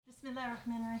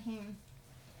Bismillahirrahmanirrahim.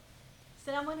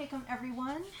 Assalamu alaikum,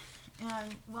 everyone,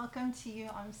 and welcome to you.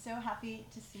 I'm so happy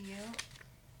to see you.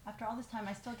 After all this time,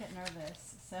 I still get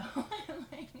nervous, so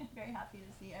I'm very happy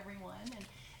to see everyone, and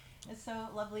it's so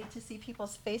lovely to see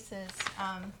people's faces.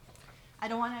 I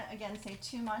don't want to, again, say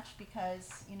too much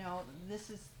because,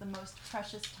 this is the most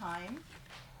precious time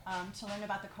to learn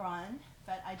about the Quran,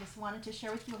 but I just wanted to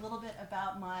share with you a little bit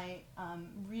about my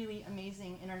really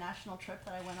amazing international trip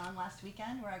that I went on last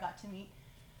weekend, where I got to meet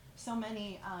so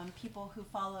many people who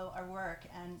follow our work,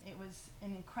 and it was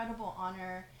an incredible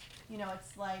honor.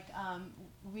 It's like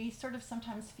we sort of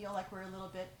sometimes feel like we're a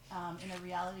little bit in a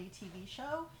reality TV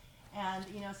show, and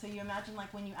so you imagine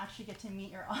like when you actually get to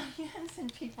meet your audience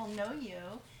and people know you,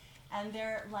 and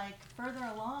they're like further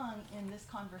along in this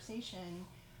conversation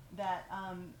that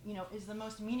is the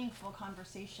most meaningful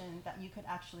conversation that you could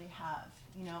actually have.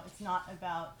 It's not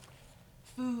about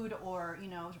food or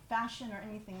fashion or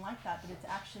anything like that, but it's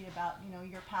actually about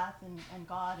your path and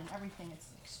God and everything. It's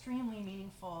extremely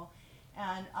meaningful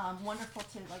and wonderful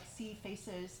to like see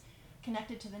faces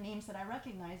connected to the names that I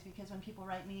recognize, because when people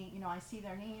write me, I see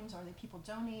their names, or the people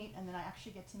donate, and then I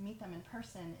actually get to meet them in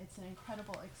person. It's an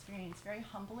incredible experience, very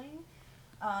humbling,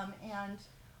 and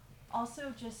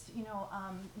also just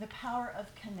the power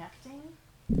of connecting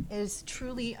is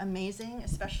truly amazing.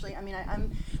 Especially,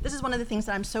 this is one of the things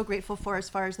that I'm so grateful for as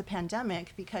far as the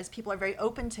pandemic, because people are very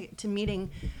open to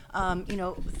meeting,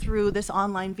 through this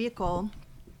online vehicle.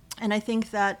 And I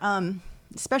think that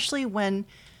especially when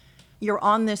you're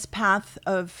on this path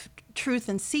of truth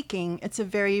and seeking, it's a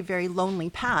very, very lonely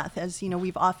path, as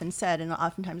we've often said, and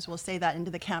oftentimes we'll say that into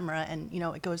the camera, and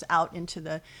it goes out into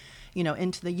the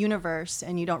into the universe,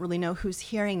 and you don't really know who's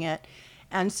hearing it.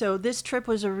 And so this trip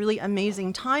was a really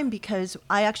amazing time, because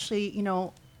I actually,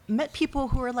 met people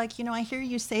who were like, I hear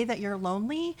you say that you're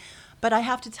lonely, but I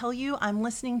have to tell you, I'm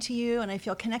listening to you and I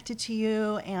feel connected to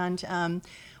you. And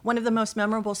one of the most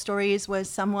memorable stories was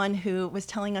someone who was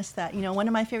telling us that, one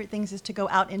of my favorite things is to go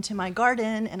out into my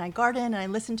garden, and I garden and I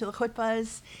listen to the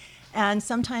khutbahs. And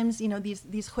sometimes,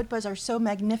 these khutbahs are so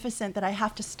magnificent that I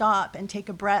have to stop and take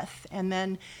a breath. And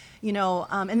then,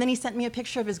 and then he sent me a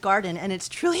picture of his garden, and it's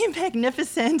truly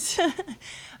magnificent.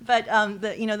 But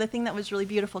the thing that was really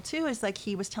beautiful too is like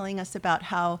he was telling us about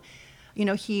how,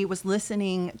 he was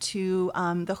listening to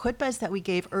the khutbahs that we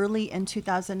gave early in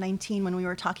 2019 when we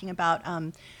were talking about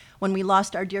when we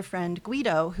lost our dear friend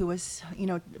Guido, who was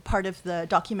part of the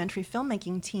documentary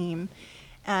filmmaking team.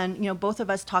 And, both of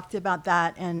us talked about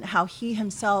that and how he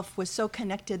himself was so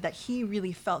connected that he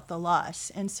really felt the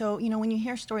loss. And so, when you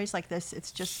hear stories like this,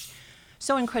 it's just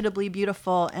so incredibly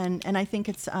beautiful. And I think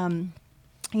it's,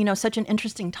 such an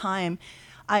interesting time.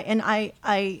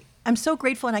 I'm so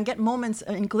grateful, and I get moments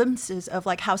and glimpses of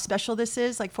like how special this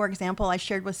is. Like, for example, I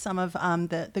shared with some of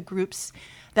the groups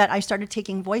that I started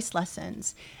taking voice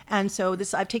lessons. And so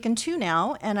I've taken 2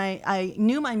 now, and I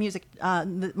knew my music,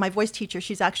 my voice teacher.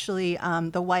 She's actually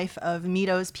the wife of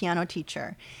Mito's piano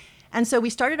teacher. And so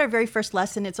we started our very first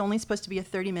lesson. It's only supposed to be a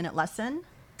 30-minute lesson.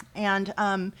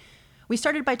 And we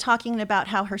started by talking about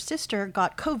how her sister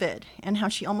got COVID and how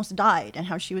she almost died and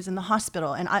how she was in the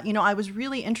hospital. And I was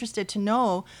really interested to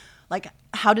know, like,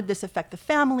 how did this affect the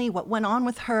family? What went on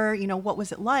with her? What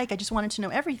was it like? I just wanted to know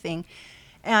everything.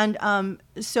 And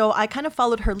so I kind of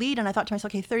followed her lead, and I thought to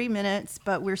myself, okay, 30 minutes,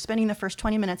 but we're spending the first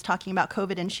 20 minutes talking about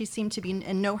COVID, and she seemed to be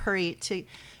in no hurry to,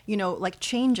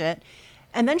 change it.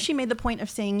 And then she made the point of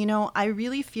saying, I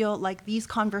really feel like these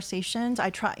conversations,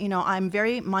 I'm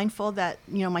very mindful that,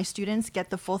 my students get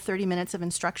the full 30 minutes of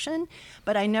instruction,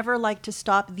 but I never like to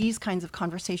stop these kinds of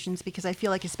conversations, because I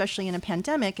feel like, especially in a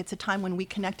pandemic, it's a time when we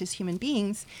connect as human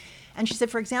beings. And she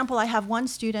said, for example, I have one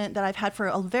student that I've had for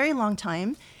a very long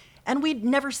time, and we'd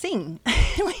never sing.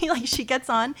 She gets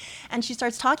on and she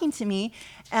starts talking to me,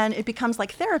 and it becomes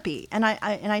like therapy. And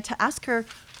I ask her,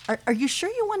 are you sure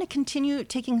you want to continue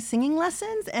taking singing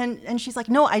lessons? And she's like,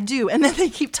 no, I do. And then they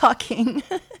keep talking.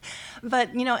 But,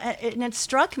 and it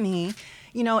struck me,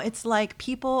 it's like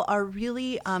people are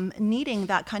really needing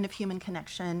that kind of human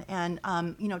connection and,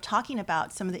 talking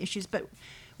about some of the issues. But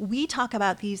we talk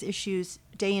about these issues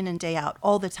day in and day out,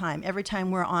 all the time. Every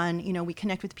time we're on, we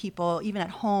connect with people, even at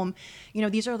home.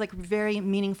 These are like very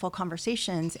meaningful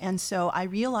conversations. And so I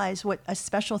realize what a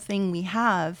special thing we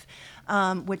have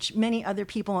which many other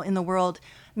people in the world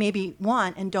maybe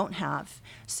want and don't have.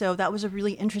 So that was a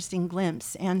really interesting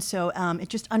glimpse. And so it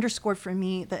just underscored for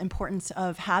me the importance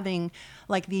of having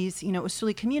like these,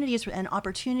 Usuli communities and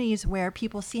opportunities where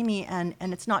people see me and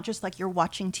it's not just like you're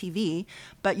watching TV,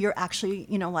 but you're actually,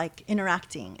 like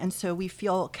interacting. And so we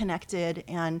feel connected.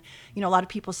 And, a lot of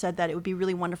people said that it would be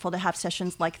really wonderful to have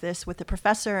sessions like this with the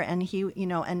professor. And he,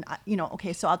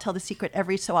 okay, so I'll tell the secret,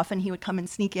 every so often he would come and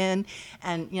sneak in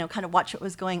and, kind of watch what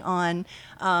was going on.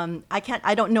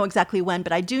 I don't know exactly when,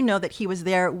 but I do know that he was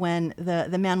there when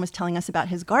the man was telling us about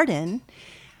his garden.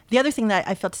 The other thing that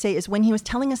I felt to say is when he was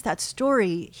telling us that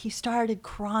story, he started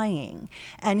crying,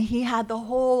 and he had the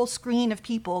whole screen of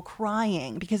people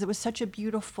crying because it was such a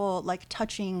beautiful, like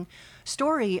touching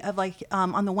story of like,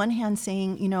 on the one hand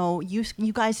saying,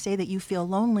 you guys say that you feel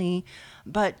lonely,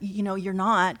 but you're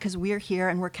not, because we're here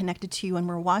and we're connected to you and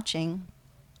we're watching.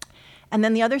 And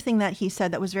then the other thing that he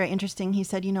said that was very interesting, he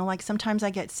said, like sometimes I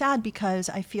get sad because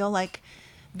I feel like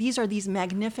these are these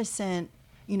magnificent,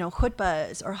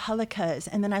 khutbahs or halakas.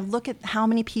 And then I look at how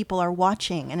many people are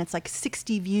watching and it's like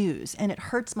 60 views and it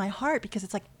hurts my heart because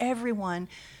it's like everyone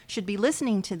should be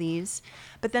listening to these.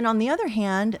 But then on the other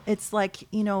hand, it's like,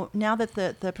 now that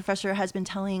the professor has been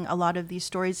telling a lot of these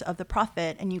stories of the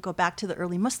Prophet and you go back to the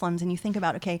early Muslims and you think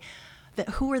about, okay,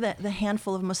 who were the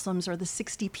handful of Muslims or the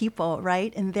 60 people,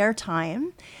 right, in their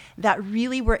time that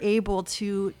really were able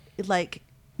to like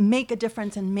make a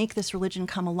difference and make this religion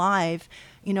come alive.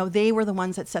 They were the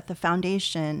ones that set the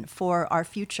foundation for our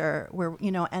future where,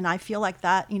 and I feel like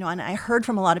that, and I heard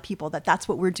from a lot of people that that's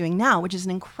what we're doing now, which is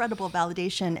an incredible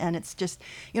validation. And it's just,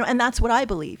 and that's what I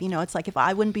believe, it's like, if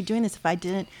I wouldn't be doing this, if I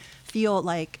didn't feel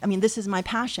like, this is my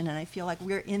passion. And I feel like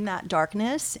we're in that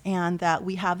darkness and that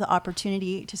we have the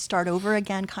opportunity to start over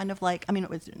again, kind of like, it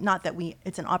was not that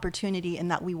it's an opportunity and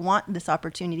that we want this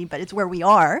opportunity, but it's where we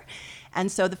are.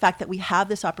 And so the fact that we have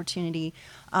this opportunity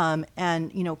and,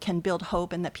 can build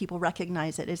hope and that people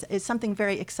recognize it is something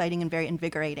very exciting and very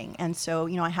invigorating. And so,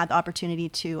 I had the opportunity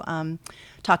to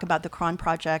talk about the Quran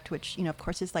Project, which, of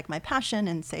course, is like my passion,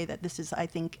 and say that this is, I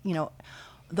think,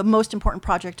 the most important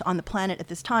project on the planet at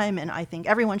this time. And I think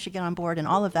everyone should get on board and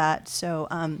all of that. So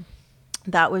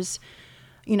that was,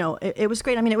 it was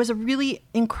great. It was a really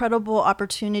incredible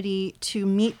opportunity to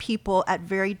meet people at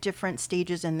very different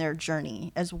stages in their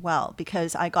journey as well,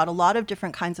 because I got a lot of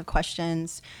different kinds of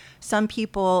questions. Some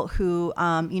people who,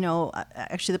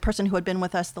 actually the person who had been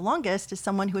with us the longest is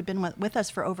someone who had been with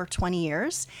us for over 20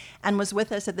 years and was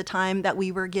with us at the time that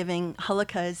we were giving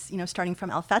halakas, starting from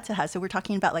Al-Fatiha. So we're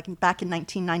talking about like back in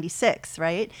 1996,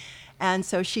 right? And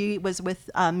so she was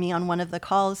with me on one of the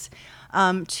calls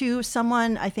to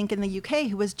someone, I think in the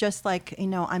UK, who was just like,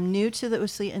 I'm new to the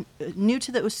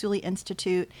Usuli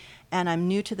Institute, and I'm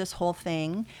new to this whole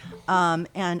thing,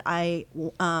 and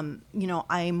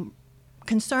I'm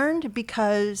concerned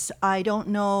because I don't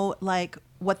know like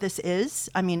what this is.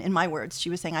 In my words,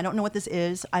 she was saying, I don't know what this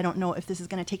is. I don't know if this is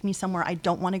going to take me somewhere I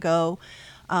don't want to go.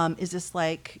 Is this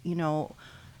like,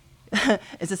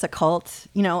 is this a cult?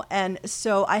 And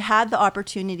so I had the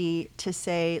opportunity to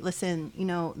say, listen,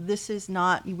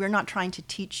 we're not trying to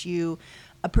teach you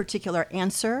a particular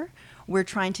answer. We're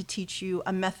trying to teach you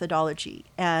a methodology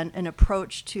and an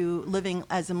approach to living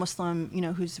as a Muslim,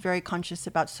 who's very conscious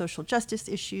about social justice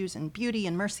issues and beauty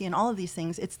and mercy and all of these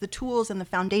things. It's the tools and the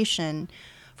foundation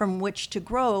from which to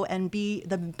grow and be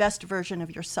the best version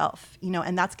of yourself,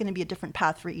 and that's going to be a different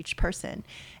path for each person.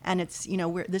 And it's,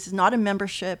 this is not a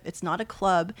membership, it's not a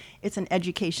club, it's an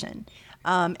education.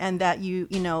 And that you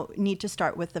need to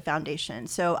start with the foundation.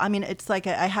 So, it's like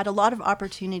I had a lot of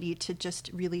opportunity to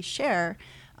just really share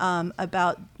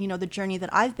about, the journey that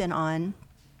I've been on.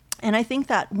 And I think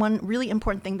that one really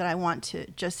important thing that I want to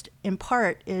just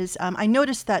impart is I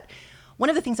noticed that one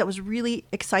of the things that was really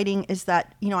exciting is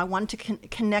that, I wanted to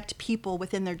connect people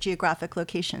within their geographic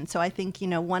location. So I think,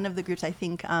 one of the groups,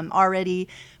 already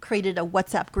created a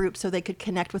WhatsApp group so they could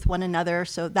connect with one another.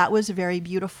 So that was very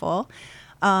beautiful.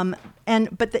 But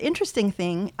the interesting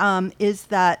thing is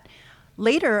that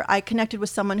later I connected with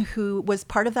someone who was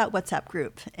part of that WhatsApp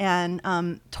group and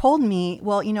told me,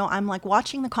 well, I'm like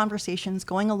watching the conversations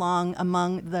going along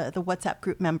among the WhatsApp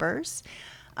group members.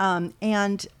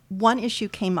 And one issue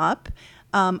came up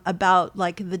about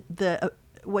like the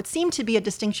what seemed to be a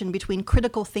distinction between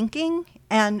critical thinking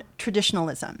and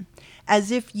traditionalism, as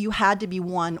if you had to be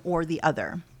one or the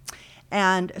other.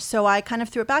 And so I kind of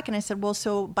threw it back and I said, well,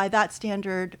 so by that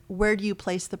standard, where do you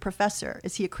place the professor?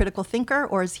 Is he a critical thinker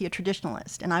or is he a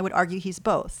traditionalist? And I would argue he's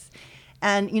both.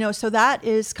 And, so that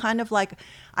is kind of like,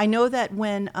 I know that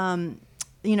when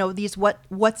these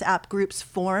WhatsApp groups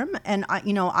form. And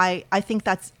I think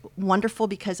that's wonderful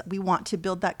because we want to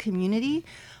build that community.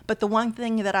 But the one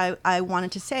thing that I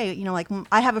wanted to say, like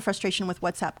I have a frustration with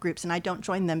WhatsApp groups and I don't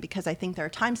join them because I think they're a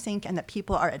time sink and that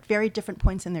people are at very different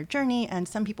points in their journey. And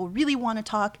some people really want to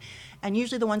talk. And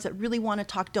usually the ones that really want to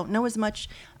talk don't know as much.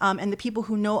 And the people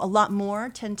who know a lot more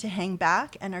tend to hang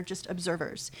back and are just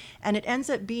observers. And it ends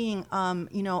up being,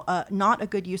 not a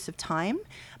good use of time.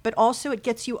 But also it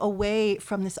gets you away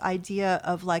from this idea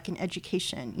of like an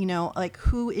education, like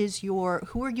who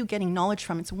are you getting knowledge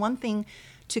from? It's one thing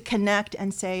to connect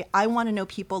and say, I want to know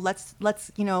people. Let's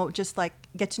just like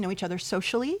get to know each other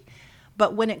socially.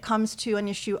 But when it comes to an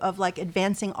issue of like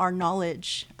advancing our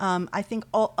knowledge, I think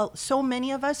so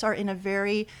many of us are in a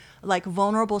very like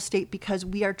vulnerable state because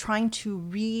we are trying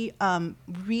to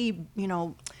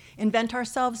invent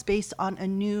ourselves based on a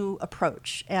new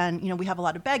approach. And, we have a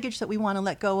lot of baggage that we want to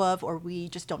let go of, or we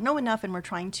just don't know enough. And we're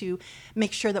trying to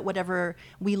make sure that whatever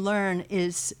we learn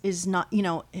is not,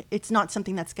 it's not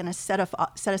something that's going to set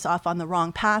us off on the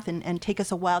wrong path and take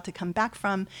us a while to come back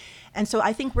from. And so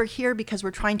I think we're here because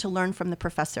we're trying to learn from the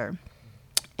professor.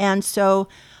 And so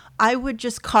I would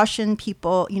just caution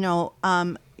people,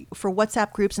 for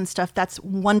WhatsApp groups and stuff, that's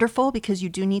wonderful because you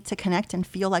do need to connect and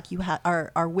feel like you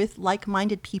are with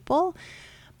like-minded people.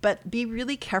 But be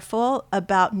really careful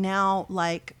about now,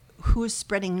 like, who's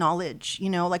spreading knowledge.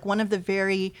 Like one of the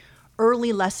very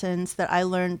early lessons that I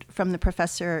learned from the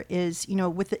professor is,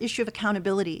 with the issue of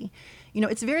accountability,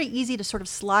 it's very easy to sort of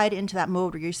slide into that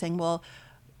mode where you're saying, well,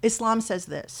 Islam says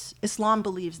this, Islam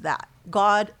believes that,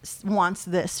 God wants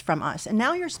this from us. And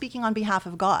now you're speaking on behalf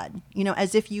of God,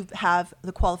 as if you have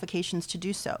the qualifications to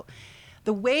do so.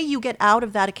 The way you get out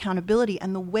of that accountability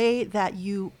and the way that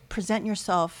you present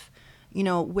yourself,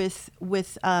 with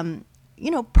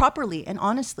properly and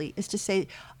honestly is to say,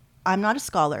 I'm not a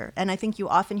scholar. And I think you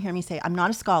often hear me say, I'm not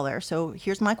a scholar. So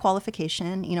here's my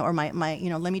qualification, or my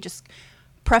let me just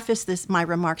preface my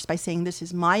remarks by saying this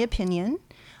is my opinion.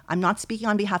 I'm not speaking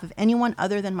on behalf of anyone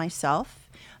other than myself.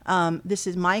 This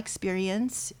is my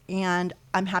experience, and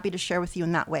I'm happy to share with you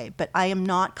in that way. But I am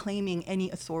not claiming any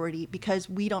authority because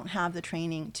we don't have the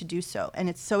training to do so. And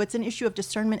it's an issue of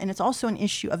discernment, and it's also an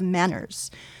issue of manners.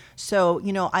 So,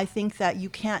 I think that you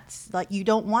can't, you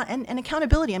don't want, and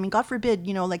accountability. I mean, God forbid,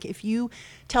 if you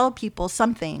tell people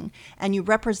something and you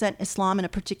represent Islam in a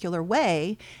particular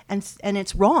way and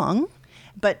it's wrong,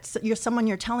 but someone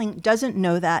you're telling doesn't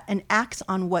know that and acts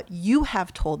on what you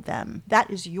have told them, that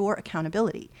is your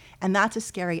accountability. And that's a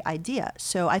scary idea.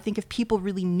 So I think if people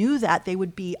really knew that, they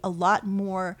would be a lot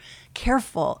more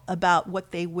careful about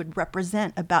what they would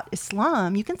represent about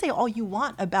Islam. You can say all you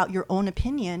want about your own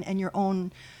opinion and your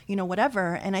own,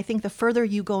 whatever. And I think the further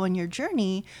you go in your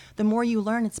journey, the more you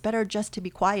learn it's better just to be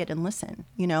quiet and listen,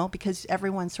 because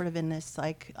everyone's sort of in this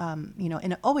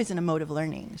always in a mode of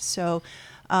learning. So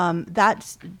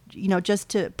that's, just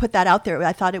to put that out there,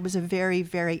 I thought it was a very,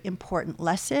 very important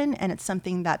lesson, and it's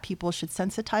something that people should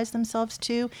sensitize themselves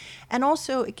to. And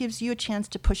also it gives you a chance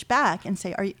to push back and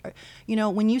say,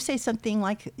 when you say something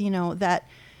like, that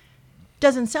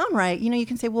doesn't sound right, you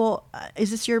can say, well, is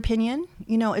this your opinion?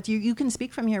 You can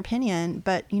speak from your opinion,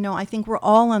 but, I think we're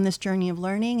all on this journey of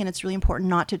learning, and it's really important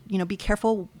not to, be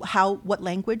careful what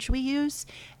language we use,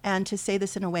 and to say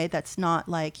this in a way that's not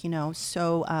like,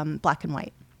 so black and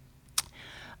white.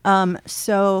 And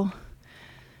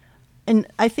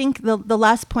I think the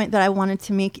last point that I wanted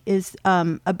to make is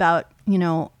about,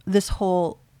 this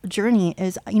whole journey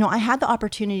is, I had the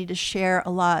opportunity to share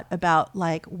a lot about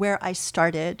like where I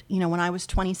started, when I was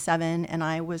 27 and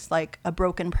I was like a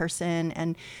broken person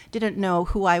and didn't know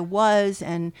who I was.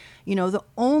 And, the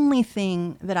only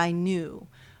thing that I knew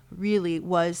really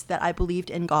was that I believed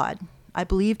in God. I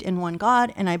believed in one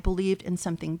God, and I believed in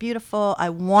something beautiful. I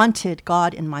wanted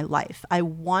God in my life. I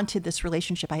wanted this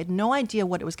relationship. I had no idea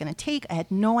what it was going to take. I had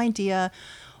no idea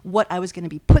what I was going to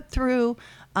be put through.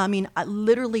 I mean, I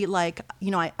literally,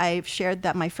 I've shared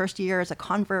that my first year as a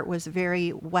convert was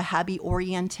very Wahhabi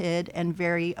oriented and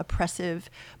very oppressive,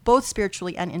 both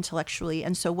spiritually and intellectually.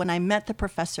 And so when I met the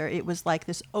professor, it was like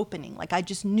this opening. Like I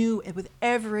just knew it with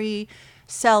every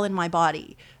cell in my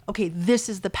body. Okay, this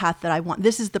is the path that I want.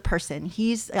 This is the person.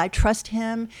 I trust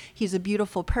him. He's a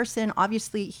beautiful person.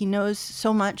 Obviously, he knows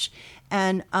so much.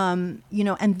 And, and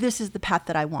this is the path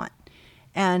that I want.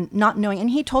 And not knowing, and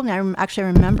he told me, I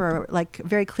remember like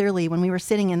very clearly when we were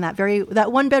sitting in that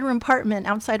one bedroom apartment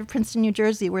outside of Princeton, New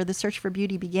Jersey, where the search for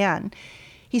beauty began.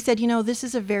 he said, this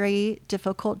is a very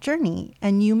difficult journey,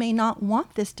 and you may not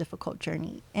want this difficult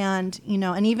journey. And,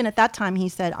 and even at that time, he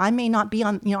said, I may not be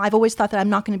on, I've always thought that I'm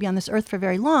not going to be on this earth for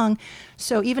very long.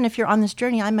 So even if you're on this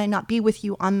journey, I may not be with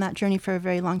you on that journey for a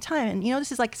very long time. And,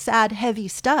 this is like sad, heavy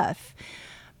stuff.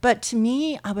 But to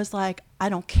me, I was like, I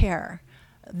don't care.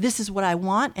 This is what I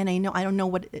want. And I don't know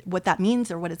what that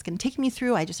means or what it's going to take me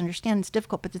through. I just understand it's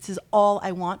difficult, but this is all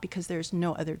I want because there's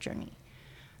no other journey.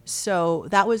 So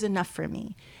that was enough for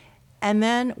me. And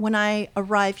then when I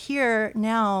arrive here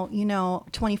now,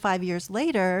 25 years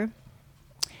later,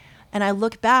 and I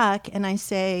look back and I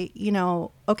say,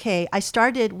 okay, I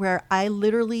started where I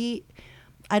literally,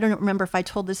 I don't remember if I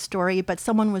told this story, but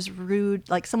someone was rude.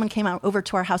 Like someone came over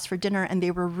to our house for dinner and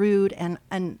they were rude. And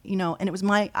it was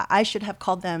I should have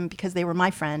called them because they were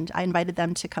my friend. I invited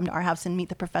them to come to our house and meet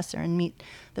the professor and meet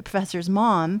the professor's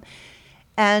mom.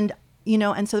 And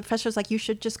so the professor was like, you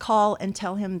should just call and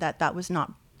tell him that was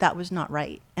not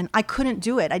right. And I couldn't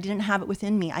do it. I didn't have it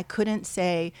within me. I couldn't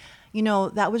say,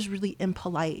 that was really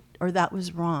impolite or that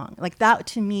was wrong. Like that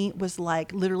to me was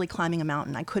like literally climbing a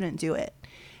mountain. I couldn't do it.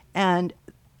 And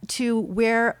to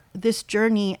where this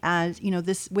journey as,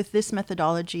 this with this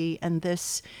methodology and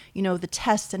this, the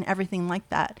tests and everything like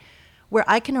that, where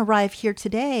I can arrive here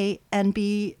today and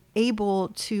be able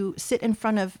to sit in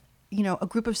front of, a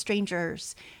group of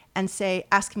strangers and say,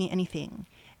 ask me anything.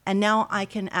 And now I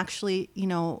can actually,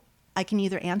 I can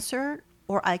either answer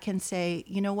or I can say,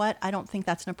 you know what, I don't think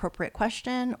that's an appropriate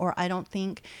question, or I don't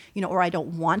think, or I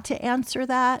don't want to answer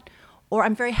that, or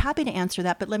I'm very happy to answer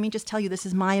that, but let me just tell you, this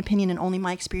is my opinion and only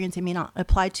my experience. It may not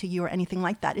apply to you or anything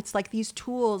like that. It's like these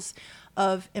tools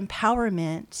of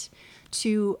empowerment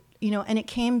to, and it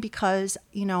came because,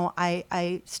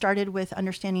 I started with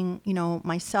understanding,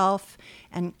 myself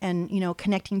and,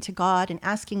 connecting to God and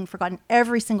asking for God in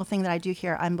every single thing that I do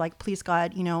here. I'm like, please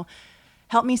God,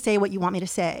 help me say what you want me to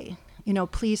say.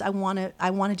 Please, I want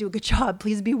to do a good job.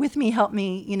 Please be with me, help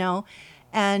me,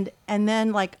 And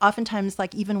then like oftentimes,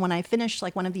 like even when I finish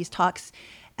like one of these talks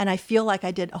and I feel like I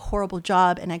did a horrible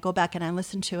job and I go back and I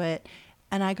listen to it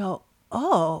and I go,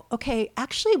 oh, okay,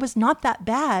 actually it was not that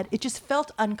bad. It just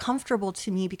felt uncomfortable to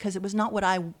me because it was not what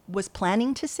I was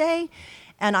planning to say.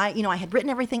 And I had written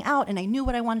everything out and I knew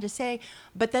what I wanted to say,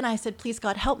 but then I said, please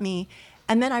God, help me.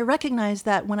 And then I recognized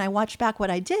that when I watched back what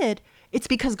I did, it's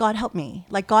because God helped me.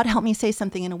 Like God helped me say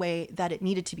something in a way that it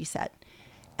needed to be said.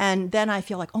 And then I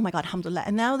feel like, oh my God, alhamdulillah.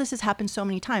 And now this has happened so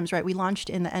many times, right? We launched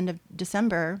in the end of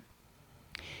December.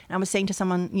 And I was saying to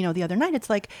someone, the other night, it's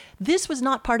like, this was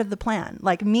not part of the plan.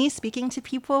 Like me speaking to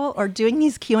people or doing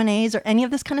these Q&As or any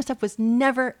of this kind of stuff was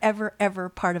never, ever, ever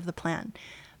part of the plan.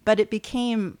 But it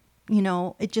became,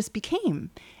 it just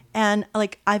became. And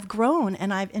like, I've grown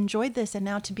and I've enjoyed this. And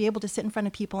now to be able to sit in front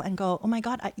of people and go, oh my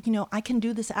God, I can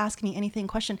do this ask me anything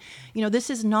question. This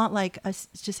is not like us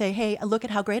to say, hey, look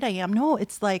at how great I am. No,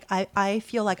 it's like, I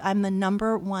feel like I'm the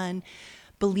number one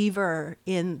believer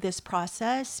in this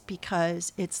process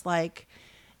because it's like,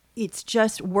 it's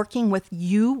just working with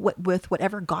you, with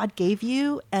whatever God gave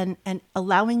you and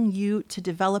allowing you to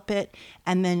develop it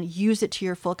and then use it to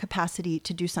your full capacity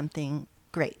to do something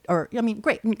great. Or,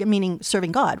 great, meaning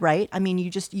serving God, right?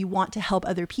 You want to help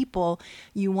other people.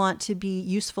 You want to be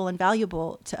useful and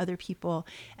valuable to other people.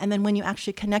 And then when you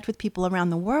actually connect with people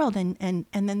around the world and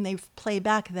then they play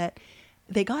back that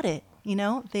they got it,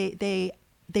 they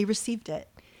received it.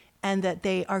 And that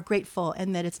they are grateful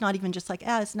and that it's not even just like,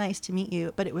 it's nice to meet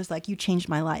you, but it was like, you changed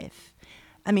my life.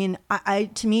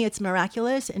 To me, it's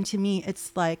miraculous. And to me,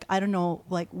 it's like, I don't know,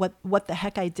 like what the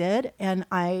heck I did. And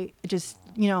I just,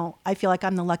 I feel like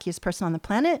I'm the luckiest person on the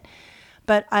planet,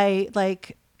 but I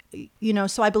like,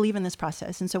 so I believe in this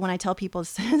process. And so when I tell people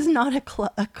it's not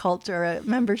a cult or a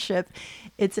membership,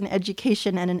 it's an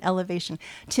education and an elevation.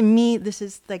 To me, this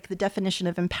is like the definition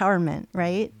of empowerment,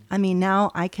 right?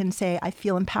 Now I can say I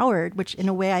feel empowered, which in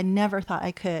a way I never thought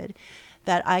I could,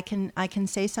 that I can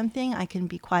say something, I can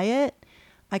be quiet,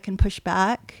 I can push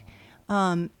back,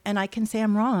 and I can say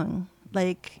I'm wrong.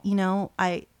 Like,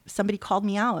 somebody called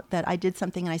me out that I did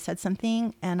something and I said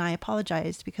something and I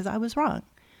apologized because I was wrong.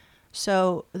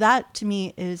 So that to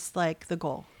me is like the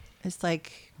goal. It's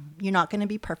like, you're not going to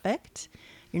be perfect.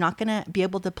 You're not going to be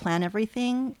able to plan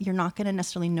everything. You're not going to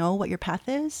necessarily know what your path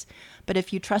is. But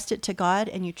if you trust it to God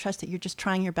and you trust that you're just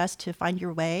trying your best to find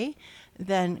your way,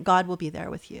 then God will be there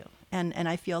with you. And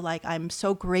I feel like I'm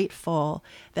so grateful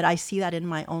that I see that in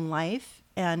my own life.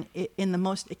 And it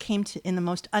came in the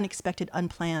most unexpected,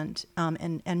 unplanned,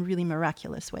 and really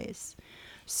miraculous ways.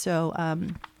 So,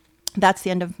 that's the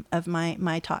end of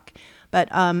my talk. But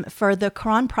for the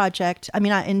Quran project,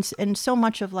 in so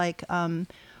much of like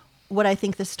what I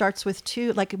think this starts with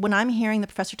too, like when I'm hearing the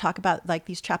professor talk about like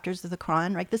these chapters of the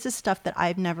Quran, like this is stuff that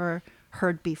I've never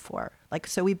heard before. Like,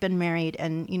 so we've been married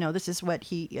and, you know, this is what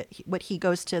he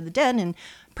goes to the den and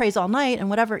prays all night and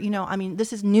whatever, you know, I mean,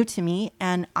 this is new to me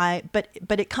and but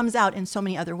it comes out in so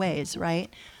many other ways, right?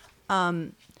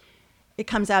 It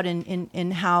comes out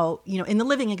in how, you know, in the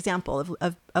living example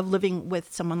of living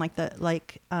with someone like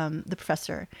the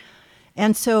professor.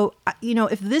 And so, you know,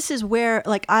 if this is where,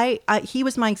 like, he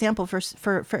was my example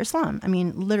for Islam. I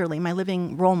mean, literally my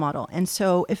living role model. And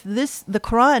so if the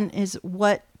Quran is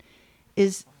what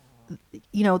is,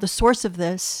 you know, the source of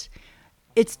this,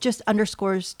 it just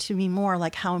underscores to me more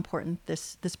like how important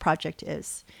this project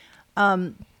is.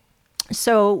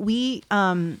 So we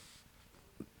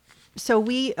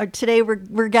are today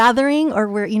we're gathering, or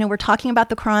we're talking about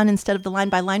the Quran instead of the line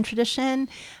by line tradition,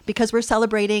 because we're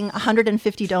celebrating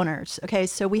 150 donors. Okay,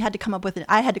 so I had to come up with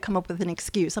an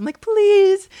excuse. I'm like,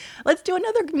 please, let's do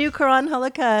another new Quran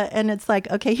halakha, and it's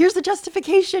like, okay, here's the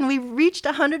justification. We reached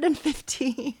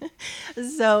 150,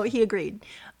 so he agreed.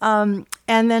 And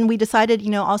then we decided,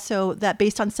 also that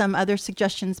based on some other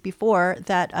suggestions before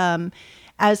that.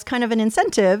 As kind of an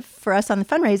incentive for us on the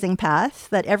fundraising path,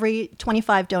 that every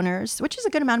 25 donors, which is a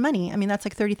good amount of money, I mean, that's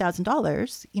like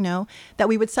 $30,000, that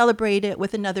we would celebrate it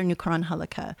with another new Quran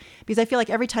halakha. Because I feel like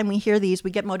every time we hear these,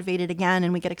 we get motivated again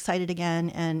and we get excited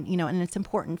again. And, and it's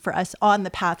important for us on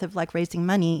the path of like raising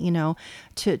money,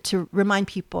 to remind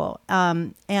people.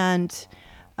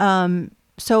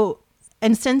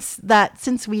 And since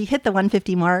we hit the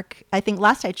 150 mark, I think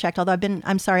last I checked, although I've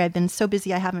been so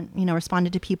busy, I haven't,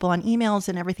 responded to people on emails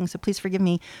and everything. So please forgive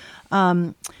me.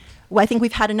 I think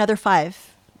we've had another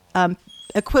 5,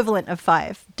 equivalent of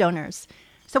 5 donors.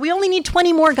 So we only need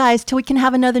 20 more guys till we can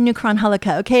have another new Quran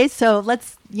halakha. Okay. So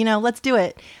let's do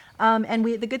it. And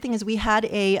the good thing is we had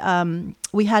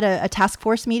a task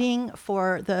force meeting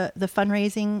for the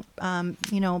fundraising,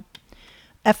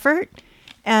 effort.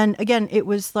 And again, it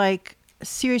was like,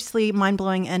 seriously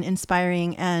mind-blowing and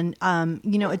inspiring, and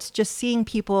it's just seeing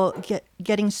people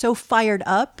getting so fired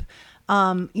up,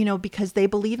 because they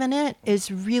believe in it,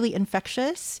 is really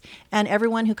infectious. And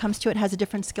everyone who comes to it has a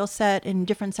different skill set and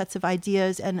different sets of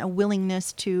ideas and a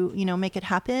willingness to make it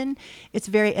happen. It's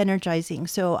very energizing.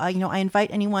 So I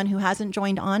invite anyone who hasn't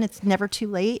joined on. It's never too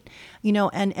late,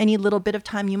 and any little bit of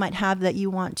time you might have that you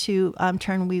want to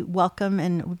turn, we welcome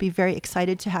and would be very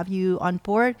excited to have you on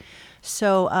board.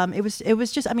 So it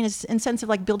was just, it's in sense of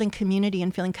like building community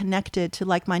and feeling connected to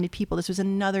like-minded people. This was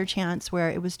another chance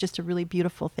where it was just a really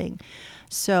beautiful thing.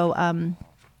 So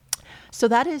so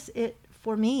that is it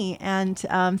for me. And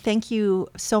thank you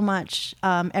so much,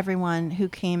 everyone who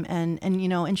came. And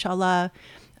inshallah,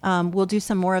 we'll do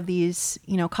some more of these,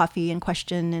 coffee and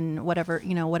question and whatever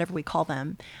we call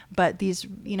them. But these,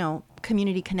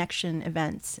 community connection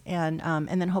events. And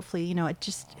then hopefully,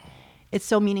 it's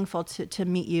so meaningful to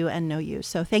meet you and know you.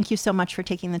 So thank you so much for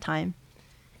taking the time.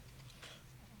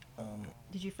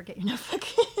 Did you forget your notebook?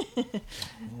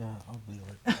 Yeah, I'll be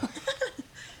right back.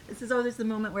 This is always the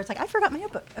moment where it's like, I forgot my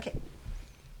notebook. Okay.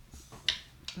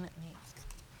 Let me.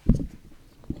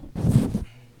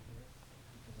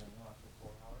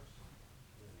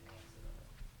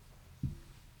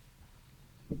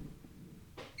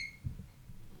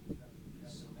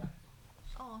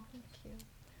 Oh, thank you.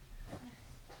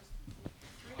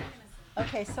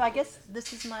 Okay, so I guess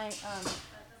this is my,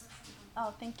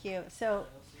 oh, thank you. So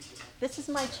this is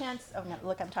my chance. Oh, no,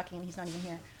 look, I'm talking and he's not even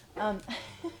here.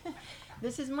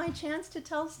 This is my chance to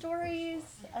tell stories,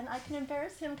 and I can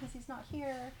embarrass him because he's not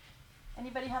here.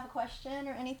 Anybody have a question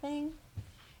or anything?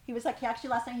 He was like, actually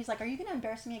last night, he's like, are you going to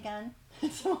embarrass me again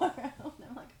tomorrow? And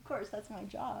I'm like, of course, that's my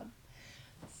job.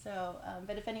 So,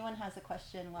 but if anyone has a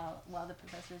question while the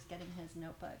professor is getting his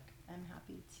notebook, I'm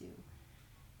happy to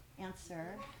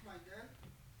answer.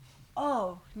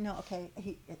 Oh, no, okay.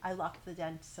 I locked the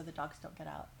den so the dogs don't get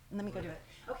out. Let me go do it.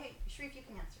 Okay, Sharif, you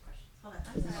can answer questions. Hold on.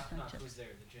 I'm sorry. Knock, who's there?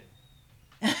 The jinn.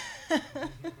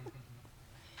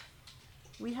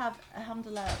 We have,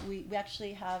 alhamdulillah, we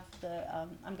actually have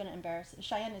I'm going to embarrass,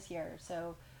 Cheyenne is here.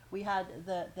 So we had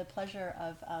the pleasure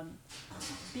of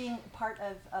being part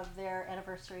of their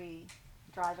anniversary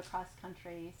drive across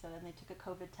country. So then they took a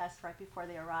COVID test right before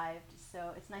they arrived.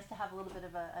 So it's nice to have a little bit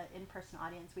of a in-person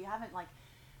audience. We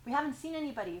haven't seen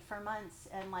anybody for months,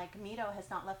 and like Mito has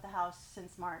not left the house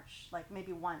since March. Like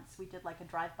maybe once we did like a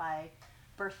drive-by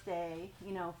birthday,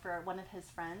 for one of his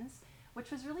friends, which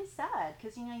was really sad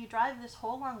because you drive this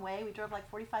whole long way. We drove like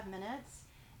 45 minutes,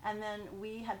 and then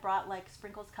we had brought like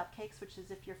Sprinkles cupcakes, which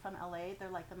is, if you're from LA, they're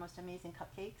like the most amazing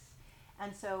cupcakes.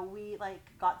 And so we like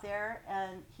got there,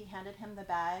 and he handed him the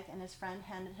bag, and his friend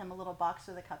handed him a little box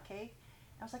with a cupcake.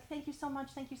 I was like, thank you so much,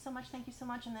 thank you so much, thank you so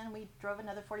much. And then we drove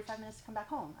another 45 minutes to come back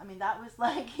home. I mean, that was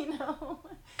like, it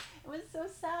was so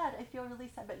sad. I feel really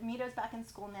sad. But Mito's back in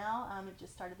school now. It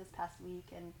just started this past week.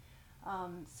 And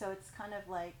so it's kind of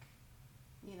like,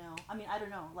 I mean, I don't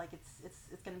know, like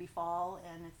it's going to be fall,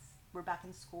 and we're back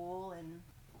in school,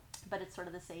 but it's sort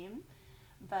of the same.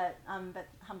 But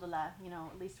alhamdulillah,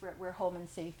 at least we're home and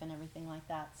safe and everything like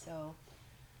that. So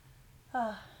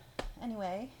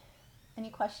anyway. Any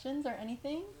questions or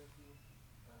anything?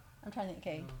 I'm trying to think.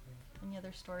 Okay. Any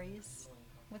other stories?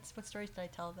 What stories did I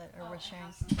tell that are worth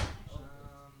sharing?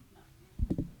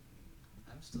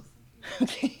 I'm still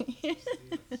thinking. Okay.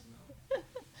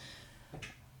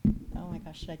 Oh my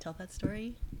gosh, should I tell that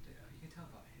story? You can tell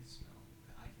about his smell.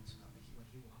 I can smell when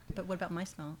he walked in. But what about my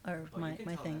smell or Oh, my you can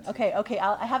tell thing? that Okay.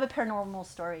 I have a paranormal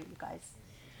story, you guys.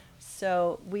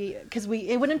 So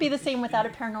it wouldn't be the same without a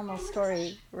paranormal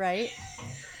story, right?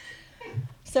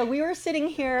 So we were sitting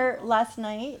here last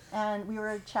night, and we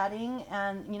were chatting,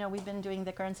 and we've been doing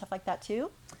dhikr and stuff like that too.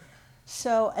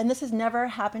 So, and this has never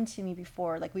happened to me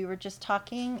before. Like, we were just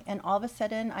talking, and all of a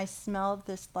sudden I smelled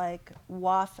this like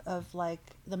waft of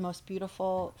like the most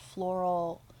beautiful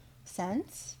floral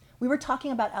scents. We were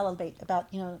talking about al-bayt,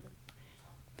 about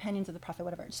companions of the Prophet,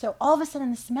 whatever. So all of a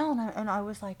sudden the smell, and I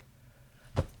was like,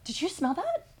 did you smell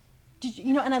that? Did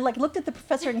you, and I like looked at the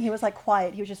professor, and he was like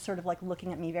quiet. He was just sort of like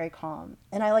looking at me very calm.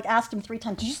 And I like asked him 3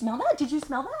 times, did you smell that? Did you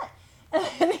smell that?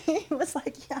 And he was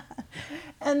like, yeah.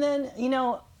 And then,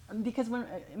 because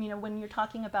when you're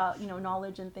talking about,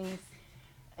 knowledge and things,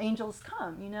 angels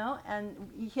come, and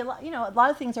a lot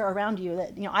of things are around you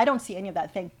that, I don't see any of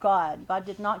that. Thank God. God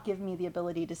did not give me the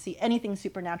ability to see anything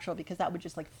supernatural, because that would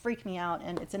just like freak me out.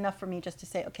 And it's enough for me just to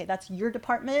say, okay, that's your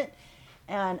department,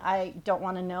 and I don't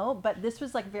want to know. But this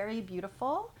was like very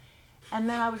beautiful. And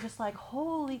then I was just like,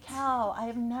 holy cow, I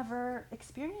have never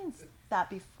experienced that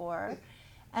before.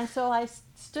 And so I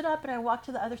stood up and I walked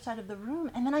to the other side of the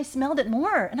room, and then I smelled it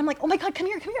more. And I'm like, oh my God, come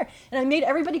here. And I made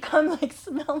everybody come like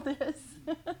smell this.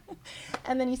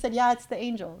 And then he said, yeah, it's the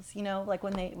angels, like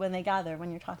when they gather,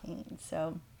 when you're talking.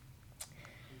 So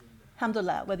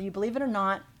alhamdulillah, whether you believe it or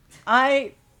not,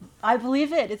 I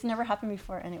believe it. It's never happened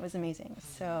before, and it was amazing.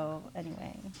 So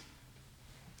anyway,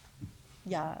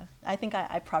 yeah, I think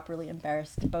I properly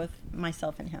embarrassed both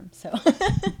myself and him. So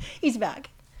he's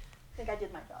back. I think I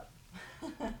did my job.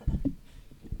 Did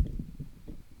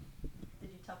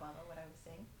you tell Baba what I was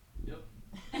saying? Yep.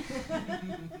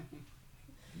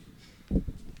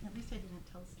 At least I didn't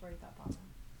tell the story about Baba.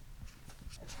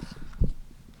 I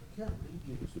can't leave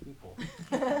you with people.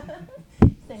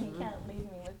 Saying he can't leave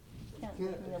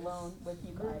me alone with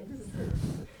you guys.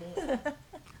 I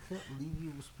can't leave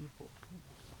you with people.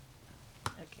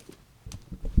 Okay.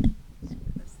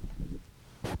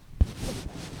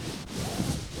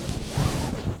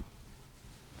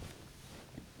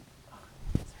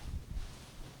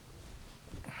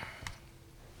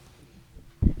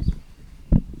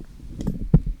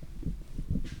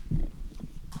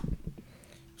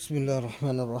 بسم الله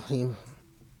الرحمن الرحيم.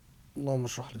 اللهم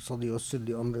اشرح لي صدري ويسر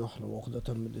لي امري واحلل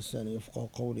عقدة من لساني يفقهوا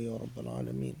قولي يا رب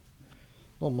العالمين.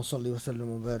 اللهم صل وسلم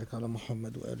وبارك على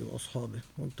محمد واله واصحابه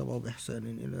ومن تبعهم باحسان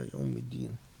الى يوم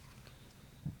الدين.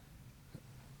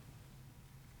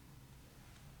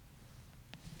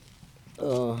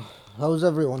 How's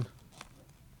everyone?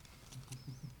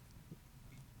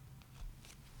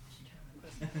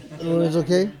 Everyone is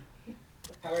okay?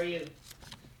 How are you?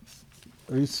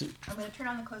 I'm going to turn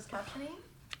on the closed captioning,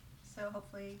 so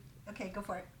hopefully, okay, go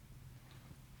for it.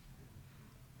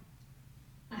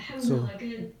 Alhamdulillah,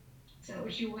 good. Is that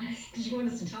what you want? Did you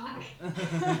want us to talk?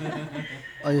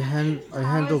 I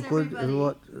handle good. everybody?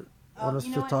 What us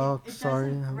to talk? It Sorry,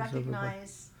 doesn't how's everybody?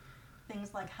 recognize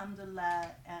things like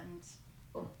alhamdulillah and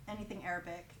anything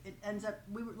Arabic. It ends up,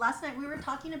 last night we were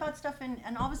talking about stuff,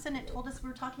 and all of a sudden it told us we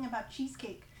were talking about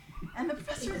cheesecake. And the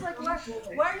professor was like, why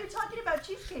are you talking about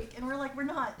cheesecake? And we're like, we're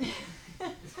not.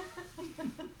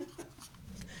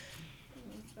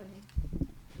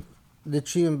 Did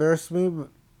she embarrass me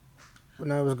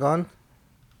when I was gone?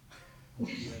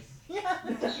 Yeah.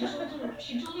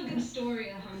 She told a good story,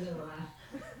 alhamdulillah.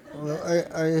 Well,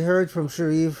 I heard from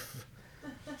Sharif.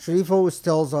 Sharif always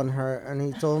tells on her, and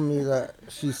he told me that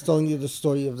she's telling you the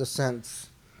story of the scents.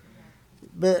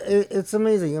 But it's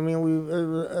amazing. I mean,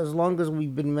 as long as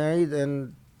we've been married,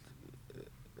 and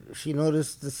she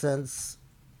noticed the scents,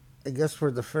 I guess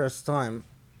for the first time.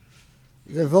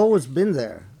 They've always been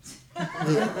there.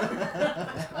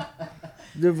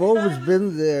 They've always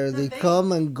been there. They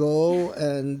come and go,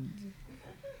 and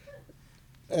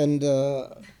and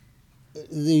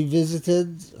they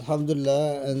visited,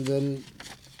 alhamdulillah, and then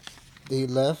they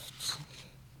left,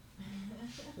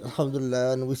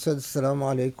 alhamdulillah, and we said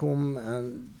assalamu alaikum,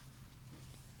 and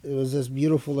it was as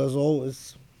beautiful as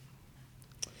always.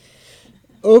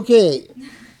 Okay,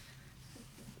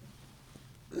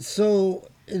 so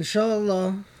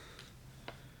inshallah,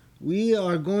 we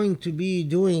are going to be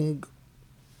doing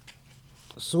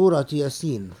Surah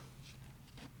Yasin.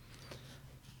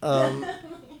 Um,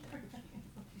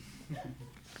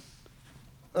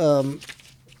 um,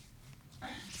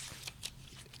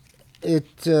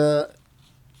 it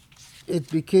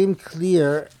became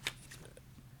clear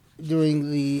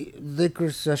during the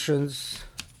dhikr sessions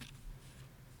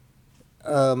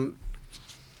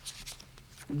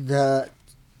that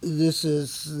this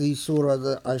is the surah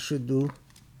that I should do,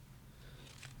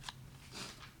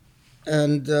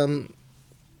 and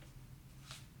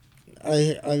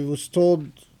I was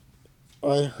told,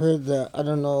 I heard that, I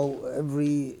don't know,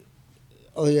 every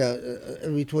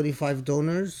 25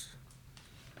 donors.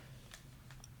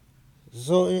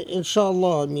 So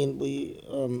inshallah, I mean,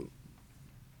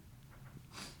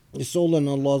 it's all in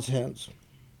Allah's hands.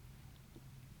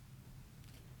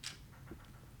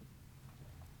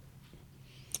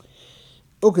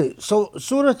 Okay, so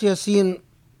Surah Yasin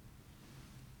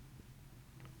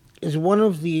is one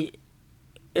of the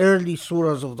early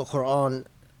surahs of the Quran.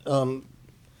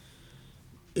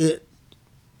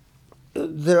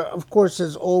 There, of course,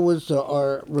 as always, there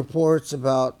are reports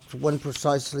about when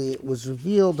precisely it was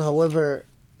revealed. However,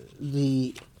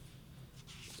 the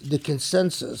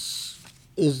consensus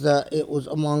is that it was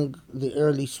among the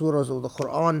early surahs of the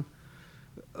Quran,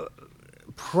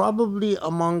 probably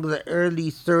among the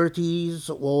early 30s,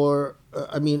 or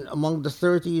among the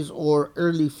 30s or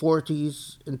early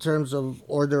 40s in terms of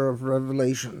order of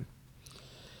revelation.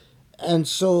 And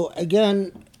so,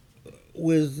 again,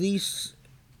 with these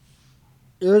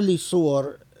early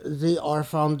surah, they are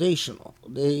foundational.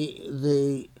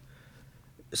 They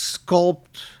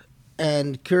sculpt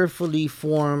and carefully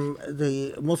form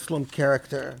the Muslim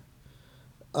character.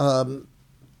 The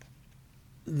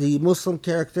Muslim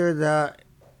character that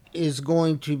is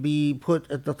going to be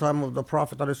put at the time of the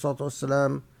Prophet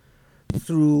ﷺ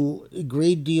through a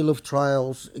great deal of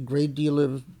trials, a great deal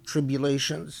of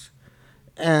tribulations,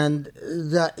 and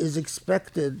that is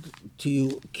expected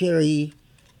to carry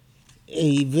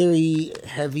a very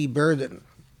heavy burden,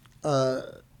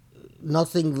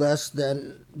 nothing less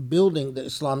than building the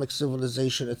Islamic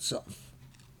civilization itself.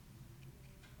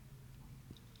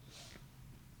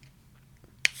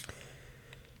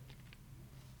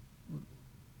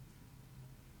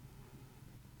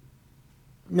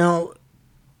 Now,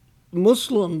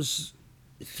 Muslims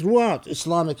throughout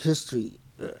Islamic history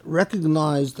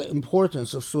recognize the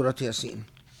importance of Surah Yasin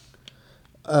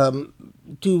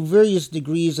to various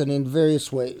degrees and in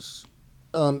various ways.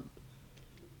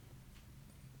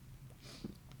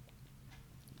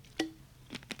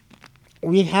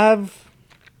 We have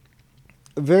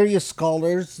various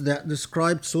scholars that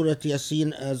described Surah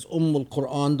Yasin as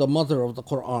al-Quran, the mother of the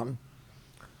Quran,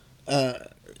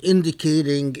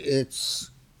 indicating its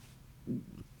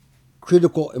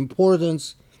critical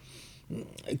importance.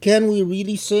 Can we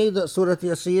really say that Surah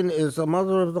Yasin is the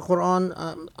mother of the Quran?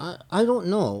 I don't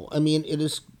know. I mean, it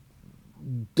is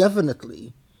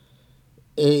definitely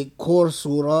a core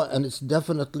surah, and it's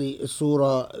definitely a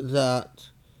surah that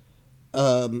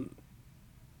a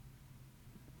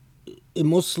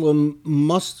Muslim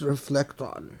must reflect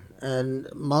on and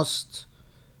must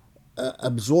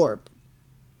absorb.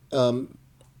 And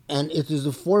it is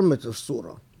a formative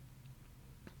surah.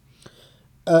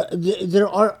 There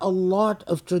are a lot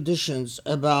of traditions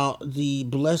about the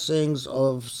blessings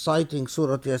of citing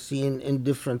Surah Yasin in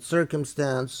different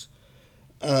circumstances.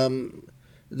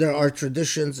 There are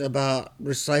traditions about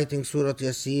reciting Surah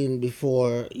Yasin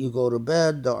before you go to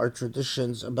bed. There are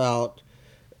traditions about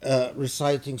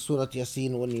reciting Surah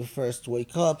Yasin when you first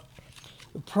wake up.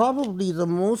 Probably the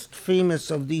most famous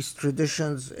of these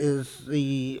traditions is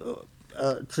the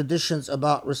traditions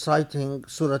about reciting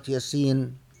Surah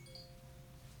Yasin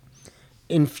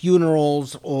in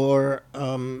funerals or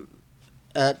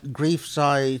at grave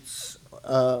sites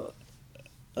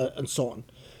and so on.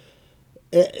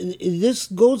 This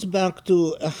goes back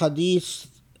to a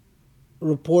hadith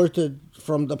reported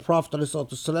from the Prophet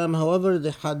ﷺ. However,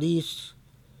 the hadith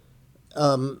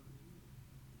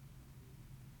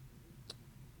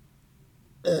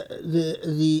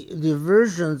the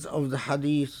versions of the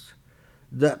hadith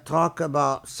that talk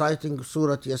about citing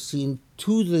Surah Yasin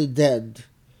to the dead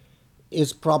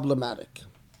is problematic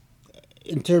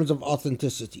in terms of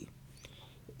authenticity.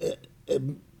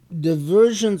 the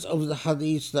versions of the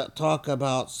hadith that talk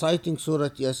about citing Surah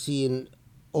Yasin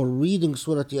or reading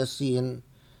Surah Yasin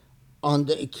on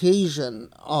the occasion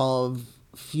of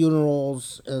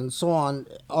funerals and so on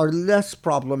are less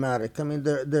problematic. I mean,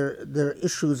 there are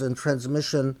issues in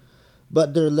transmission,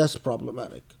 but they're less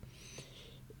problematic.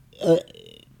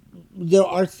 There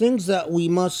are things that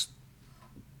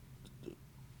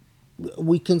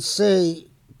we can say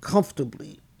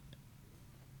comfortably,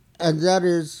 and that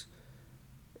is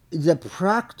the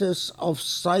practice of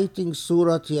citing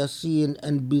Surah Yasin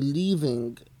and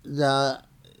believing that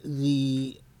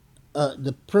the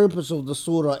purpose of the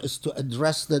surah is to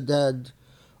address the dead,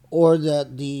 or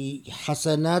that the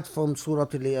hasanat from Surah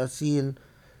Yasin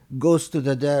goes to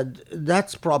the dead.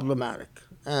 That's problematic,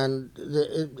 and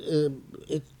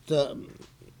it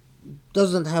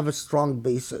doesn't have a strong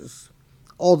basis,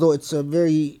 although it's a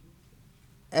very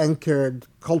anchored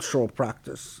cultural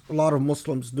practice. A lot of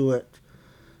Muslims do it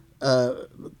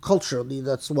culturally.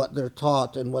 That's what they're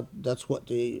taught, and that's what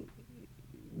they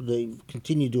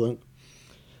continue doing.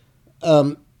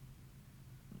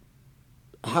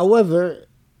 However,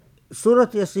 Surah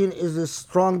Yasin is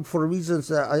strong for reasons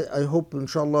that I hope,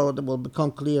 inshallah, that will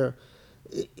become clear.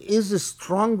 It is a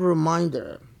strong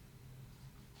reminder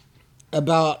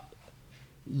about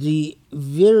the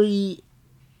very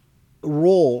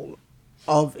role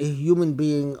of a human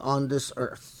being on this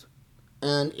earth.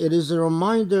 And it is a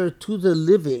reminder to the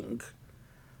living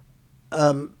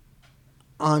on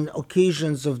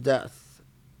occasions of death,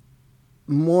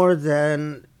 more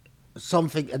than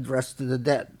something addressed to the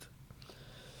dead.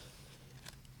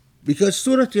 Because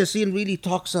Surah Yasin really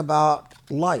talks about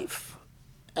life.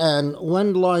 And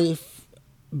when life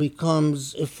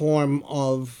becomes a form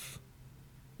of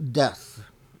death,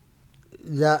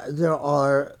 that there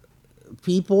are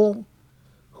people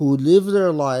who live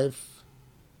their life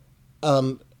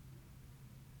on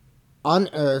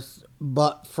earth,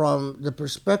 but from the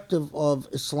perspective of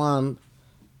Islam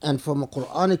and from a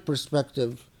Quranic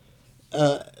perspective,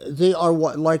 they are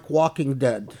like walking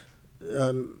dead.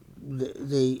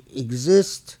 They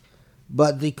exist,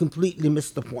 but they completely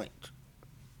miss the point.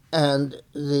 And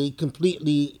they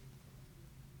completely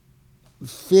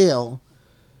fail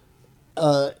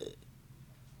to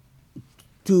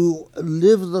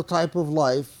live the type of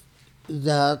life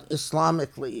that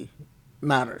Islamically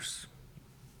matters.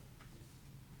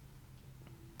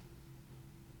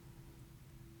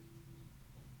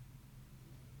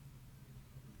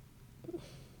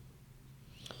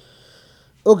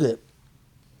 Okay.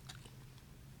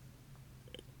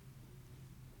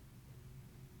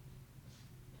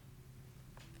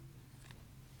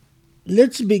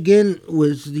 Let's begin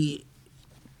with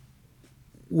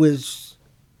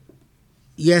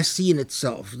Yasin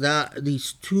itself. That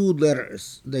these two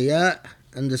letters, the Ya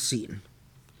and the Sin.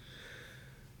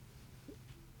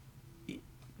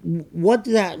 What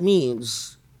that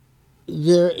means,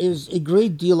 there is a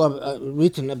great deal of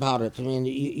written about it. I mean,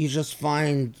 you just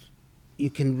find, you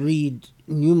can read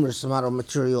numerous amount of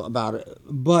material about it.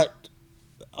 But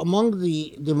among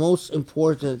the most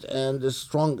important and the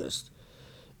strongest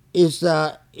is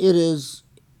that it is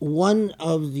one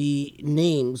of the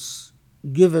names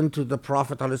given to the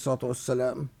Prophet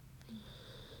ﷺ.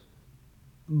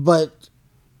 But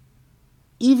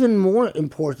even more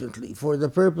importantly, for the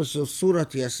purpose of Surah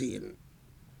Yasin,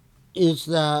 is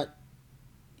that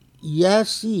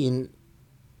Yasin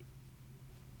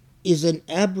is an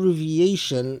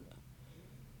abbreviation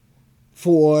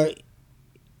for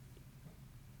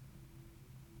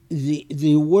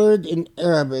the word in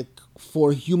Arabic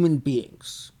for human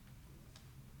beings.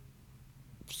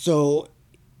 So,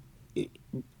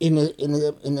 in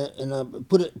a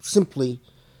put it simply,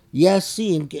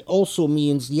 Yasin also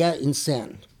means Ya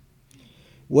Insan.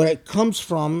 Where it comes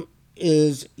from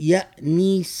is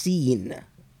Ya'ni Sin.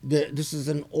 This is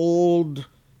an old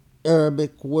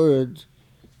Arabic word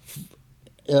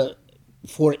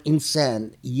for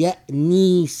insan,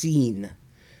 Ya'ni Sin.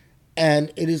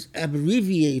 And it is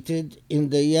abbreviated in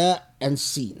the Ya and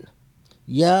Sin.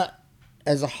 Ya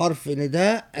as a harf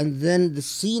nida, and then the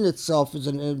Sin itself is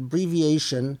an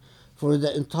abbreviation for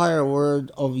the entire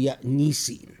word of Ya'ni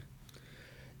Sin.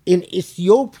 In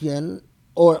Ethiopian,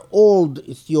 or Old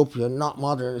Ethiopian, not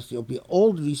modern Ethiopian,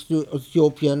 Old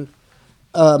Ethiopian,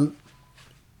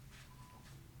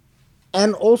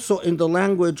 and also in the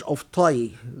language of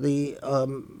Tai, the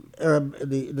Arab,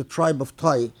 the tribe of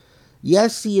Tai,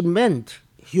 Yasin meant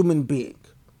human being.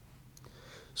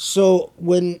 So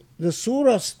when the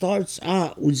surah starts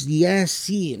out with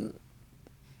Yasin,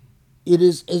 it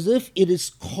is as if it is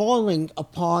calling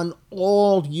upon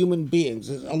all human beings.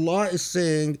 Allah is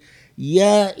saying,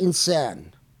 Ya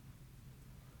insan,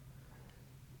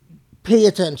 pay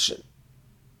attention.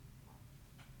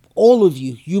 All of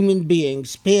you human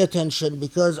beings, pay attention,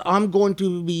 because I'm going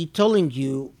to be telling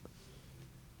you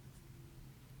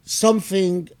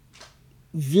something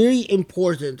very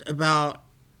important about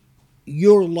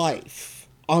your life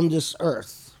on this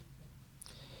earth.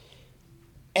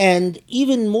 And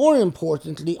even more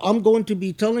importantly, I'm going to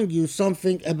be telling you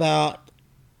something about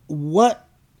what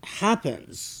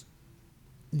happens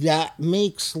that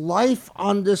makes life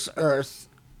on this earth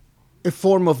a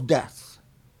form of death.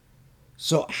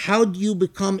 So how do you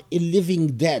become a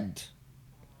living dead?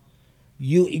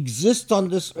 You exist on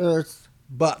this earth,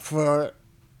 but from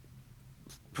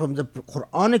the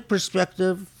Quranic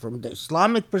perspective, from the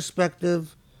Islamic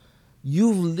perspective,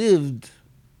 you've lived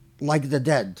like the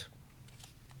dead.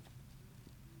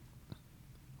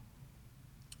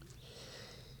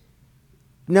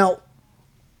 Now,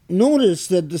 notice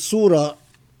that the surah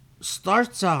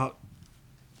starts out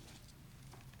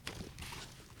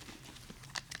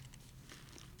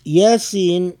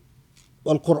Yasin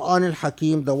al-Quran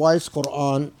al-Hakim, the wise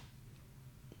Quran,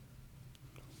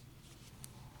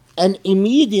 and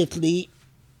immediately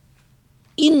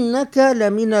Innaka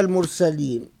lamina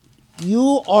al-mursaleen,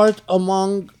 you are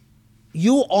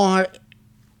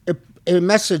a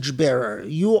message bearer,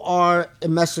 you are a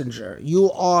messenger,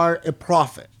 you are a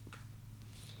prophet.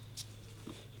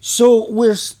 So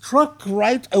we're struck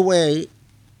right away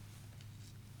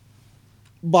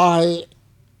by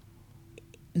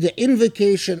the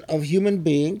invocation of human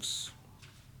beings,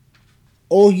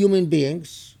 all human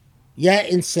beings, ya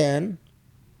insan,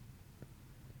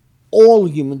 all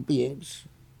human beings,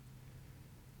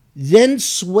 then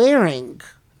swearing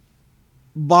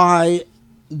by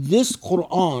this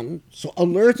Quran, so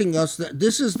alerting us that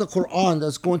this is the Quran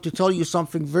that's going to tell you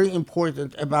something very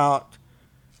important about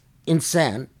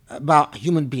insan, about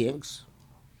human beings,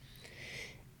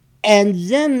 and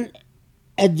then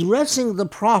addressing the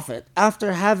Prophet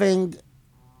after having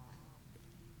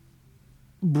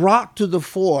brought to the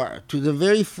fore, to the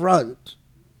very front,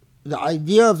 the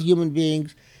idea of human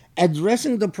beings,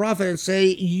 addressing the Prophet and say,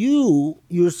 you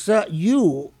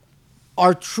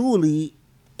are truly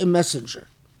a messenger.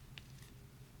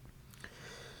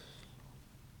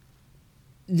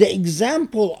 The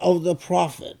example of the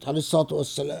Prophet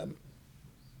ﷺ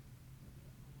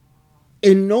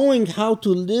in knowing how to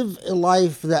live a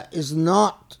life that is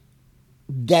not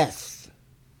death,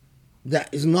 that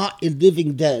is not a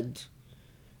living dead,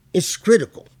 is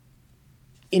critical.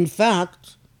 In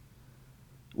fact,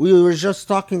 we were just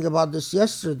talking about this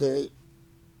yesterday.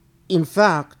 In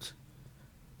fact,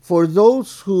 for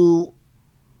those who,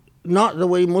 not the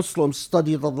way Muslims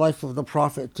study the life of the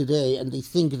Prophet today and they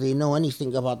think they know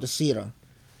anything about the Surah,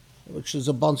 which is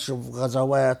a bunch of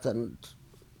ghazawat and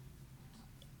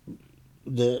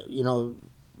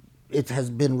it has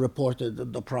been reported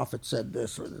that the Prophet said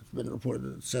this, or it's been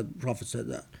reported that the Prophet said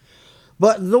that.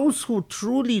 But those who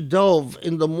truly delve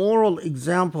in the moral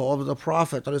example of the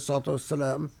Prophet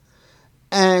ﷺ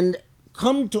and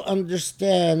come to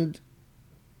understand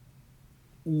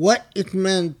what it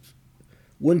meant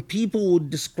when people would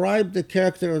describe the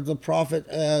character of the Prophet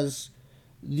as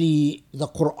the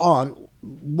Quran,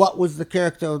 what was the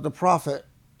character of the Prophet?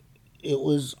 It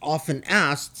was often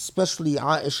asked, especially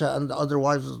Aisha and the other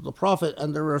wives of the Prophet,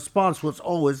 and their response was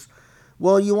always,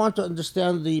 well, you want to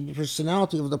understand the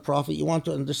personality of the Prophet, you want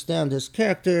to understand his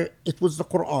character, it was the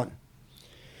Quran.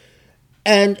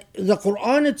 And the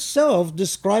Quran itself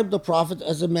described the Prophet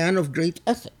as a man of great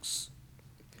ethics.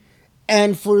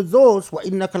 And for those,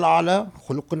 وَإِنَّكَ لَعَلَى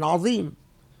خُلُقٍ عَظِيمٍ.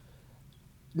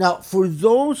 Now, for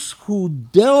those who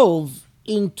delve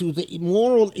into the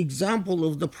moral example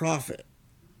of the Prophet,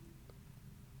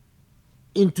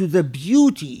 into the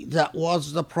beauty that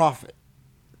was the Prophet,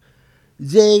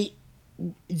 they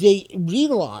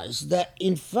realize that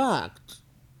in fact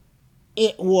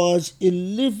it was a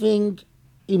living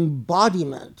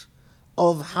embodiment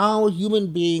of how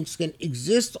human beings can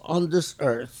exist on this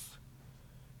earth,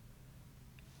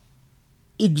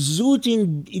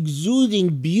 exuding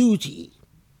beauty,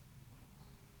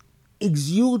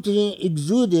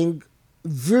 exuding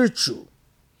virtue,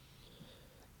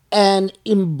 and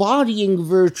embodying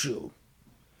virtue,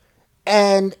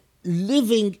 and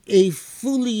living a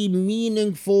fully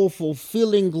meaningful,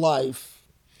 fulfilling life.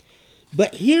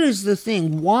 But here's the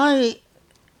thing, why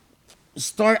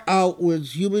start out with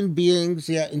human beings,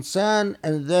 ya insan,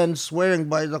 and then swearing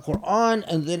by the Quran,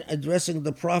 and then addressing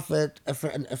the Prophet,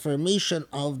 an affirmation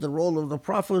of the role of the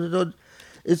prophethood?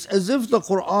 It's as if the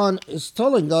Quran is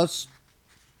telling us,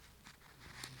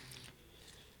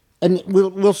 and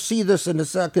we'll see this in a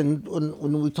second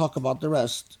when we talk about the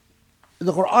rest.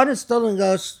 The Quran is telling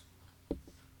us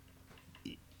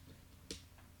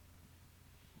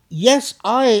yes,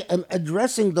 I am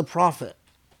addressing the Prophet,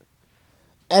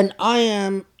 and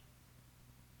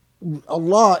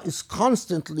Allah is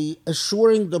constantly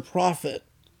assuring the Prophet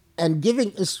and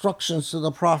giving instructions to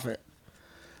the Prophet.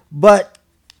 But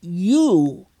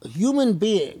you, human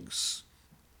beings,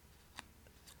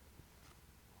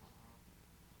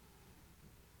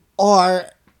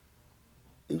 are,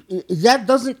 that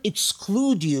doesn't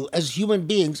exclude you as human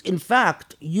beings. In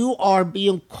fact, you are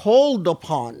being called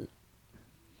upon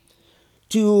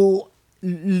to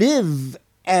live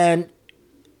and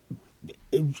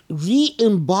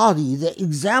re-embody the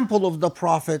example of the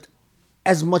Prophet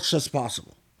as much as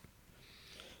possible.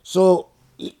 So,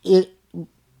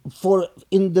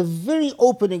 in the very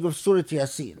opening of Surah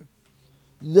Yasin,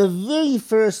 the very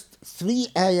first 3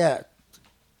 ayat,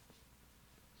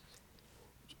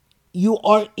 you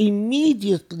are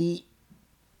immediately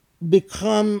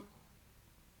become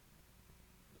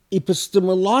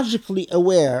epistemologically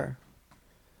aware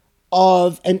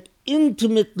of an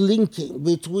intimate linking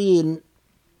between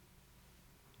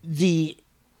the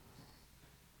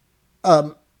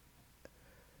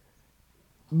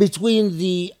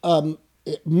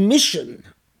mission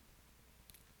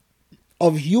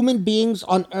of human beings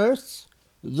on earth,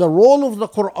 the role of the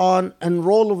Quran, and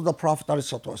role of the Prophet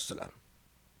ﷺ.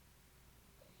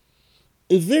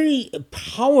 A very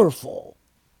powerful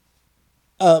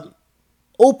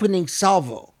opening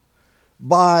salvo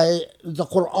by the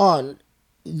Quran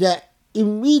that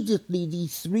immediately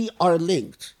these three are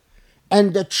linked.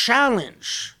 And the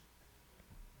challenge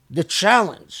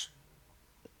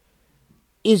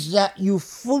is that you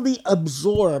fully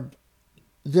absorb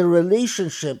the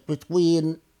relationship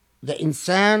between the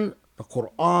insan, the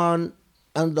Quran,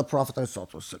 and the Prophet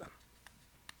ﷺ.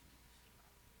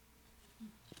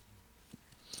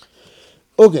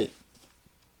 Okay.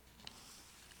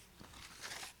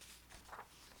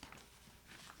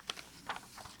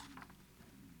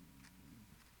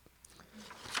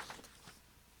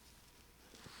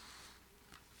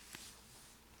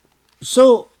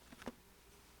 So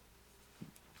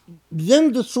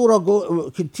then the surah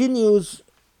continues.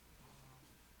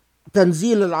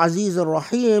 تنزيل العزيز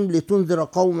الرحيم لتنذر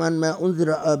قوما ما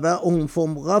أنذر آباؤهم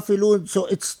فهم غافلون. So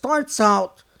it starts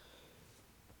out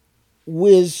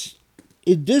with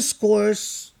a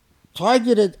discourse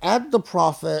targeted at the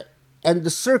Prophet and the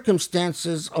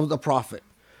circumstances of the Prophet.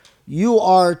 You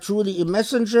are truly a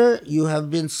messenger. You have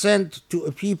been sent to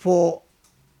a people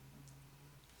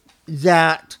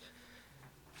that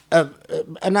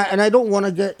and I don't want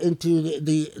to get into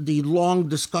the long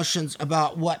discussions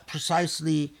about what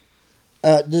precisely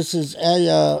this is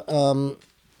ayah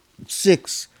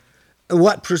 6,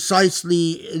 what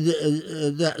precisely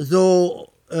that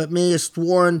though mayest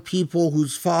warn people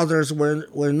whose fathers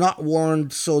were not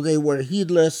warned, so they were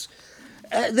heedless.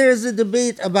 There's a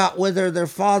debate about whether their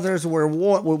fathers were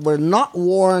not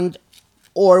warned,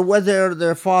 or whether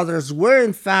their fathers were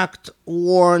in fact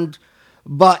warned,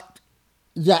 but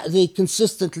that they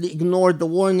consistently ignored the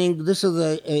warning. This is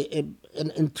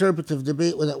an interpretive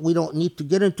debate that we don't need to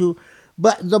get into.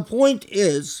 But the point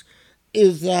is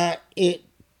that it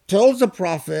tells the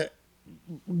Prophet,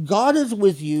 God is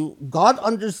with you. God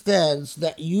understands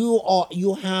that you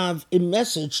have a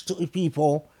message to a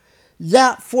people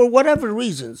that, for whatever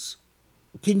reasons,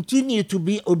 continue to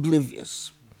be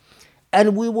oblivious.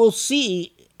 And we will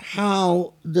see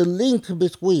how the link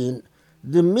between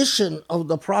the mission of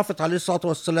the Prophet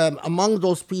ﷺ among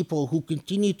those people who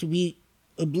continue to be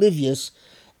oblivious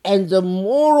and the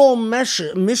moral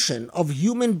mission of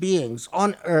human beings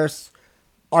on earth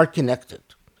are connected.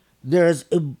 There is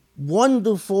a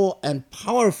wonderful and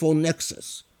powerful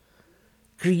nexus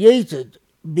created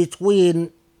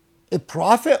between a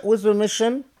prophet with a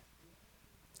mission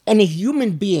and a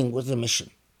human being with a mission.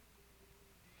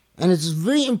 And it's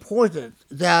very important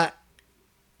that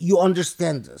you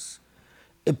understand this.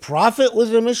 A prophet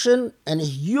with a mission and a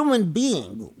human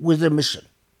being with a mission.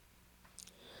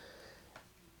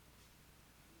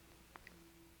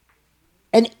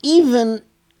 And even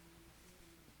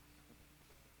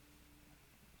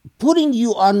putting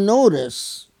you on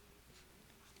notice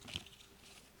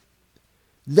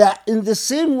that in the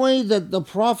same way that the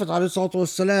Prophet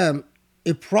ﷺ,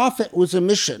 a prophet with a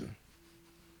mission,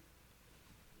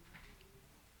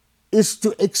 is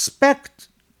to expect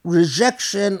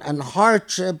rejection and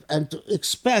hardship and to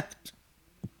expect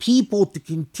people to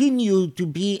continue to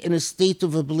be in a state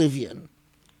of oblivion.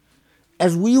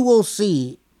 As we will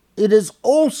see, it is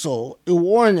also a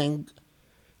warning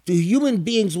to human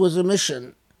beings with a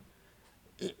mission.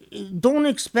 Don't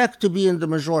expect to be in the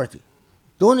majority.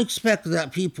 Don't expect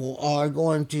that people are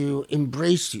going to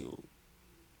embrace you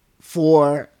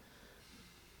for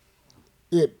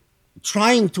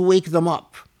trying to wake them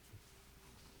up.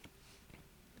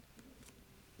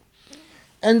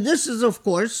 And this is, of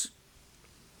course,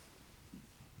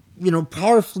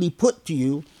 powerfully put to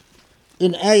you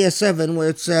in Ayah 7, where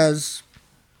it says,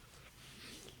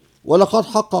 وَلَقَدْ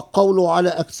حَقَّ الْقَوْلُ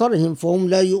عَلَى أَكْثَرِهِمْ فَهُمْ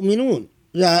لَا يُؤْمِنُونَ.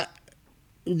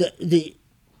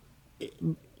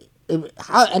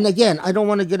 And again, I don't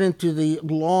want to get into the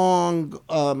long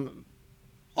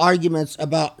arguments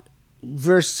about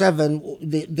verse 7.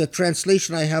 The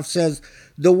translation I have says,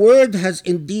 the word has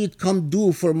indeed come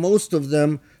due for most of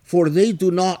them, for they do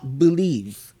not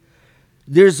believe.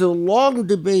 There's a long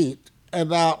debate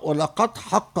about وَلَقَدْ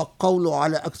حَقَّ الْقَوْلُ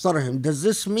عَلَى أَكْثَرِهِمْ. Does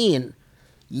this mean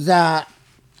that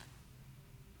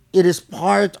it is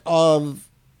part of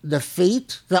the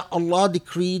fate that Allah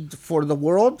decreed for the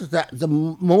world, that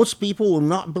most people will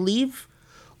not believe?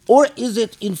 Or is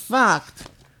it, in fact,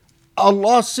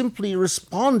 Allah simply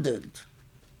responded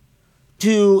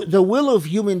to the will of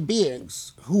human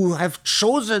beings who have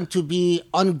chosen to be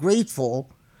ungrateful,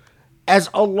 as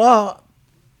Allah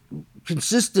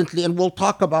consistently, and we'll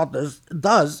talk about this,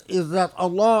 does, is that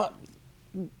Allah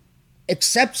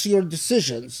accepts your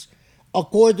decisions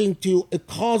according to a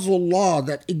causal law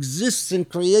that exists in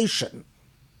creation.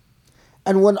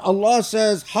 And when Allah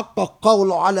says حَقَّ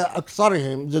القَّوْلُ عَلَى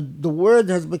أَكْثَرِهِمْ, the word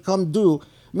has become due,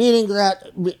 meaning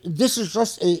that this is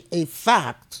just a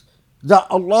fact that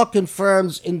Allah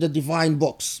confirms in the divine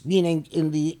books, meaning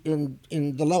in the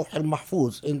Lawh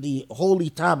al-Mahfuz, in the holy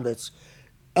tablets.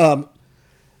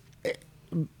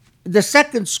 The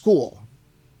second school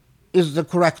is the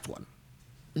correct one,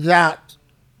 that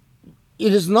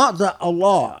it is not that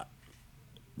Allah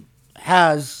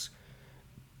has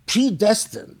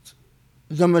predestined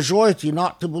the majority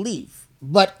not to believe,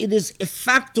 but it is a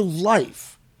fact of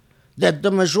life that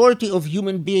the majority of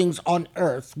human beings on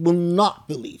earth will not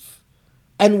believe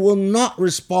and will not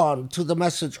respond to the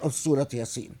message of Surah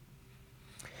Yasin.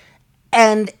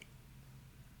 And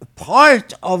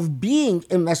part of being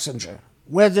a messenger,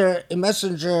 whether a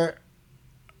messenger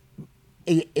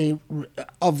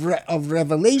of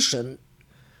revelation,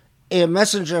 a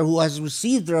messenger who has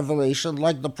received revelation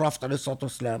like the Prophet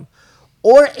ﷺ,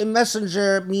 or a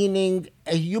messenger meaning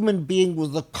a human being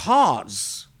with a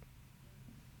cause,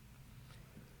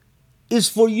 is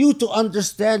for you to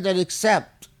understand and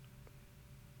accept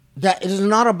that it is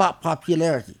not about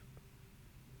popularity.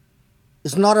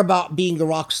 It's not about being a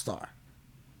rock star.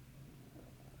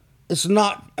 It's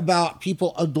not about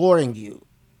people adoring you.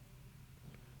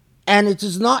 And it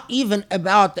is not even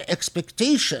about the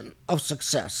expectation of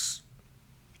success.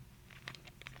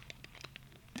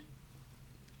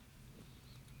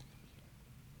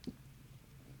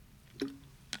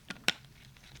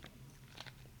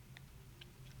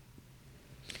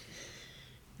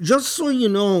 Just so you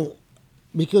know,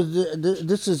 because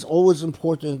this is always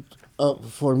important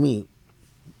for me,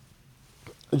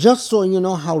 just so you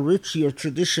know how rich your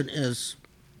tradition is,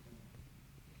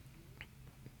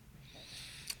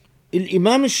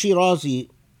 Imam al-Shirazi,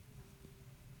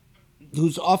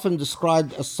 who's often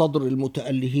described as Sadr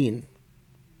al-Muta'allihin,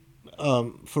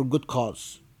 for good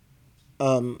cause,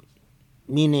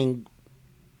 meaning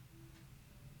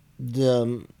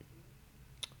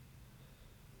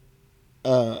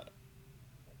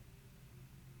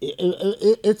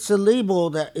it's a label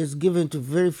that is given to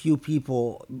very few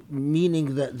people,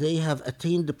 meaning that they have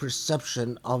attained the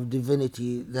perception of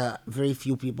divinity that very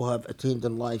few people have attained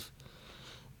in life.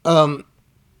 Imam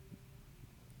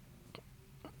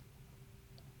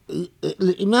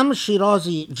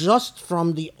Shirazi, just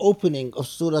from the opening of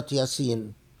Surah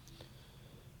Yasin,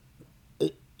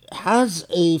 has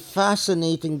a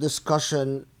fascinating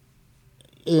discussion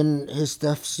in his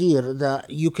Tafsir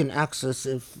that you can access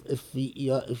if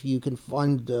you can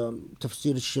find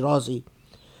Tafsir Shirazi,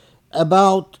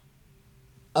 about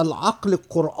al-aql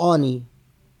al-Qur'ani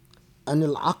and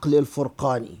al-aql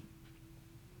al-Furqani.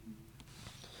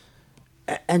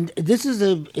 And this is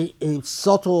a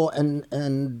subtle and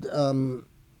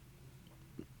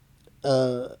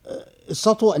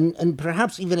subtle and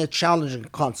perhaps even a challenging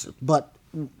concept. But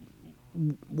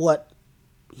what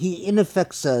he in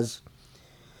effect says,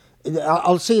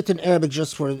 I'll say it in Arabic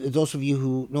just for those of you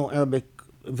who know Arabic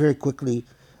very quickly.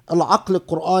 العقل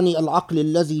القرآني العقل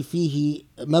الذي فيه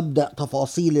مبدأ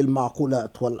تفاصيل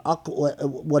المعقولات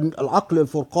والعقل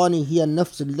الفرقاني هي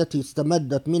النفس التي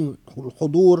استمدت منه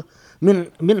الحضور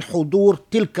من حضور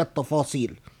تلك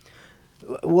التفاصيل.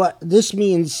 What this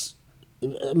means,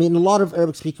 I mean, a lot of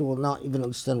Arabic speakers will not even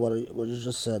understand what I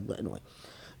just said, but anyway,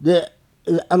 the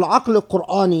العقل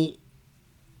القرآني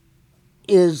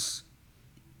is,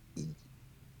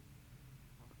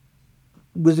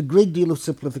 with a great deal of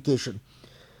simplification,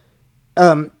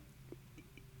 um,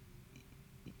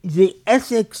 the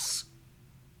ethics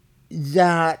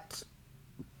that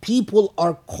people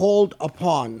are called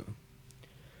upon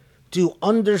to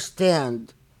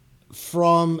understand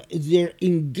from their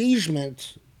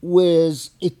engagement with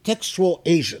a textual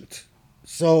agent.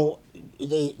 So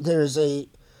there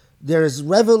is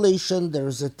revelation, there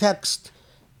is a text,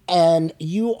 and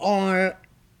you are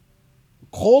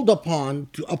called upon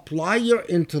to apply your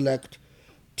intellect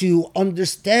to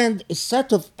understand a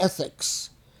set of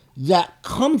ethics that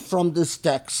come from this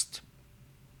text.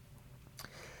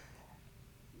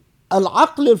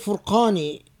 Al-Aql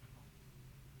al-Furqani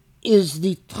is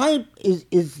the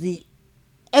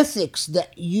ethics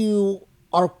that you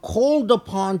are called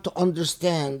upon to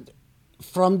understand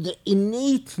from the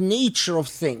innate nature of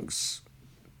things.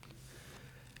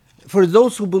 For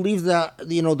those who believe that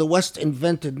the West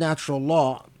invented natural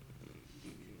law,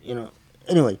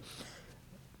 anyway,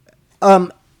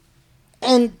 and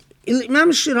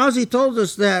Imam Shirazi told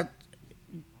us that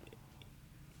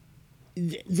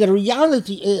the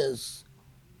reality is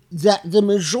that the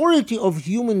majority of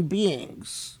human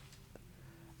beings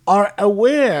are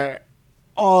aware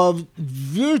of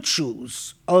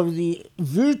virtues, of the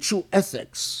virtue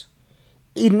ethics,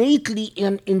 innately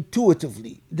and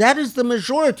intuitively. That is the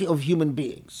majority of human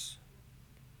beings.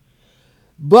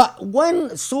 But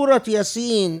when Surah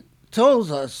Yasin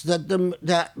tells us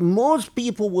that most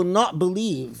people will not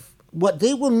believe, what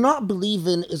they will not believe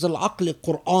in is al-aql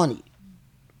al-Qur'ani.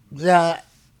 That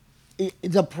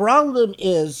the problem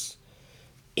is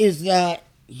that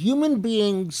human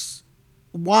beings,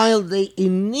 while they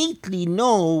innately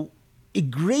know a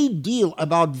great deal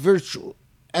about virtue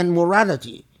and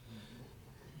morality,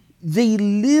 they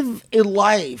live a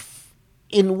life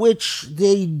in which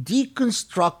they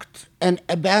deconstruct and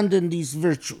abandon these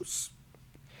virtues.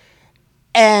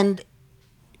 And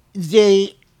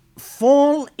they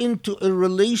fall into a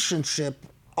relationship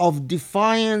of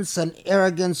defiance and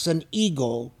arrogance and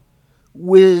ego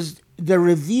with the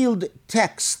revealed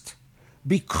text,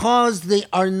 because they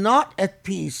are not at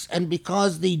peace and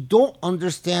because they don't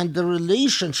understand the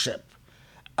relationship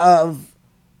of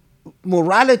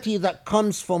morality that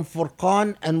comes from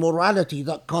Furqan and morality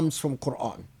that comes from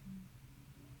Quran.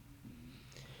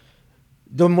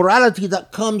 The morality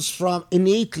that comes from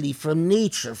innately, from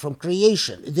nature, from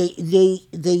creation. They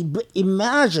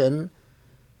imagine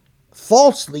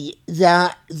falsely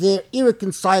that they're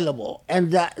irreconcilable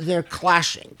and that they're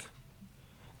clashing.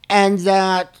 And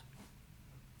that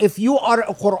if you are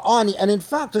a Qur'ani, and in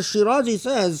fact, the Shirazi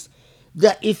says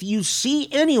that if you see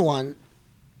anyone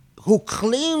who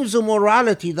claims a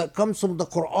morality that comes from the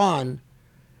Quran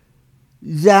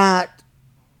that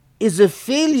is a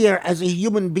failure as a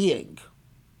human being,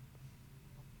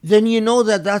 then you know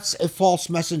that that's a false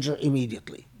messenger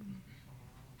immediately.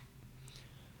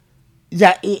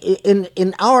 That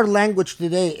in our language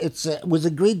today, it's with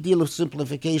a great deal of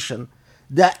simplification,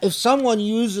 that if someone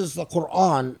uses the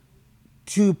Quran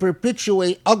to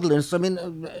perpetuate ugliness, I mean,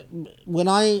 when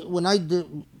I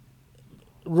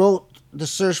wrote The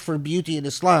Search for Beauty in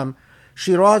Islam,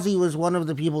 Shirazi was one of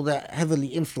the people that heavily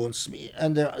influenced me,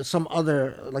 and there are some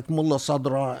other like Mullah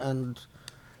Sadra and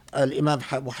Imam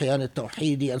Wahyan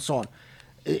al-Tawhidi and so on.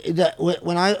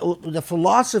 The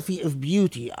philosophy of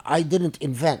beauty I didn't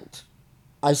invent,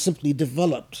 I simply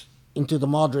developed into the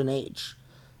modern age.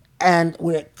 And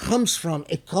where it comes from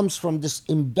this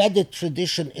embedded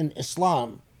tradition in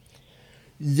Islam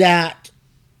that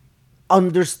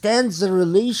understands the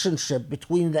relationship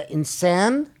between the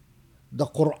insan, the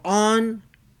Quran,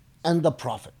 and the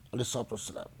Prophet,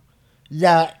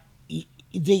 that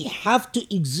they have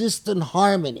to exist in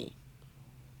harmony.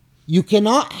 You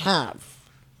cannot have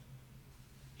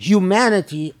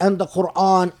humanity and the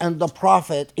Quran and the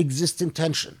Prophet exist in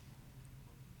tension.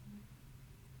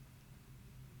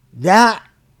 That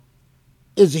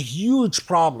is a huge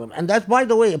problem, and that's, by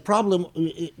the way, a problem.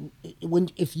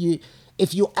 If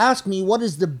you ask me what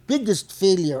is the biggest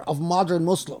failure of modern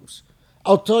Muslims,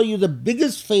 I'll tell you the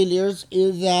biggest failures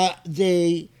is that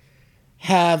they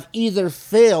have either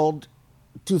failed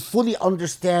to fully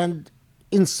understand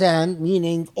insan,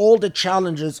 meaning all the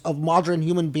challenges of modern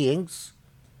human beings,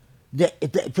 the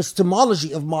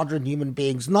epistemology of modern human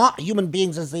beings, not human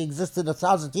beings as they existed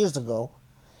 1,000 years ago,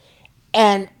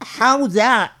 and how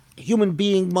that human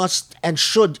being must and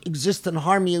should exist in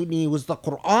harmony with the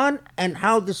Quran, and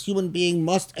how this human being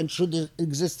must and should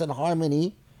exist in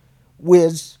harmony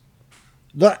with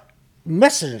the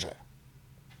messenger.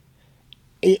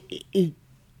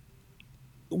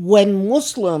 When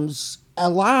Muslims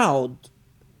allowed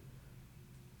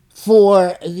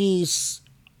for these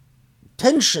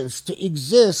tensions to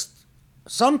exist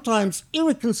sometimes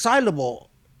irreconcilable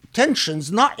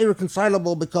tensions, not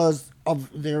irreconcilable because of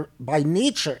their by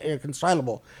nature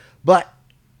irreconcilable, but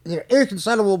they're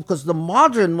irreconcilable because the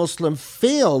modern Muslim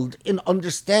failed in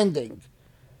understanding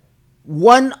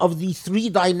one of the three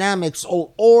dynamics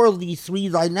or the three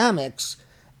dynamics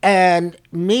and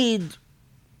made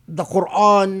the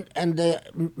Quran and the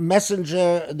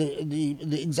messenger,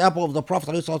 the example of the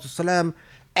Prophet ﷺ,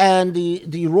 and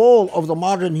the role of the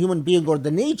modern human being or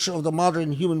the nature of the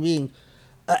modern human being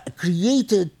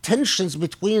created tensions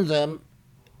between them.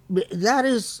 That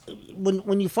is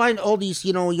when you find all these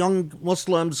young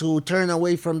Muslims who turn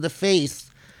away from the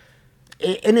faith.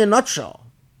 In a nutshell,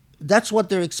 that's what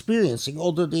they're experiencing.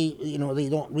 Although they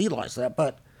don't realize that,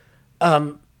 but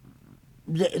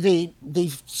they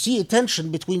see a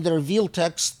tension between the revealed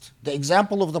text, the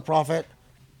example of the Prophet,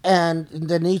 and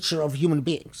the nature of human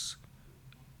beings,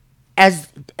 as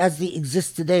they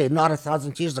exist today, not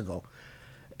 1,000 years ago.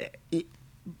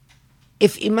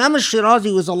 If Imam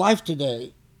al-Shirazi was alive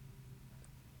today,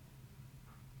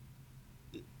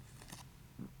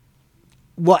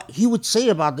 what he would say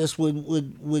about this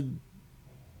would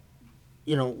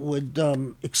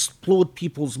explode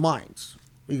people's minds,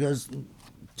 because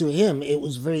to him it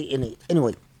was very innate.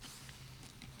 Anyway,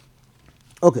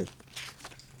 okay.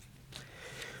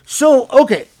 So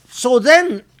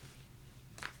then,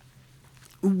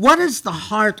 what is the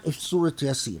heart of Surah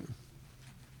Yasin?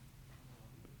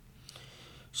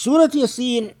 Surah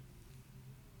Yasin,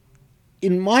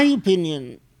 in my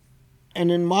opinion,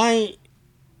 and in my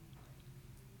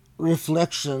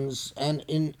reflections, and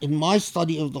in my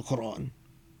study of the Quran,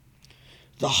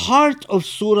 the heart of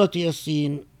Surah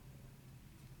Yasin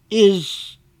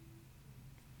is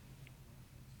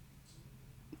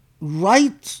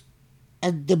right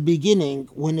at the beginning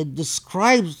when it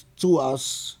describes to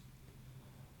us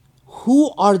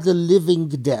who are the living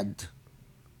dead.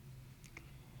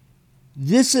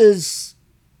 This is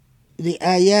the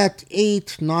ayat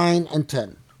 8, 9, and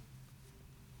 10.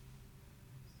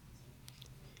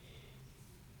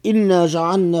 إنا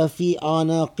جعلنا في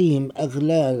أعناقهم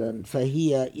أغلالا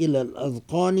فهي إلى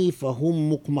الأذقان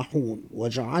فهم مقمحون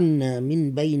وجعلنا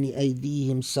من بين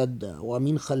أيديهم سدا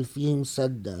ومن خلفهم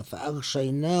سدا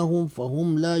فأغشيناهم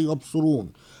فهم لا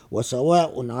يبصرون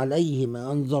وسواء عليهم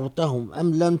أنذرتهم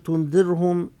أم لم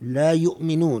تنذرهم لا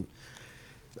يؤمنون.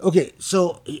 Okay,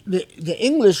 so the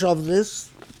English of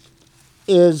this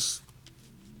is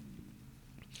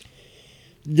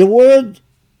the word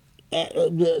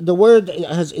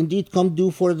has indeed come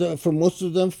due for most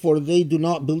of them, for they do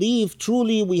not believe.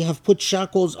 Truly we have put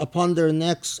shackles upon their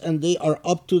necks, and they are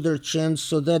up to their chins,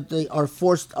 so that they are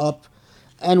forced up.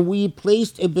 And we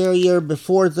placed a barrier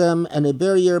before them and a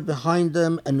barrier behind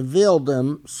them, and veiled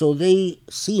them, so they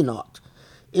see not.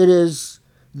 It is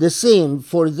the same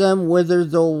for them whether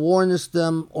thou warnest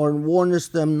them or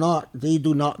warnest them not, they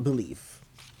do not believe.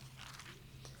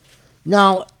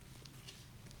 Now,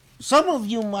 some of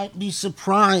you might be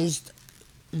surprised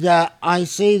that I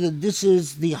say that this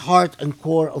is the heart and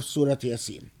core of Surah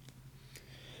Yasin.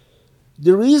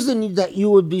 The reason that you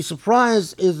would be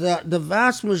surprised is that the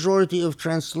vast majority of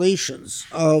translations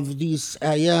of these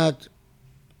ayat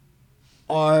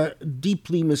are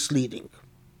deeply misleading.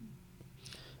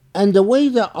 And the way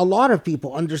that a lot of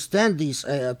people understand these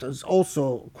ayat is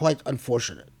also quite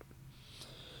unfortunate.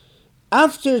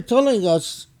 After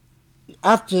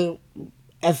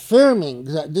affirming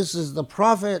that this is the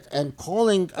Prophet and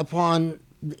calling upon,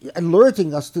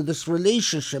 alerting us to this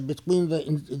relationship between the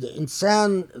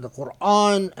insan, the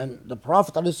Quran, and the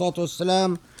Prophet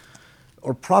ﷺ,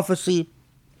 or prophecy,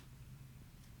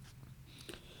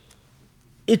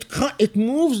 it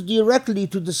moves directly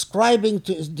to describing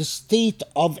the state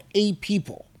of a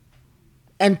people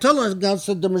and telling us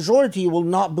that the majority will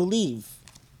not believe.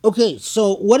 Okay,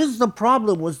 so what is the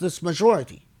problem with this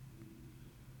majority?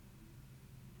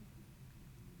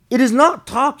 It is not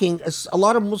talking, as a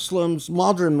lot of Muslims,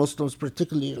 modern Muslims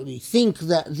particularly, think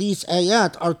that these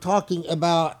ayat are talking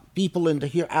about people in the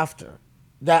hereafter,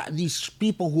 that these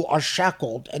people who are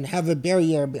shackled and have a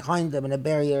barrier behind them and a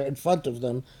barrier in front of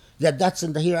them, that's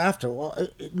in the hereafter. Well,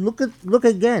 look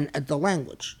again at the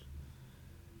language.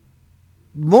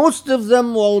 Most of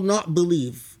them will not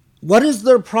believe. What is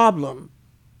their problem?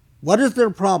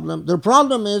 Their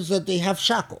problem is that they have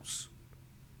shackles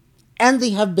and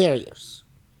they have barriers.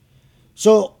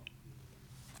 So,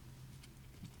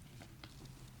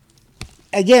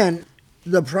 again,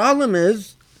 the problem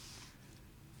is,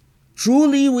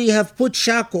 truly we have put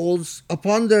shackles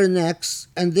upon their necks,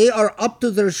 and they are up to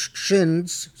their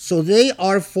shins, so they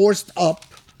are forced up,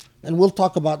 and we'll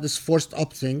talk about this forced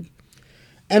up thing,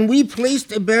 And we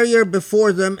placed a barrier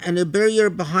before them and a barrier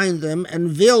behind them and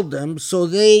veiled them so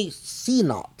they see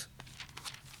not.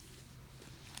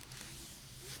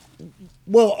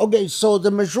 Well, okay, so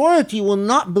the majority will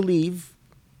not believe,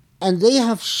 and they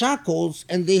have shackles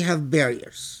and they have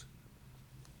barriers.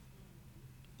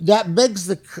 That begs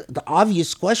the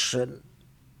obvious question: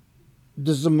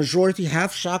 does the majority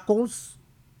have shackles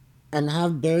and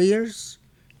have barriers?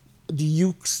 Do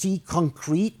you see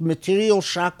concrete material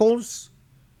shackles?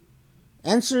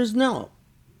 Answer is no.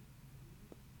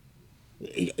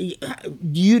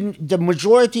 The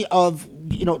majority of,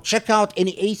 check out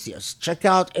any atheist, check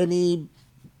out any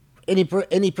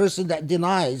person that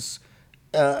denies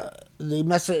the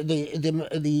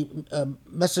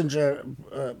messenger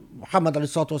Muhammad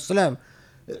alayhi salatu wasalam.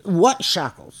 What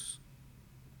shackles?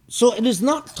 So it is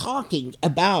not talking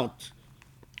about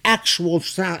actual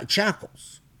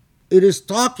shackles. It is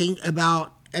talking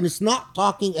about, and it's not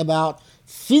talking about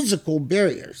physical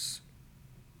barriers.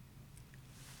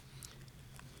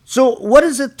 So what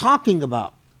is it talking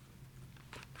about?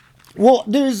 Well,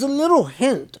 there is a little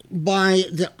hint by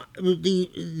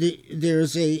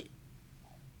there's a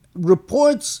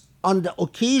reports on the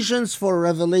occasions for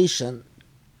revelation.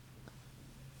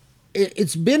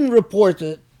 It's been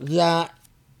reported that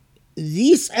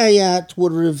these ayat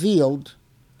were revealed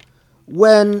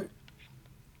when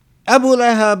Abu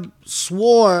Lahab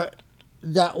swore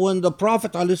that when the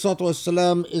Prophet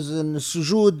ﷺ is in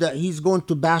sujood, that he's going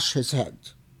to bash his head.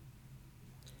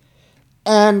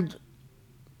 And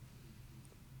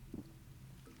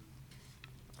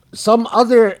some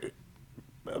other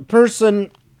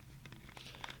person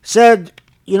said,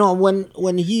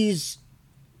 when he's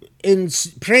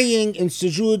praying in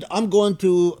sujood, I'm going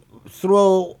to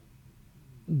throw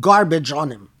garbage on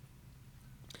him.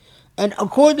 And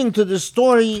according to the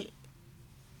story,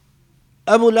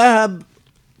 Abu Lahab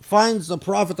finds the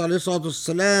Prophet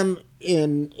ﷺ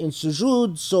in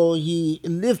sujood, so he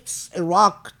lifts a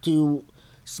rock to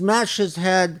smash his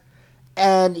head,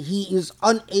 and he is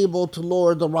unable to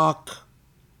lower the rock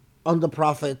on the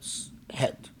Prophet's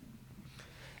head.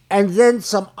 And then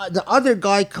the other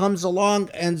guy comes along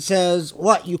and says,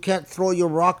 "What? You can't throw your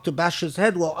rock to bash his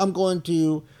head?" Well, I'm going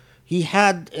to. He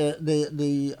had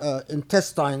the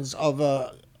intestines of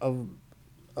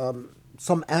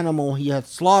some animal he had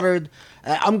slaughtered.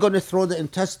 I'm going to throw the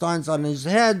intestines on his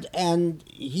head, and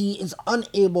he is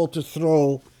unable to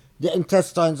throw the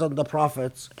intestines on the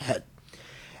Prophet's head.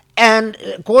 And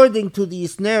according to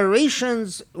these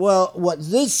narrations, well, what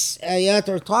this ayat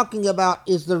are talking about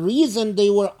is the reason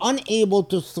they were unable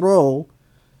to throw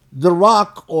the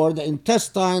rock or the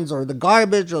intestines or the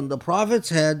garbage on the Prophet's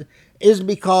head is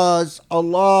because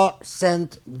Allah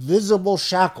sent visible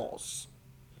shackles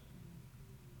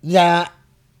that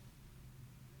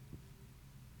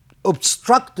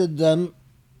obstructed them.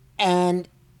 And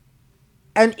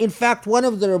in fact, one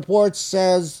of the reports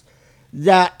says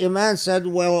that a man said,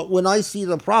 well, when I see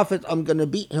the Prophet, I'm going to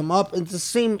beat him up. It's the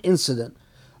same incident.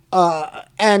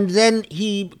 And then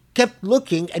he kept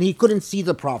looking and he couldn't see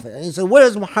the Prophet. And he said,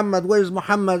 where's Muhammad? Where's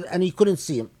Muhammad? And he couldn't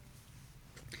see him.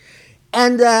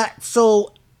 And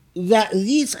so that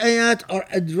these ayat are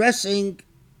addressing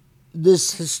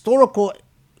this historical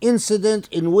incident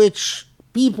in which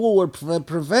people were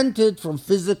prevented from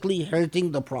physically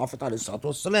hurting the Prophet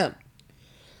ﷺ.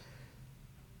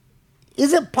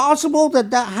 Is it possible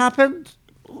that happened?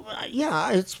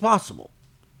 Yeah, it's possible.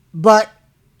 But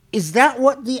is that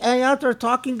what the ayat are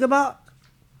talking about?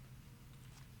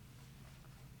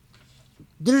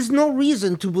 There's no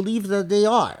reason to believe that they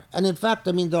are. And in fact,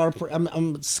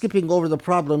 I'm skipping over the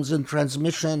problems in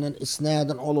transmission and isnad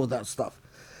and all of that stuff.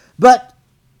 But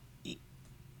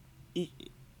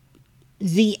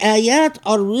the ayat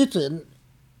are written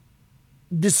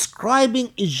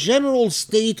describing a general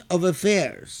state of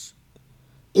affairs.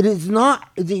 It is not,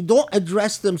 they don't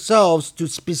address themselves to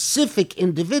specific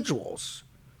individuals.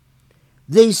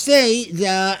 They say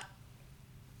that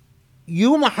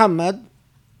you, Muhammad,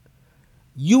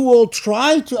 you will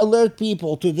try to alert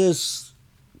people to this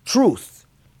truth.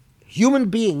 Human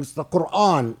beings, the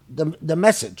Quran, the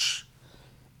message.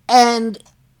 And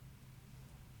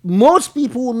most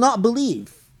people will not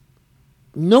believe.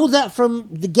 Know that from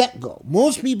the get-go.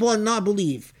 Most people will not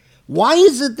believe. Why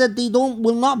is it that they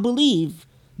will not believe?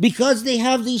 Because they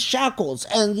have these shackles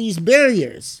and these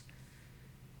barriers.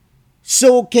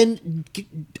 So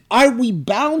are we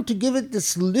bound to give it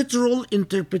this literal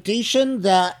interpretation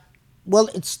that, well,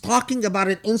 it's talking about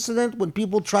an incident when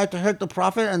people tried to hurt the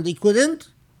Prophet and they couldn't?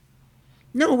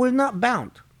 No, we're not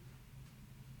bound.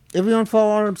 Everyone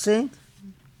follow what I'm saying?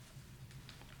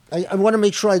 I want to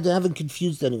make sure I haven't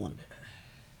confused anyone.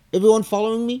 Everyone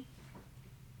following me?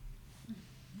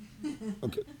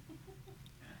 Okay.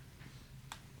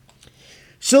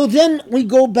 So then we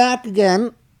go back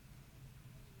again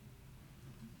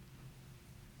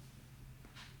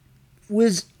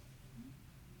with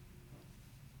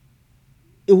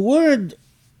a word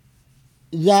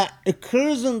that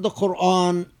occurs in the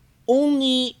Quran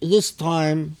only this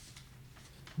time,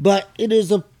 but it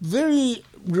is a very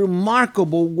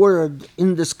remarkable word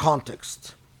in this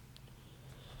context.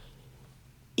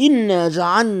 إنا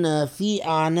جعلنا في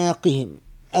أعناقهم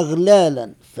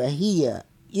أغلالا فهي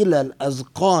إلى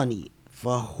الأذقان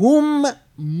فهم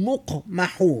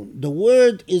مقمحون. The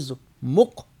word is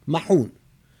مقمحون.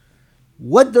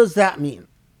 What does that mean?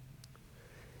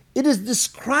 It is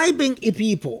describing a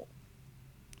people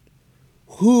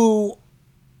who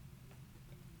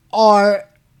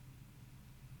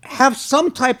have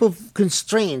some type of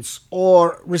constraints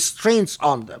or restraints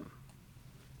on them.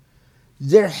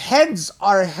 Their heads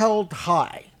are held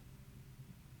high.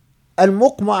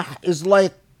 Al-muqmah is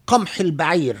like qamh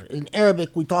al-ba'ir. In Arabic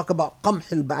we talk about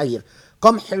qamh al-ba'ir.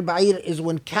 Qamh al-ba'ir is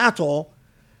when cattle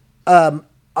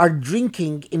are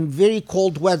drinking in very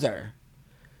cold weather.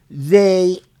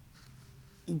 They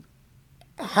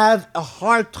have a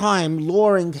hard time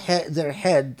lowering their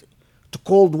head to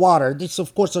cold water. These,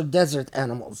 of course, are desert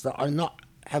animals that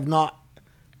have not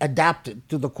adapted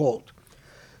to the cold.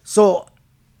 So,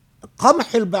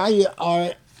 qamh al-ba'ir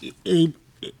are a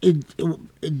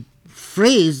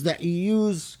phrase that you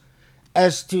use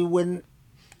as to when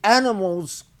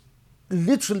animals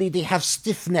literally they have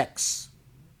stiff necks.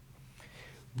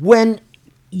 When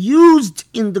used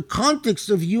in the context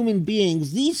of human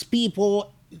beings, these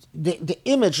people, the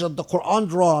image that the Quran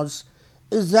draws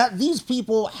is that these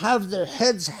people have their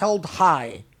heads held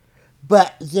high,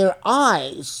 but their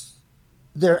eyes,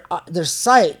 their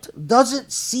sight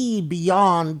doesn't see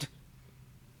beyond.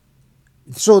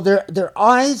 So their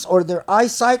eyes or their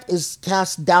eyesight is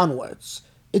cast downwards.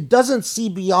 It doesn't see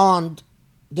beyond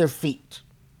their feet.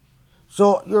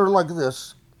 So you're like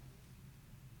this.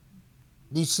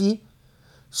 Do you see?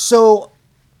 So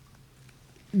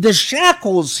the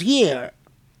shackles here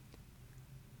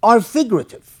are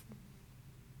figurative.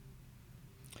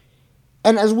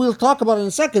 And as we'll talk about in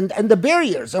a second, and the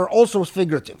barriers are also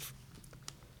figurative.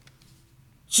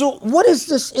 So what is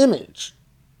this image?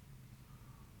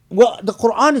 Well, the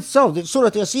Quran itself, the Surah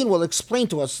Yasin will explain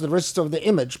to us the rest of the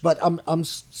image, but I'm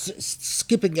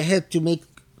skipping ahead to make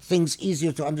things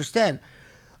easier to understand.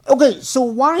 Okay, so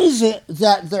why is it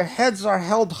that their heads are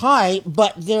held high,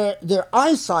 but their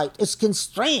eyesight is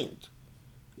constrained?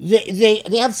 They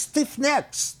have stiff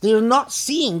necks. They're not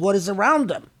seeing what is around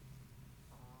them.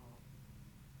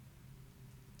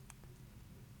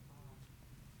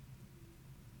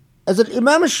 As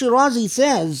Imam al-Shirazi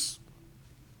says,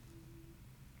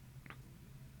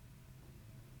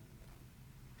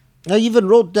 I even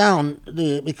wrote down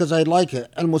because I like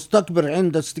it. المستكبر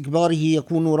عند استكباره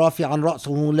يكون رافعا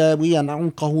رأسه لاويا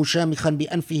عنقه شامخا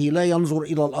بأنفه لا ينظر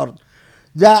إلى الأرض.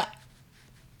 That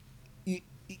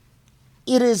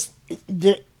it is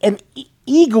an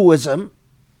egoism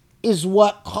is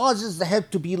what causes the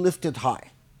head to be lifted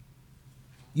high.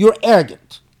 You're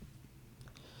arrogant.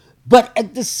 But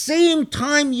at the same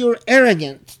time you're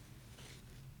arrogant,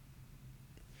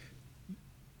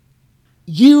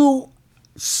 you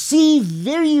see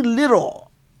very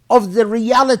little of the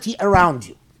reality around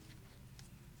you.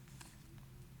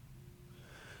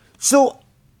 So,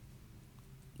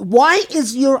 why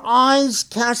is your eyes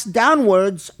cast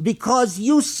downwards? Because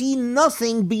you see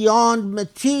nothing beyond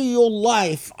material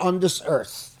life on this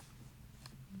earth.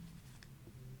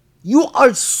 You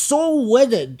are so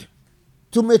wedded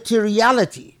to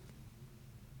materiality,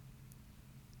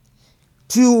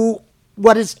 to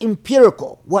what is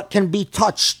empirical, what can be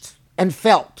touched and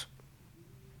felt,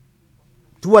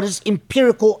 to what is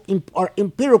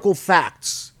empirical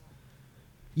facts.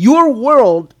 Your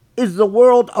world is the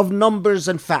world of numbers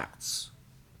and facts.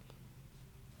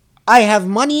 I have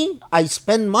money, I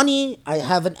spend money, I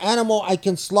have an animal I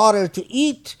can slaughter to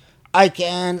eat, I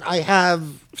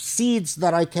have seeds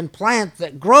that I can plant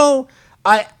that grow.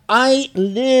 I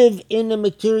live in a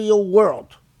material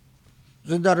world.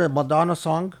 Isn't that a Madonna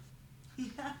song?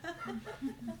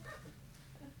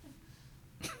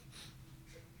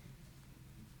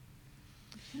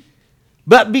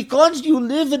 But because you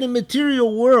live in a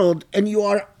material world and you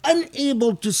are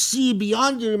unable to see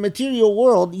beyond your material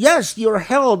world, yes, your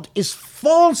head is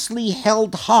falsely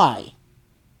held high.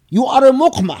 You are a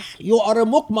muqmah. You are a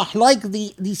muqmah like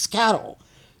these cattle.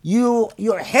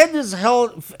 Your head is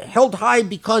held high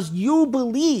because you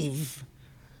believe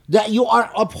that you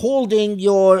are upholding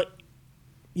your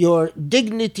your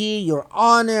dignity, your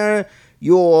honor,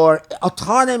 your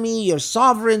autonomy, your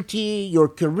sovereignty, your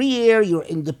career, your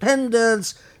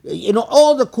independence,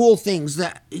 all the cool things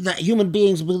that human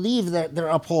beings believe that they're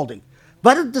upholding.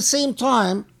 But at the same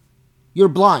time, you're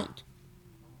blind.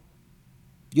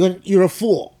 You're a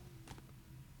fool.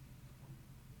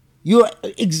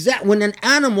 When an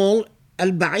animal,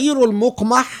 البعير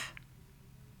المقمح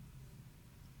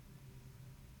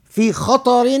في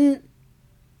خطر,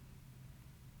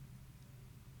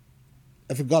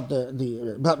 I forgot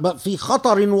but في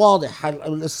خطر واضح,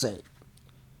 let's say,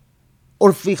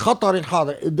 or في خطر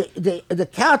حاضر, the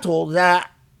cattle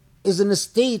that is in a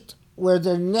state where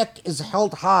their neck is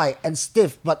held high and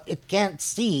stiff but it can't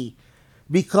see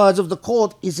because of the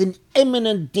cold is in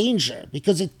imminent danger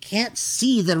because it can't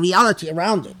see the reality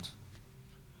around it.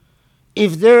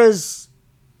 If there is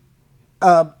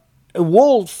a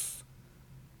wolf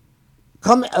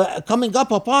coming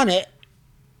up upon it,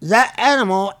 that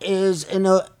animal is in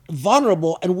a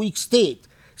vulnerable and weak state.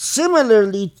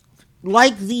 Similarly,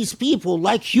 like these people,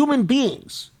 like human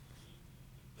beings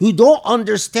who don't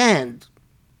understand.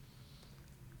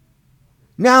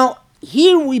 Now,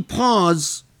 here we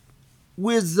pause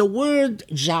with the word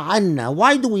ja'anna.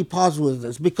 Why do we pause with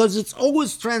this? Because it's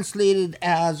always translated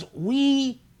as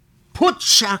we put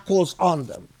shackles on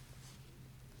them.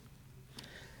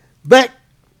 But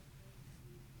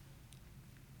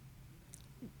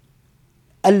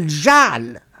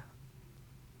al-ja'al,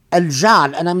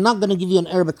 and I'm not going to give you an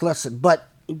Arabic lesson, but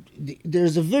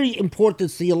there's a very important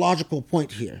theological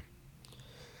point here.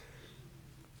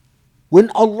 When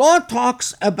Allah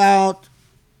talks about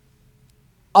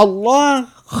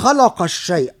Allah khalaqa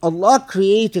shay, Allah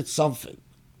created something,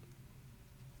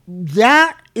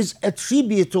 that is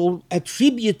attributable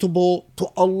to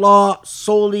Allah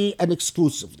solely and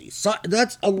exclusively. So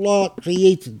that's Allah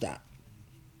created that.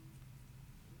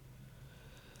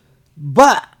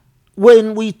 But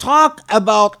when we talk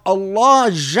about Allah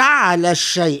ja'ala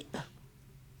shay,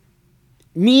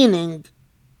 meaning,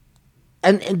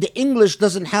 and the English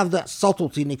doesn't have that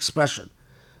subtlety in expression,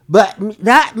 but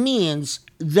that means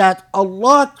that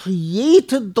Allah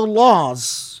created the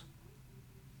laws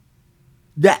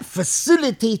that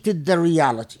facilitated the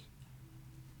reality.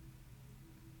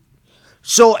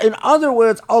 So in other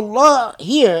words, Allah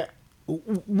here,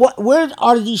 where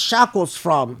are these shackles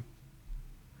from?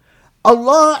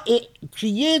 Allah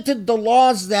created the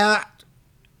laws that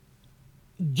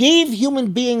gave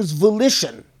human beings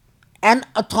volition and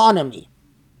autonomy.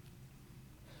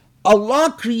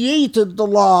 Allah created the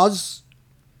laws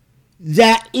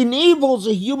that enables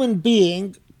a human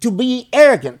being to be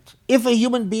arrogant if a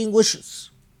human being wishes.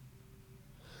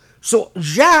 So,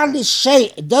 ja'al shay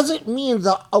doesn't mean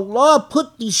that Allah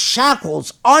put these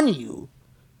shackles on you.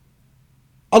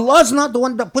 Allah is not the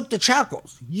one that put the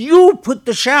shackles. You put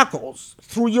the shackles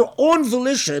through your own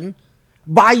volition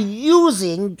by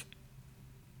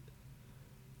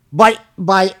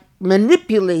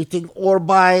manipulating or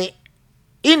by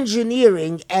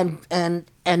engineering and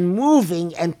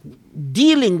moving and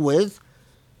dealing with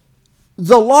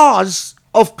the laws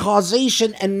of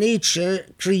causation and nature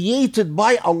created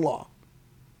by Allah.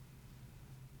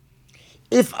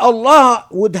 If Allah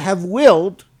would have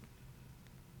willed,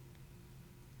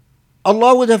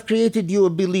 Allah would have created you a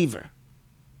believer.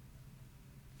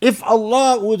 If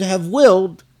Allah would have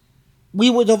willed,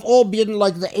 we would have all been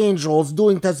like the angels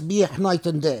doing tasbih night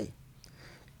and day.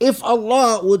 If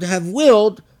Allah would have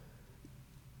willed,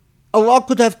 Allah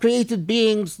could have created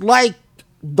beings like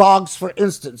dogs, for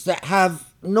instance, that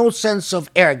have no sense of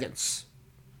arrogance,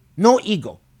 no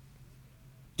ego.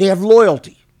 They have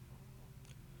loyalty.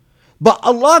 But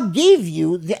Allah gave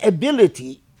you the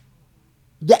ability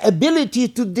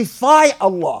to defy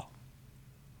Allah.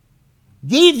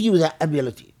 Gave you that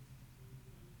ability.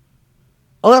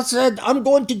 Allah said, I'm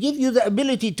going to give you the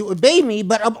ability to obey me,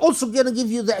 but I'm also going to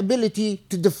give you the ability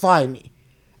to defy me.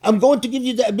 I'm going to give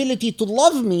you the ability to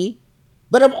love me,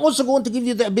 but I'm also going to give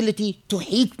you the ability to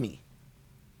hate me.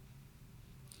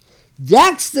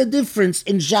 That's the difference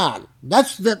in ja'al.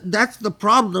 That's the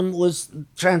problem with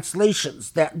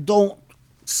translations that don't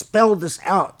spell this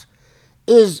out.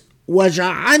 Is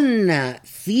وَجَعَلْنَا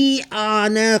فِي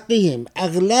أَعْنَاقِهِمْ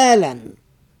أَغْلَالًا.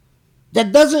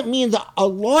 That doesn't mean that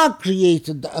Allah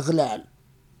created the aghlal.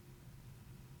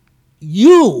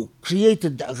 You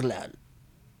created the aghlal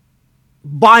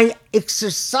by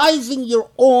exercising your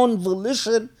own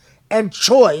volition and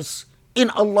choice in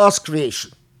Allah's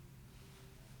creation.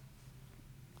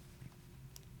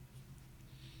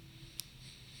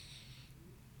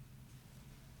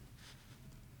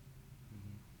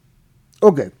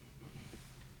 Okay.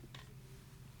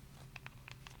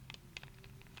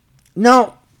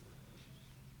 Now,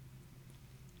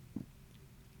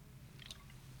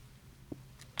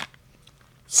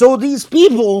 so these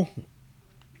people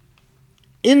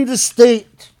in the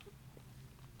state,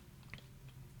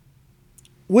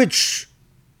 which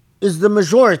is the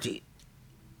majority,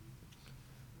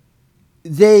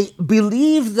 they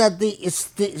believe that they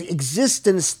exist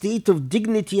in a state of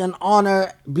dignity and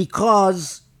honor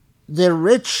because they're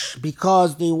rich,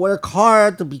 because they work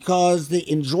hard, because they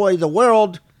enjoy the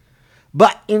world.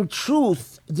 But in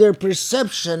truth, their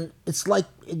perception, it's like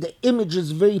the image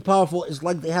is very powerful. It's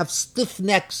like they have stiff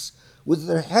necks with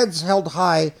their heads held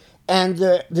high, and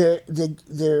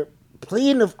their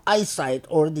plane of eyesight,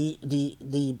 or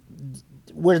the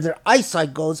where their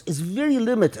eyesight goes, is very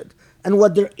limited, and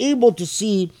what they're able to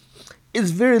see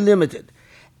is very limited.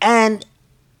 And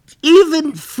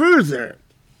even further,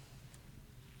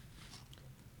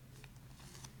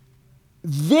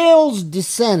 veils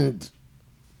descend,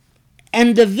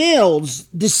 and the veils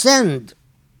descend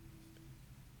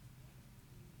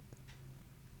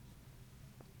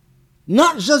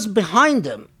not just behind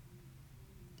them,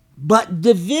 but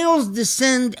the veils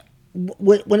descend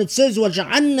when it says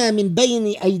وَجَعَلْنَا مِنْ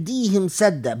بَيْنِ أَيْدِيهِمْ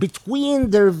سَدًّا, between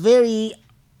their very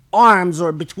arms,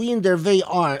 or between their very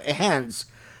hands.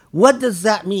 What does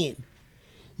that mean?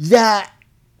 That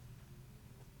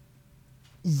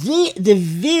the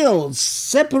veils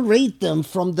separate them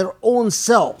from their own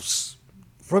selves,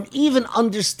 from even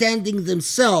understanding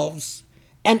themselves,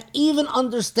 and even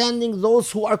understanding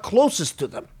those who are closest to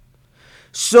them.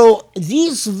 So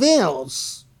these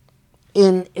veils,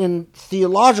 in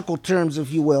theological terms,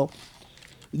 if you will,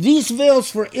 these veils,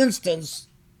 for instance,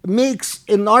 makes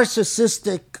a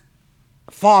narcissistic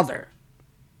father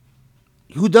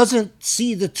who doesn't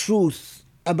see the truth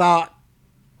about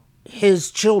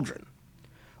his children,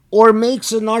 or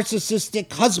makes a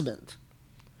narcissistic husband,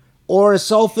 or a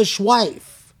selfish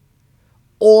wife,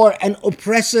 or an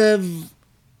oppressive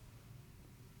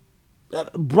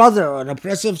brother, or an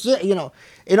oppressive,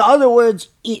 in other words,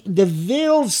 the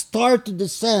veils start to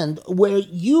descend where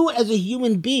you as a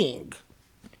human being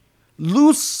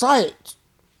lose sight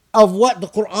of what the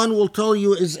Quran will tell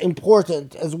you is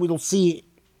important, as we'll see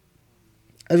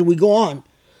as we go on.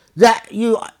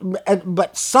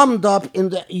 But summed up in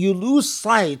that, you lose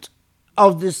sight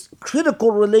of this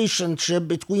critical relationship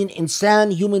between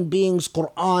insan, human beings,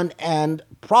 Quran, and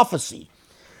prophecy.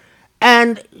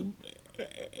 And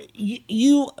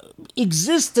you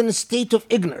exist in a state of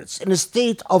ignorance, in a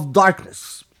state of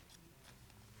darkness.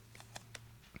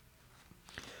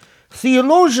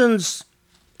 Theologians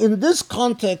in this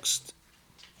context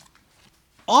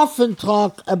often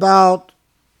talk about,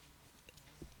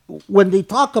 when they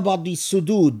talk about these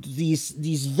sudud,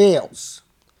 these veils,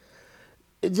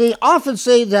 they often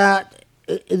say that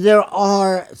there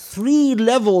are three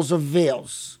levels of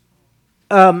veils.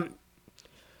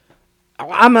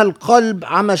 عمل قلب,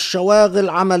 عمل الشواغل,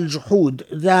 عمل جحود.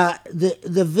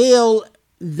 The veil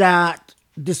that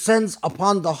descends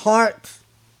upon the heart,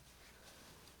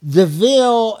 the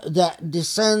veil that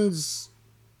descends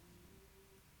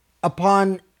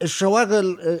upon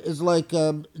الشواغل is like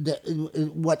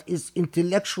what is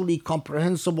intellectually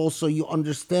comprehensible, so you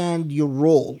understand your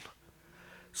role.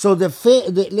 So let's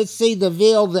say the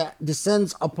veil that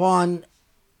descends upon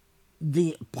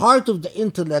the part of the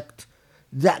intellect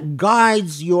that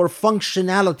guides your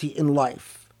functionality in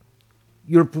life,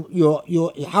 your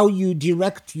how you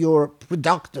direct your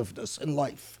productiveness in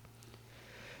life.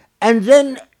 And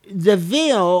then the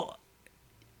veil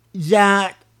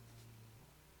that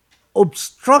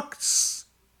obstructs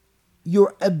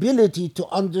your ability to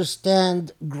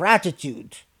understand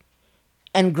gratitude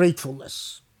and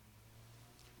gratefulness.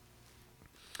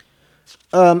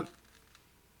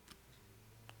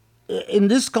 In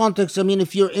this context, I mean,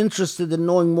 if you're interested in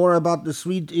knowing more about this,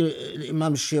 read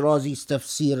Imam Shirazi's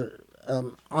Tafsir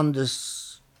on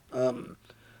this.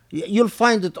 You'll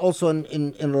find it also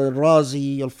in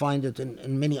Razi, you'll find it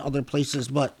in many other places,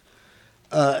 but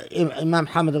Imam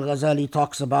Hamid al-Ghazali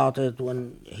talks about it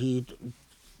when he...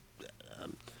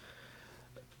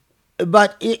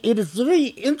 But it is very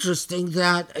interesting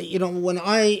that, when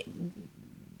I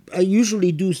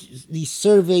usually do these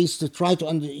surveys to try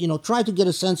to get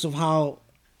a sense of how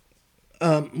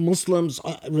Muslims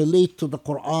relate to the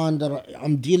Quran that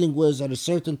I'm dealing with at a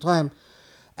certain time.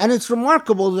 And it's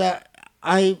remarkable that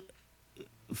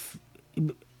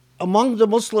among the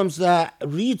Muslims that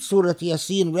read Surah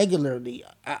Yasin regularly,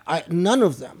 none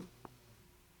of them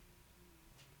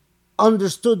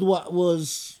understood what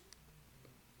was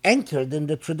anchored in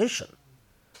the tradition.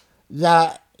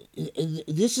 That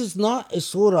this is not a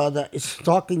surah that is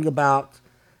talking about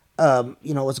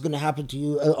what's going to happen to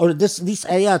you, or these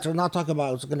ayat are not talking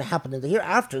about what's going to happen in the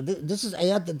hereafter. This is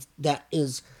ayat that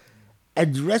is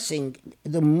addressing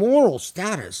the moral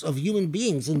status of human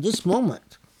beings in this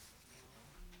moment.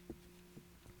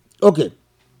 Okay.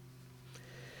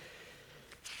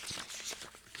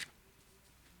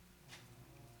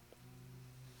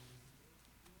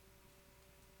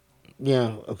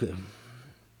 Yeah, okay.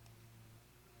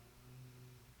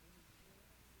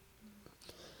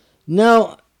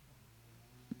 Now,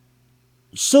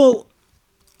 so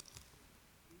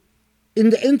in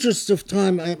the interest of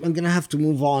time, I'm going to have to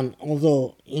move on,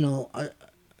 although,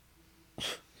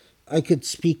 I could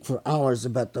speak for hours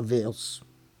about the veils.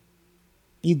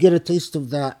 You get a taste of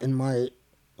that in my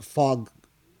fog.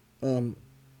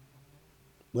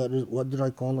 What did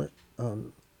I call it?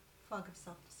 Fog of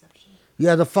self-deception.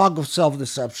 Yeah, the fog of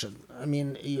self-deception. I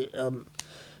mean,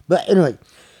 but anyway,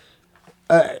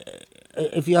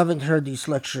 if you haven't heard these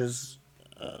lectures,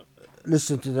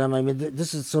 listen to them. I mean,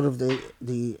 this is sort of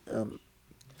the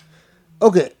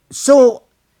okay. So,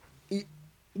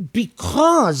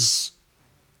 because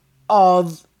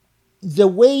of the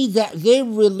way that they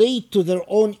relate to their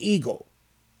own ego,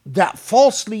 that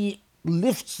falsely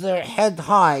lifts their head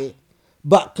high,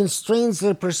 but constrains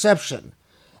their perception,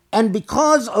 and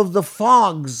because of the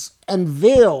fogs and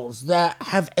veils that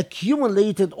have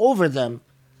accumulated over them,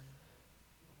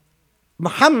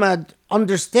 Muhammad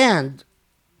understand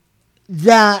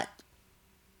that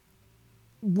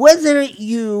whether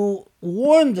you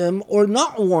warn them or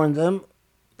not warn them,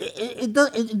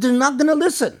 they're not going to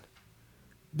listen.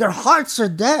 Their hearts are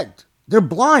dead. They're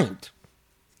blind.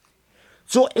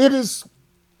 So it is,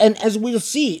 and as we'll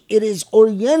see, it is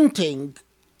orienting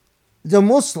the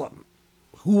Muslim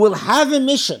who will have a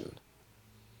mission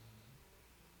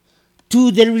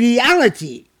to the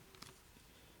reality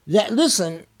that,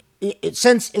 listen,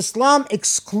 since Islam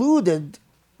excluded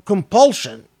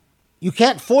compulsion, you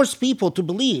can't force people to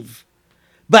believe.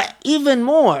 But even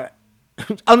more,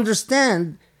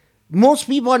 understand, most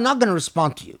people are not going to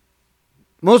respond to you.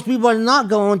 Most people are not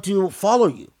going to follow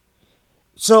you.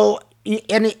 So,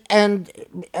 and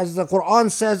as the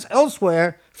Quran says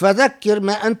elsewhere, فَذَكِّرْ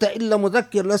مَا أَنْتَ إِلَّا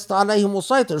مُذَكِّرْ لَسْتَ عَلَيْهِمْ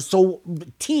مُسَيْطِرٌ. So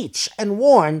teach and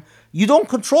warn. You don't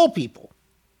control people.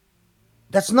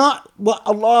 That's not what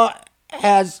Allah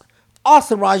has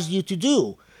authorized you to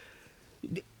do.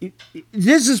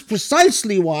 This is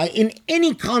precisely why in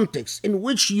any context in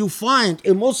which you find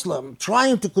a Muslim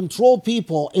trying to control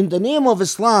people in the name of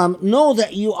Islam, know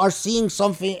that you are seeing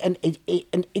something,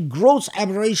 a gross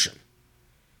aberration.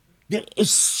 There is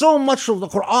so much of the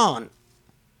Quran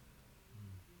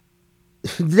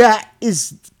that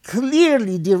is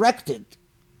clearly directed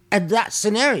at that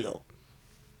scenario.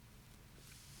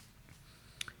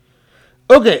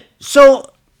 Okay,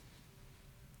 so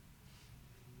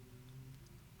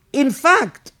in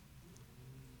fact,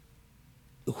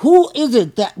 who is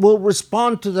it that will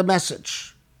respond to the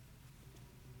message?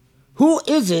 Who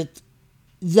is it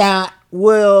that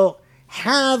will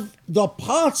have the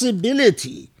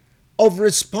possibility of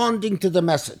responding to the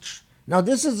message? Now,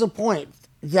 this is a point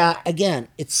that, again,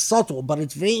 it's subtle, but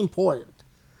it's very important.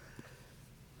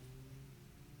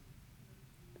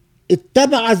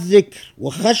 اتبع الذكر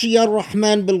وخشي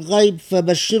الرحمن بالغيب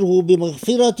فبشره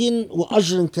بمغفرة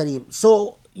وأجر كريم.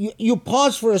 So you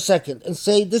pause for a second and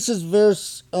say, this is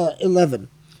verse 11.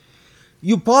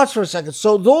 You pause for a second.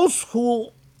 So those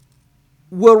who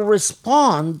will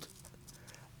respond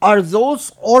are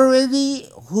those already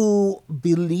who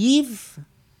believe.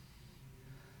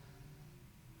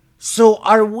 So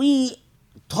are we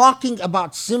talking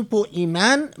about simple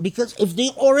iman? Because if they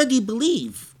already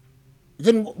believe,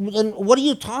 then what are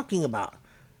you talking about?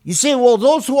 You say, well,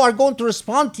 those who are going to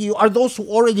respond to you are those who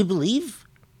already believe.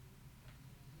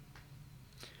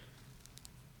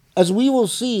 As we will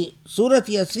see, Surah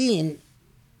Yasin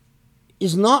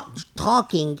is not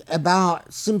talking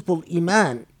about simple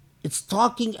iman. It's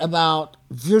talking about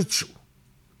virtue.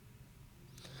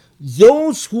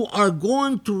 Those who are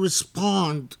going to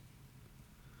respond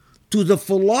to the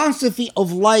philosophy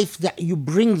of life that you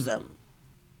bring them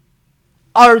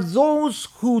are those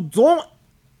who don't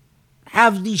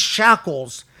have these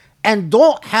shackles and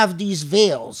don't have these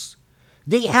veils.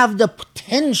 They have the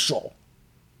potential.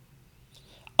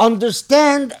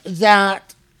 Understand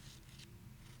that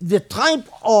the type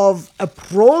of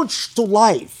approach to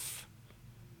life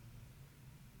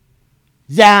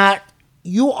that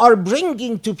you are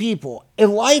bringing to people, a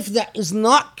life that is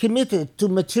not committed to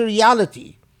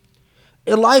materiality,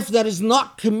 a life that is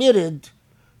not committed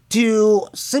to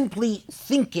simply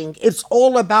thinking, it's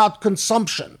all about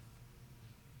consumption.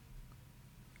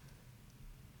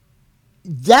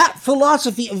 that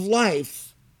philosophy of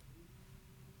life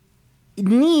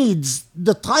needs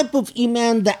the type of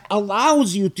iman that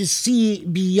allows you to see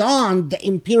beyond the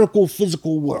empirical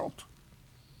physical world.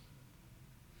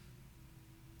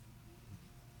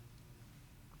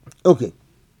 Okay.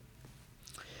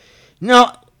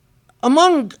 Now,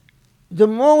 among the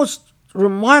most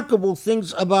remarkable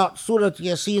things about Surah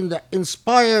Yasin that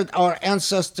inspired our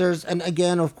ancestors, and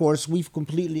again, of course, we've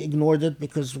completely ignored it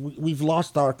because we've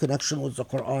lost our connection with the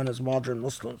Quran as modern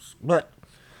Muslims, but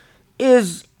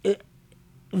is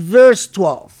verse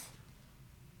 12.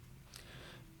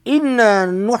 إنا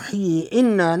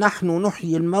نحن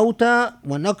نحيي الموتى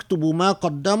ونكتب ما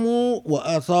قدموا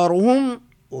وآثارهم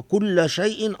وكل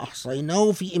شيء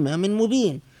أحصيناه في إمام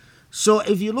مبين. So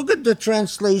if you look at the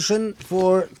translation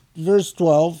for verse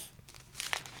 12,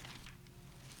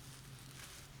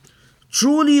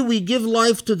 truly we give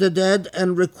life to the dead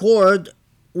and record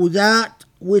that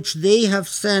which they have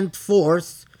sent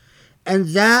forth and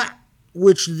that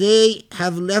which they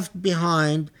have left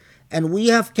behind, and we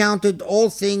have counted all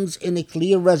things in a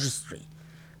clear registry.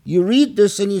 You read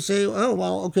this and you say, oh,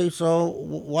 well, okay, so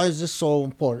why is this so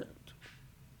important?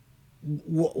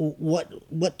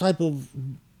 What type of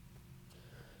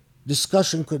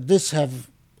discussion could this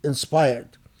have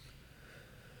inspired?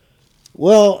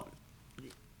 Well,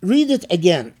 read it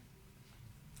again.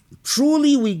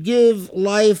 Truly we give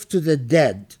life to the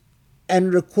dead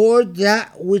and record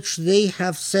that which they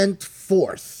have sent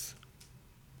forth.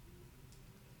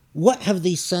 What have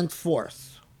they sent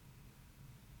forth?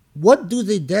 What do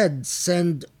the dead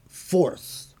send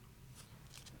forth?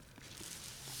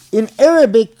 In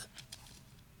Arabic,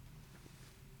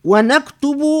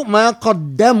 وَنَكْتُبُ مَا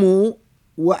قَدَّمُوا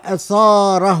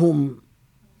وَأَثَارَهُمْ.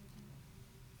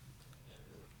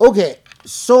 Okay,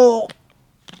 so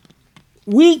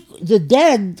the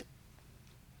dead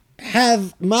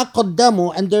have ma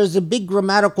qaddamu, and there's a big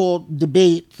grammatical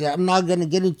debate that I'm not going to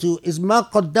get into. Is ma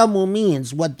qaddamu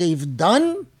means what they've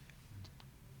done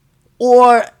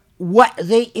or what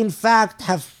they in fact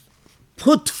have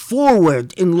put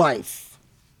forward in life?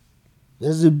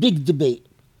 There's a big debate.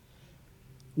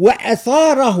 Wa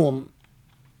atharahum.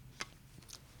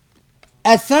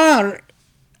 Athar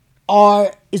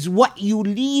is what you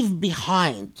leave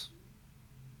behind.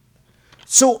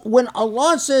 So when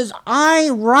Allah says, I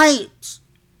write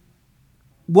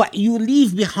what you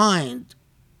leave behind,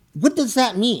 what does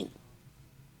that mean?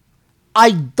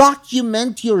 I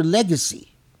document your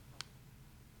legacy.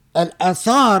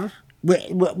 Al-Athar,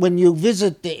 when you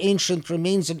visit the ancient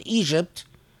remains in Egypt,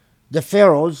 the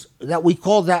pharaohs, that we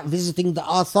call that visiting the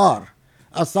Athar.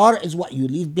 Athar is what you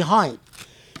leave behind.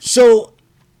 So,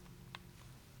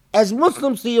 as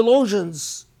Muslim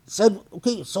theologians said,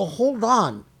 okay, so hold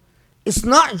on. It's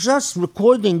not just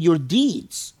recording your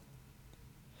deeds,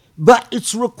 but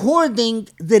it's recording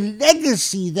the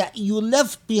legacy that you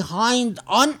left behind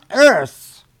on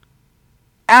earth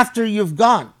after you've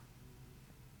gone.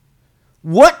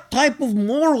 What type of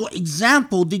moral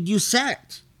example did you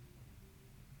set?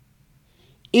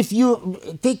 If you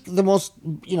take the most,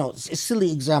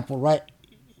 silly example, right?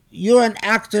 You're an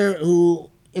actor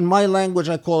who, in my language,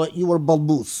 I call it, you were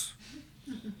balbus.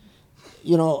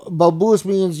 Balbus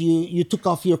means you took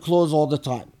off your clothes all the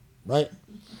time, right?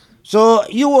 So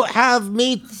you have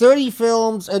made 30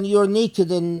 films and you're naked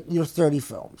in your 30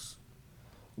 films.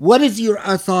 What is your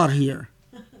athar here?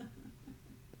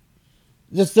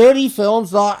 The 30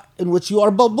 films are in which you are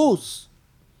balbus.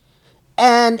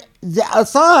 And the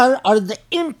athar are the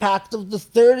impact of the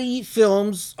 30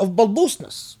 films of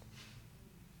balbusness.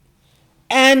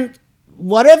 And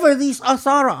whatever these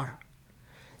athar are.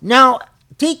 Now,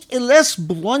 take a less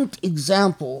blunt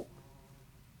example.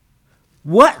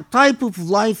 What type of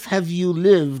life have you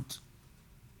lived?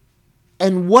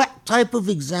 And what type of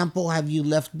example have you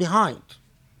left behind?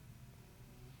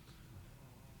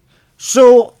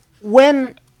 So,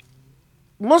 when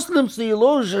Muslim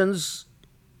theologians,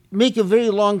 make a very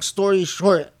long story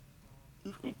short,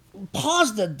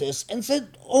 paused at this and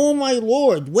said, oh my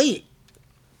Lord, wait.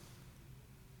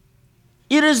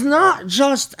 It is not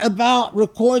just about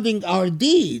recording our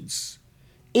deeds.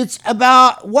 It's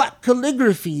about what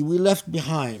calligraphy we left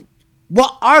behind,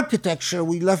 what architecture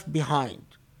we left behind.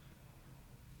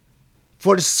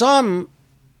 For some,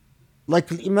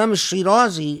 like Imam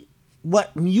Shirazi,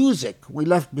 what music we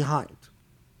left behind.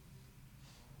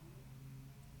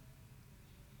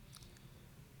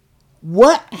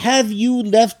 What have you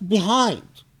left behind?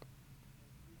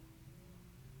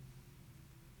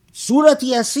 Surah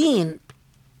Yasin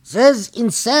says,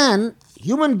 insan,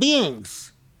 human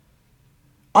beings,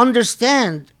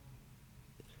 understand,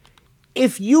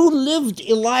 if you lived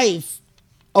a life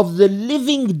of the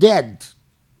living dead,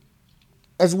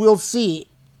 as we'll see,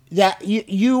 that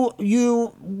you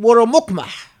were a mukmah.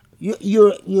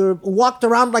 You walked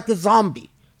around like a zombie.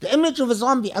 The image of a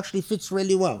zombie actually fits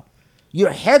really well.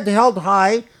 Your head held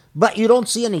high, but you don't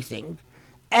see anything.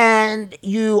 And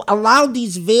you allowed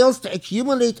these veils to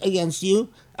accumulate against you,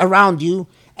 around you,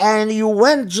 and you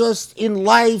went just in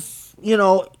life,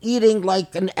 eating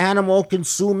like an animal,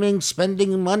 consuming,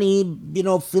 spending money,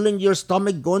 filling your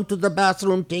stomach, going to the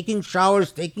bathroom, taking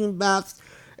showers, taking baths,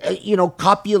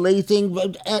 copulating,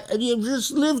 and you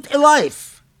just lived a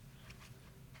life.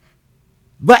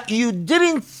 But you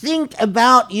didn't think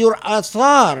about your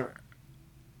athar.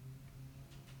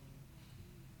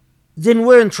 Then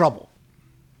we're in trouble.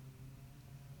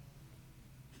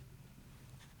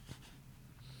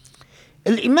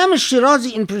 Imam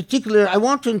al-Shirazi in particular, I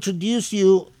want to introduce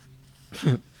you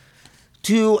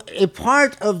to a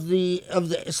part of the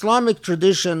Islamic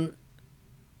tradition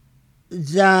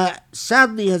that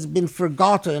sadly has been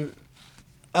forgotten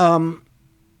by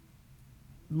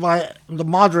the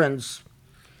moderns,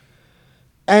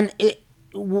 and it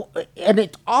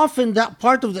often, that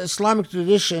part of the Islamic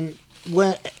tradition,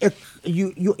 when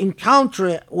you encounter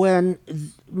it when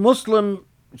Muslim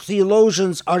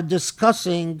theologians are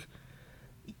discussing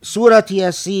Surah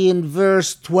Yasin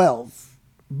verse 12,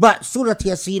 but Surah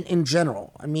Yasin in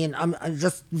general. I mean, I'm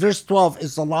just, verse 12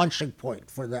 is the launching point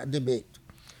for that debate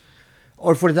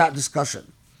or for that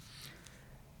discussion.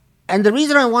 And the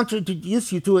reason I want to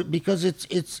introduce you to it, because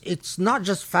it's not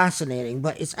just fascinating,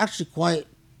 but it's actually quite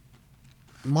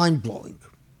mind-blowing.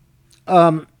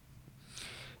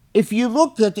 If you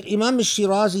look at Imam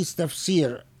al-Shirazi's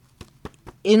Tafsir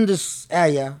in this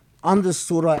ayah, on this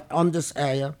surah, on this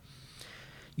ayah,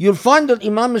 you'll find that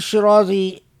Imam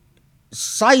al-Shirazi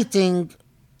citing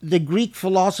the Greek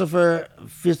philosopher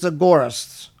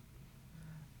Pythagoras,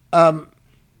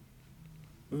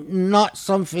 not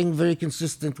something very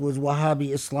consistent with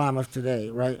Wahhabi Islam of today,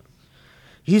 right?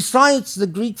 He cites the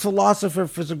Greek philosopher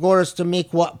Pythagoras to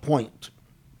make what point?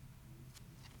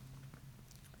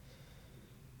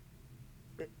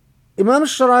 Imam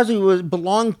al-Shirazi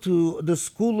belonged to the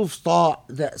school of thought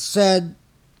that said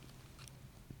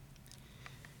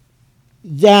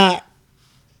that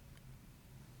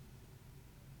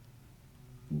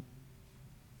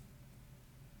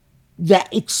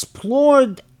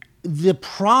explored the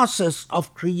process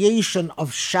of creation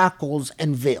of shackles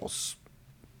and veils.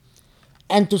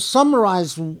 And to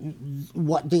summarize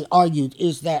what they argued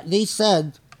is that they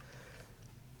said,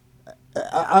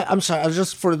 I'm sorry,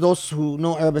 just for those who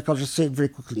know Arabic, I'll just say it very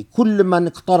quickly. كل من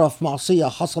اقترف معصية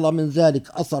حصل من ذلك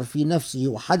أثر في نفسه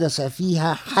وحدث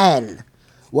فيها حال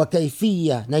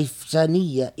وكيفية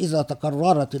نفسانية إذا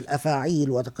تكررت الأفاعيل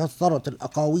وتكثرت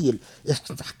الأقاويل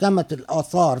استحكمت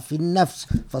الآثار في النفس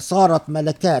فصارت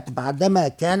ملكات بعدما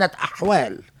كانت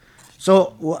أحوال.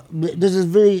 So this is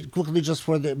very quickly just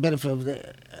for the benefit of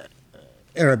the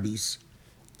Arabis.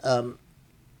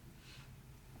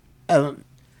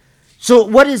 So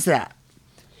what is that?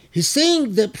 He's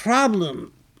saying the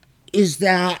problem is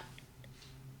that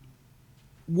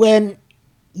when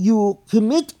you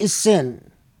commit a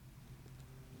sin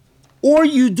or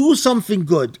you do something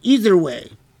good, either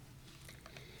way,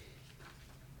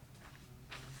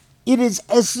 it is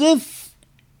as if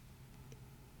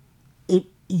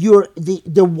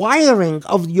the wiring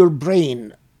of your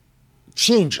brain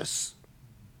changes.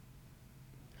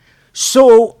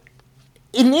 So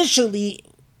initially,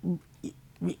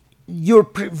 your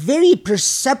very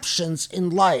perceptions in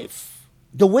life,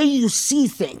 the way you see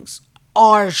things,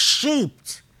 are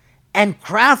shaped and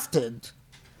crafted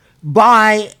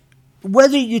by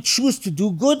whether you choose to do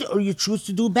good or you choose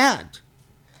to do bad.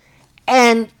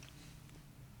 And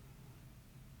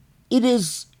it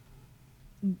is,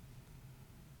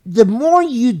 the more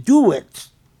you do it,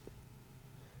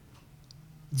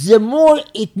 the more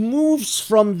it moves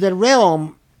from the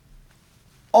realm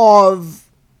of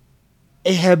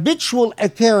a habitual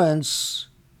occurrence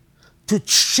to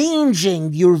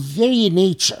changing your very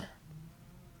nature.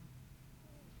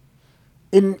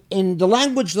 In the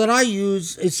language that I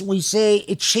use, we say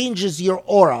it changes your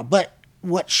aura. But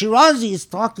what Shirazi is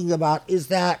talking about is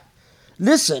that,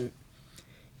 listen,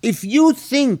 if you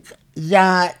think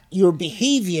that your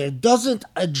behavior doesn't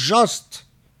adjust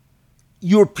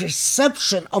your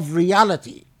perception of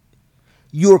reality,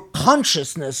 your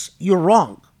consciousness, you're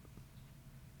wrong.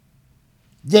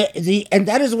 And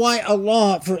that is why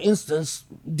Allah, for instance,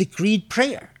 decreed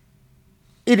prayer.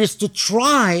 It is to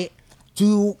try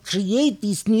to create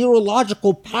these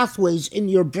neurological pathways in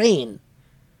your brain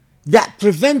that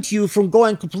prevent you from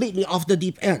going completely off the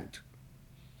deep end.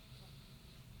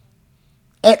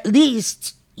 At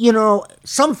least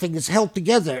something is held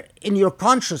together in your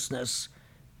consciousness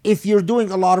if you're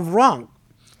doing a lot of wrong.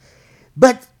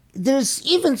 But there's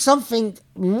even something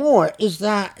more, is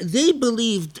that they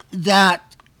believed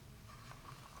that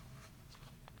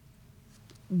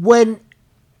when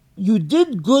you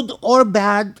did good or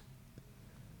bad,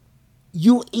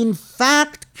 you in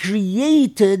fact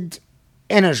created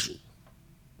energy.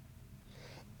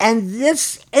 And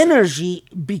this energy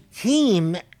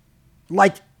became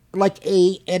like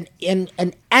an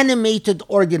animated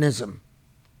organism.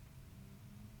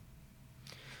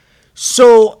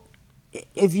 So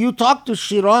if you talk to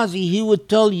Shirazi, he would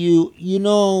tell you,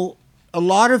 a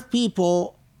lot of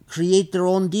people create their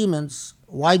own demons.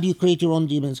 Why do you create your own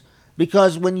demons?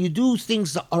 Because when you do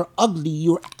things that are ugly,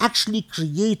 you're actually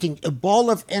creating a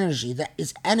ball of energy that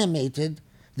is animated,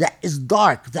 that is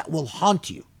dark, that will haunt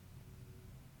you.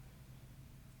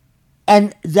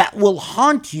 And that will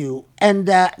haunt you, and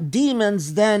that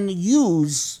demons then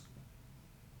use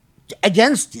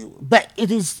against you. But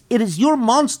it is your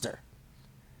monster.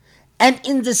 And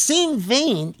in the same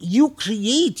vein, you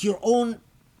create your own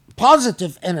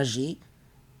positive energy,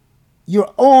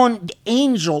 your own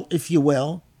angel, if you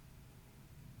will,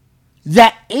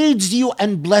 that aids you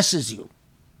and blesses you.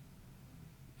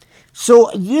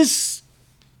 So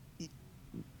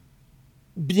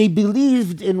they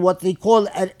believed in what they call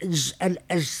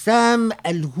al-ajsam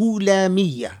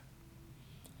al-hulamiyya,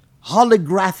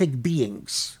 holographic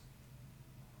beings.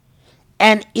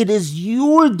 And it is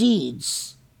your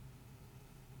deeds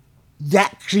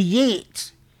that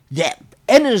create that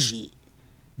energy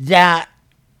that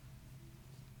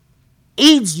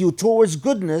aids you towards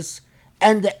goodness,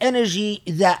 and the energy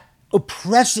that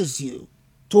oppresses you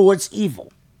towards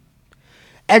evil.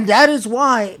 And that is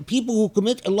why people who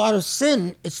commit a lot of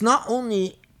sin, it's not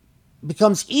only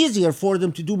becomes easier for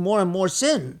them to do more and more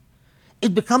sin,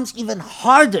 it becomes even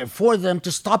harder for them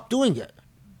to stop doing it.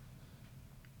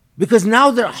 Because now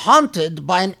they're haunted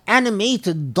by an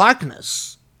animated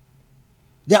darkness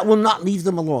that will not leave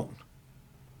them alone.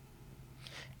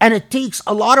 And it takes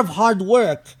a lot of hard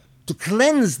work to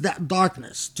cleanse that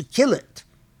darkness, to kill it,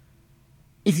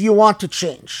 if you want to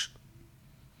change.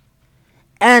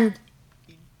 And,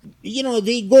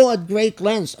 they go at great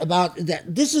lengths about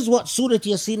that. This is what Surah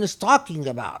Yasin is talking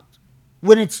about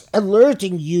when it's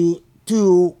alerting you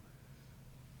to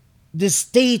the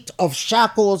state of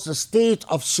shackles, the state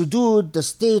of sudud, the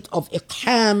state of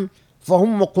iqham,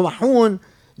 fahum muqmahun,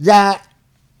 that,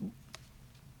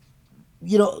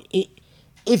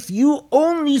 if you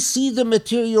only see the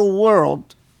material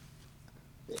world,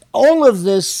 all of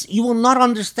this you will not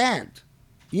understand.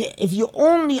 If you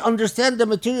only understand the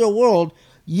material world,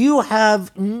 you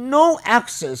have no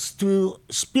access to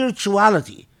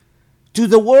spirituality, to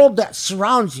the world that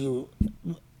surrounds you.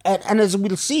 And as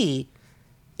we'll see,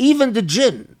 even the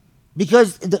jinn,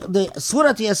 because the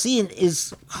Surah Yasin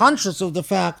is conscious of the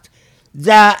fact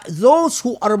that those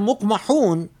who are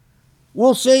muqmahun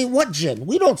will say, what jinn?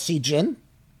 We don't see jinn.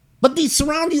 But they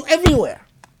surround you everywhere.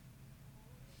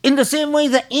 In the same way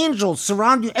that angels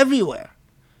surround you everywhere.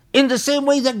 In the same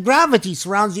way that gravity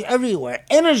surrounds you everywhere.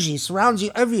 Energy surrounds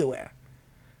you everywhere.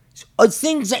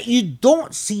 Things that you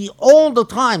don't see all the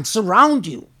time surround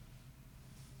you.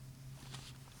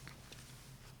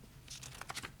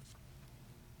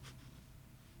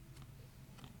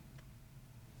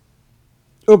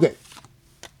 Okay.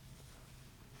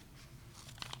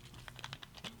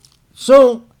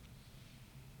 So,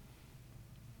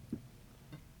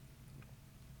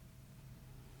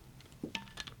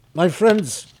 my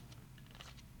friends,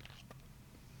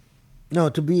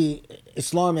 to be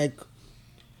Islamic,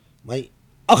 my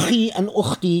akhi and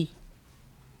ukhti,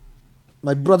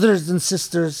 my brothers and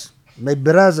sisters, my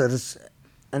brothers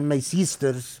and my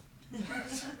sisters,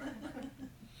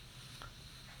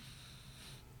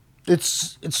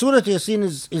 it's Surah Yasin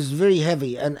is very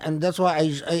heavy, and that's why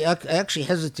I actually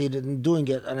hesitated in doing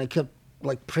it, and I kept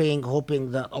praying,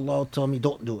 hoping that Allah will tell me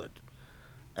don't do it,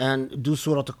 and do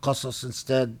Surah Al-Qasas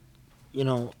instead,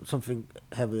 something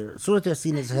heavier. Surah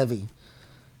Yasin is heavy,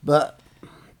 but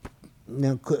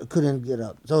couldn't get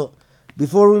up. So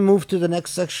before we move to the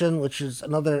next section, which is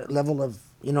another level of,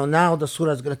 now the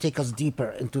surah is going to take us deeper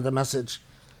into the message.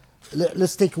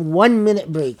 Let's take 1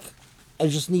 minute break. I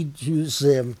just need to use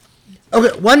okay,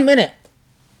 1 minute.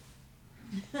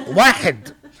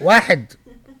 واحد.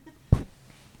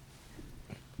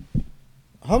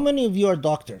 How many of you are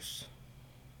doctors?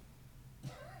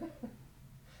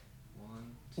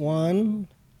 One,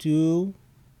 two.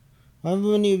 How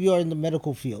many of you are in the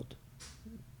medical field?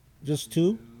 Just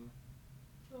two?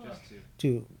 Just two.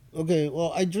 Two. Okay,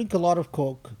 well, I drink a lot of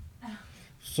Coke.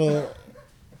 So,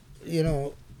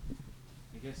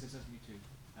 guess it says me too.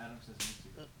 Adam says me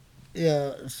too.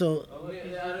 Yeah. So, Oh,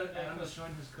 yeah, Adam was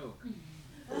showing his Coke.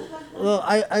 well,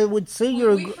 I would say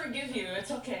you're. We forgive you.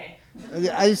 It's okay.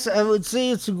 I would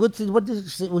say it's a good thing. What did it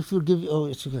say? We forgive you. Oh,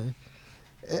 it's okay.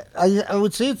 I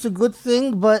would say it's a good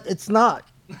thing, but it's not.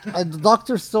 The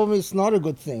doctors told me it's not a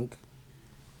good thing.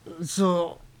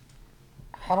 So,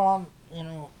 haram,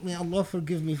 may Allah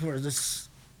forgive me for this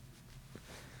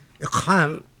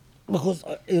iqham. Because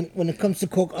when it comes to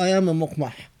coke, I am a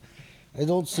muqmah. I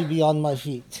don't see beyond my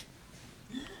feet.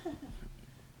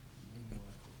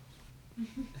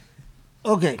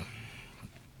 Okay.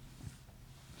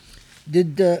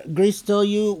 Did Grace tell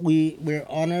you we're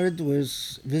honored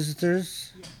with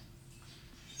visitors? Yeah.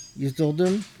 You told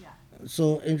them? Yeah.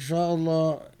 So,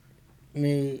 inshallah,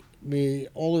 may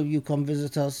all of you come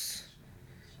visit us.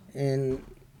 In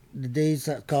the days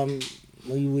that come,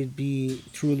 we would be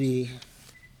truly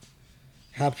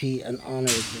happy and honored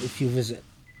if you visit.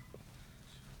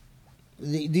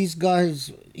 These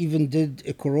guys even did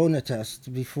a corona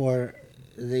test before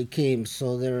they came,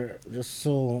 so they're just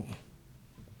so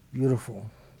beautiful.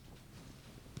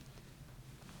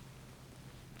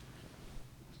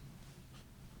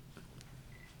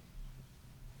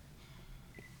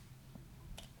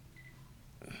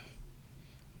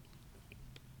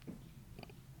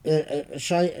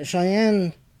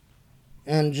 Cheyenne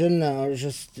and Jannah are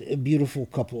just a beautiful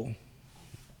couple.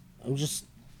 I'm just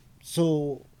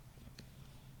so,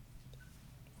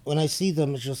 when I see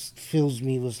them, it just fills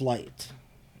me with light,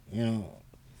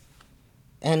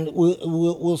 And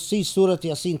we'll see Surah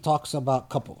Yasin talks about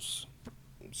couples.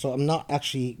 So I'm not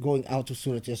actually going out to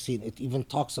Surah Yasin. It even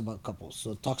talks about couples.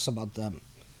 So it talks about them.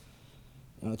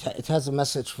 It has a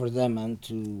message for them and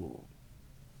to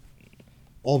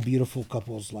all beautiful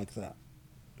couples like that.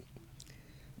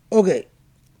 Okay.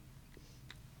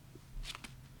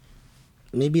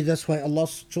 Maybe that's why Allah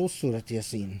chose Surah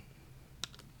Yasin.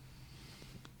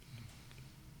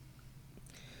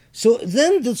 So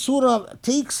then the surah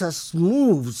takes us,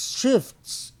 moves,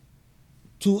 shifts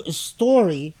to a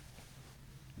story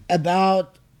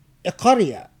about a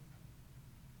qarya,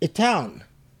 a town.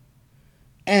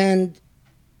 And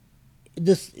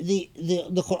the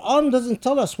Quran doesn't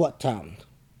tell us what town,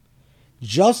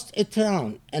 just a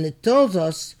town. And it tells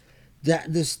us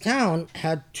that this town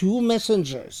had 2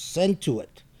 messengers sent to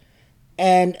it.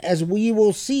 And as we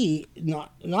will see,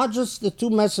 not just the 2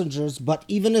 messengers, but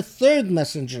even a 3rd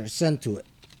messenger sent to it.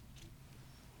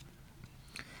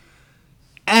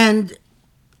 And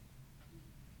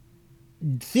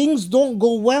things don't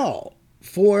go well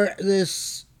for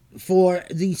these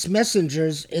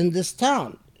messengers in this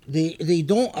town.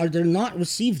 They're not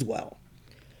received well.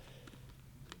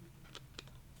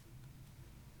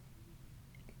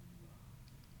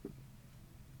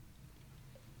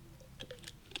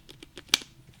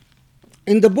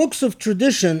 In the books of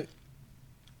tradition,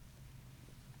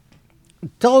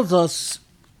 it tells us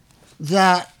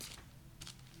that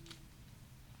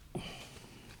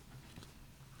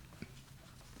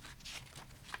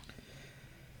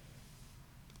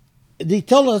they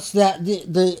tell us that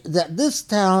that this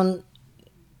town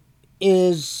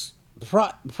is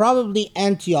probably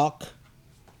Antioch,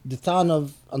 the town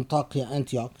of Antakya,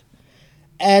 Antioch,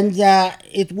 and that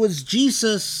it was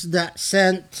Jesus that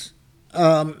sent.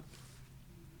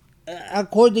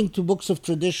 According to books of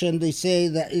tradition, they say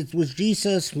that it was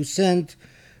Jesus who sent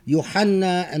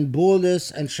Yohanna and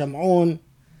Bolus and Shamun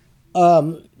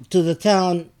to the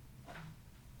town,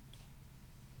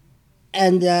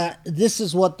 and this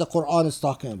is what the Quran is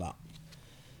talking about.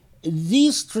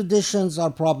 These traditions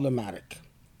are problematic.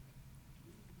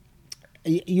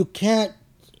 You can't,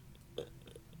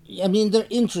 they're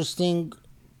interesting,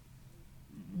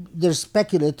 they're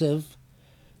speculative,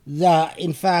 that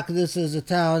in fact this is a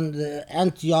town,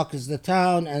 Antioch is the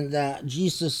town, and that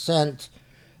Jesus sent.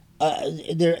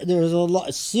 There's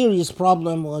a serious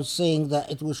problem with saying that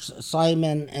it was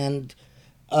Simon and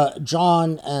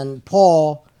John and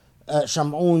Paul,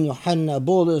 Shamun, Yohanna,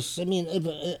 Bolus.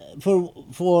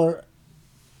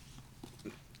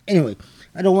 Anyway,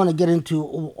 I don't want to get into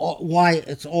why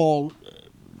it's all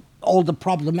the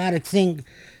problematic thing.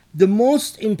 The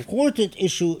most important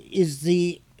issue is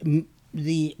the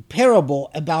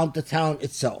parable about the town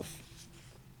itself.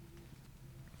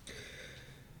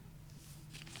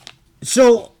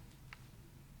 So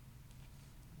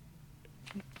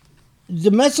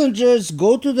the messengers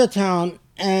go to the town,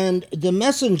 and the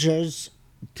messengers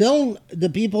tell the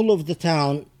people of the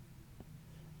town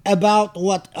about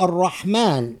what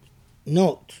Ar-Rahman,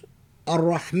 note,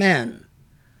 Ar-Rahman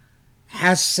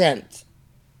has sent.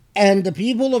 And the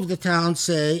people of the town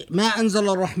say, "Ma anzal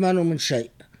ar-Rahmanu min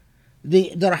shay."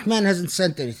 The Rahman hasn't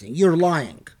sent anything. You're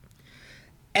lying.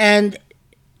 And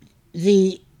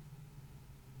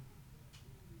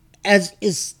as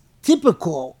is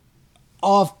typical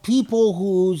of people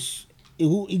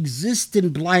who exist in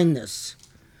blindness,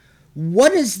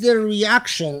 what is their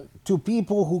reaction to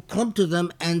people who come to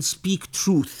them and speak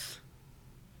truth,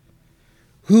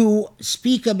 who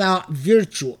speak about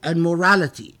virtue and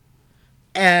morality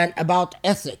and about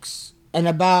ethics and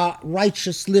about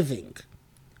righteous living?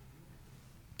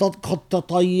 قد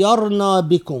تطيرنا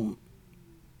بكم.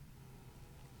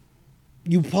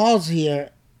 You pause here.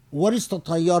 What is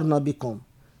تطيرنا بكم?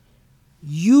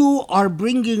 You are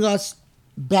bringing us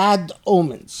bad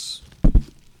omens.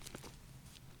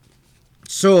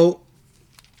 So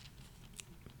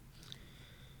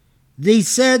they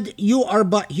said, you are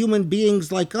but human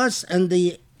beings like us, and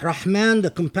the Rahman,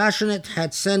 the compassionate,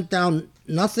 had sent down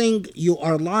nothing. You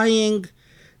are lying.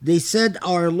 They said,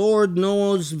 our Lord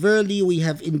knows, verily we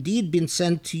have indeed been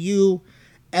sent to you,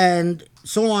 and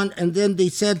so on. And then they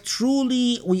said,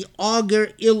 truly we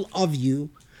augur ill of you.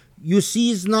 You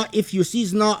cease not, if you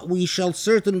cease not, we shall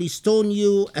certainly stone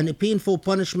you, and a painful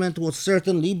punishment will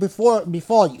certainly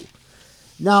befall you.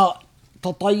 Now,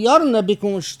 تطيرنا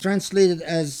بكم is translated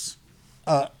as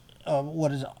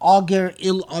augur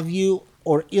ill of you,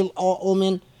 or ill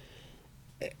omen.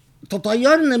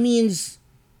 تطيرنا means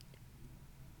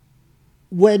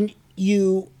when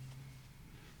you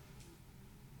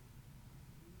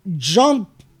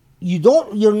jump,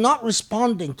 you're not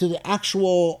responding to the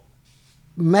actual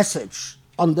message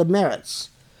on the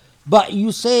merits, but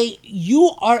you say,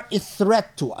 you are a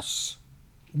threat to us.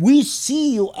 We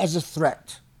see you as a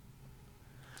threat.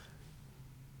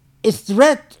 A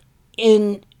threat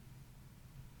in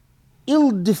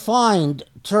ill-defined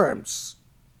terms.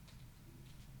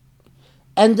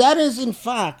 And that is, in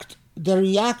fact, the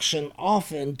reaction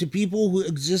often to people who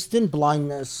exist in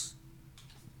blindness,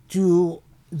 to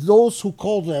those who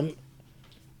call them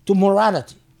to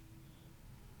morality.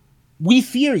 We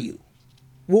fear you.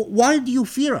 Well, why do you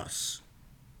fear us?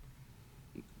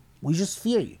 We just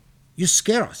fear you. You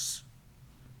scare us.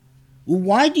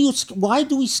 Why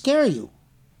do we scare you?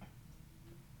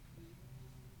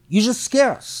 You just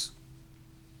scare us.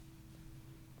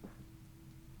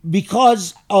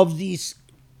 Because of these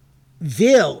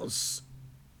veils,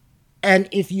 and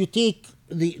if you take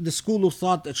the school of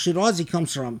thought that Shirazi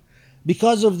comes from,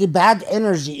 because of the bad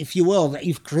energy, if you will, that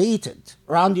you've created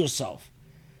around yourself,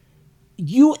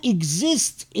 you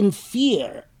exist in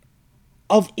fear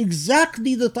of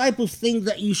exactly the type of thing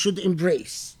that you should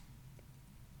embrace.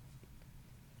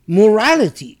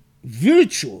 Morality,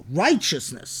 virtue,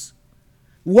 righteousness.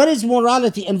 What is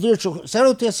morality and virtue?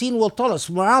 Surah Yasin will tell us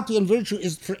morality and virtue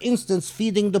is, for instance,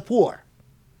 feeding the poor.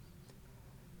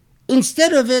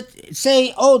 Instead of it,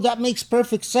 say, oh, that makes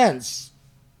perfect sense.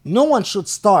 No one should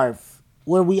starve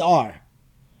where we are.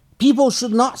 People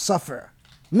should not suffer.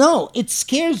 No, it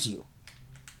scares you.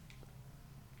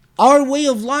 Our way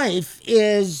of life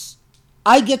is,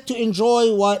 I get to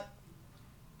enjoy what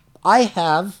I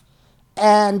have,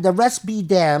 and the rest be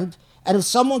damned. And if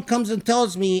someone comes and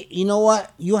tells me, you know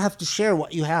what, you have to share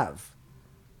what you have.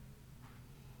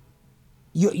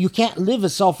 You can't live a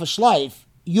selfish life.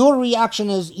 Your reaction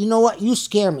is, you know what, you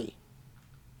scare me.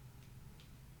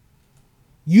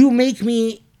 You make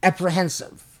me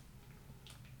apprehensive.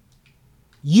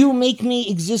 You make me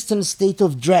exist in a state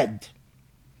of dread.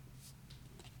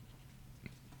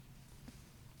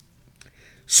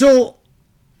 So,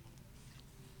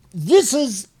 this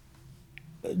is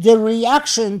the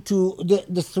reaction to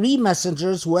the three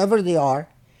messengers, whoever they are,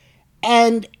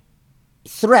 and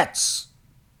threats.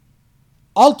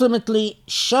 Ultimately,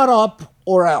 shut up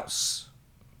or else.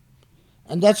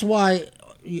 And that's why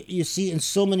you see in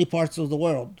so many parts of the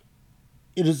world,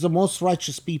 it is the most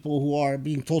righteous people who are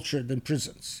being tortured in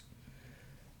prisons.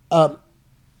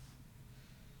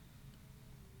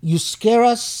 You scare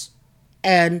us,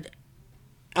 and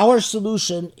our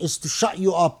solution is to shut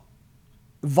you up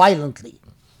violently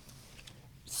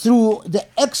through the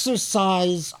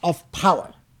exercise of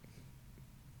power.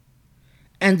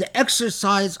 And the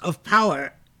exercise of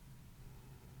power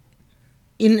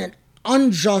in an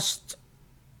unjust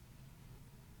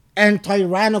and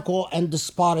tyrannical and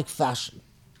despotic fashion.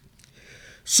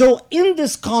 So in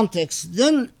this context,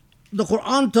 then the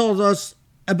Quran tells us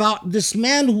about this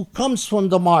man who comes from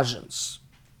the margins.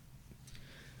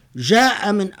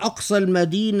 جاء من أقصى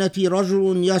المدينة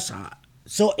رجل يسعى.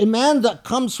 So a man that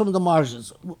comes from the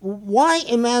margins. Why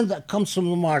a man that comes from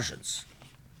the margins?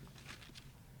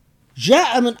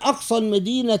 جاء من أقصى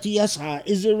المدينة يسعى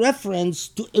is a reference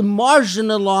to a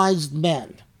marginalized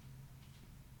man.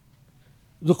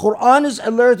 The Quran is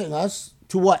alerting us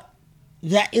to what?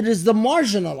 That it is the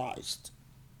marginalized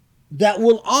that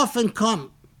will often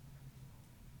come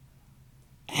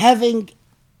having,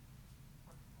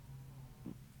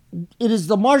 it is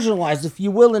the marginalized, if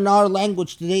you will, in our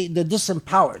language today, the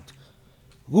disempowered,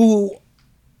 who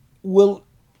will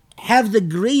have the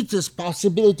greatest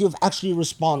possibility of actually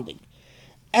responding.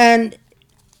 And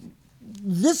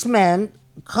this man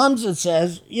comes and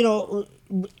says,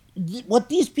 what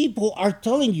these people are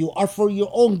telling you are for your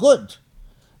own good.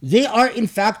 They are, in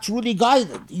fact, truly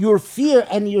guided. Your fear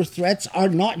and your threats are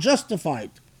not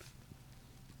justified.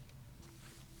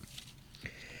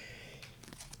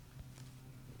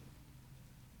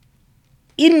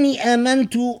 إني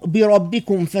آمنت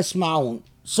بربكم فاسمعون.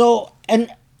 So, and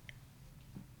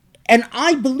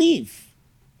I believe.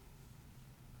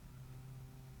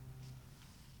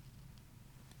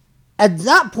 At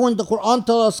that point, the Quran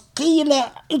tells us,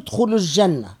 قِيلَ ادْخُلُوا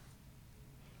الْجَنَّةِ.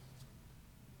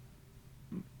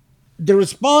 The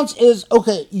response is,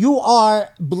 okay, you are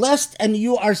blessed and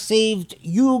you are saved.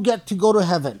 You get to go to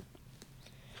heaven.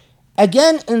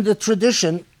 Again, in the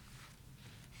tradition,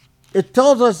 it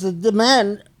tells us that the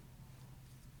man,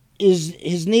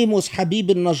 his name was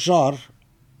Habib al-Najjar,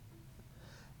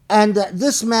 and that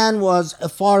this man was a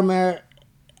farmer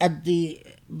at the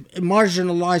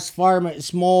marginalized farmer, a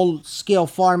small scale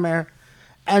farmer,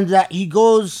 and that he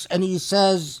goes and he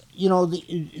says,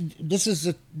 this is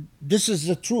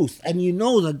the truth, and you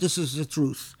know that this is the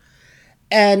truth.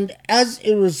 And as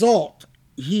a result,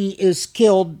 he is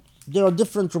killed. There are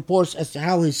different reports as to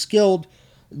how he's killed,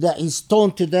 that he's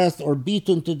stoned to death or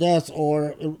beaten to death,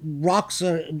 or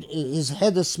his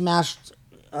head is smashed,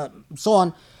 so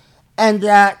on. And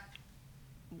that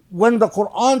when the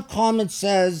Quran comment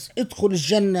says, "Idkhul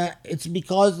Jannah," it's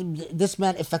because this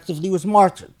man effectively was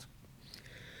martyred.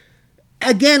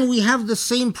 Again, we have the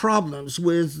same problems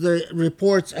with the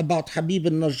reports about Habib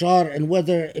al-Najjar and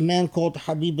whether a man called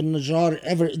Habib al-Najjar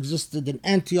ever existed in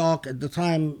Antioch at the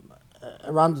time,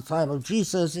 around the time of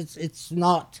Jesus. It's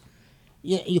not,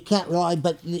 you can't rely,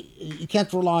 but you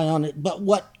can't rely on it. But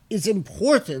what is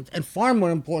important, and far more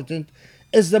important,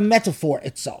 is the metaphor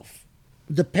itself,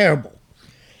 the parable.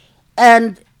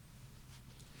 And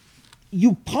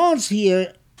you pause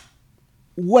here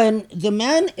when the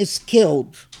man is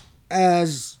killed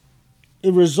as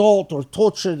a result, or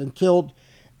tortured and killed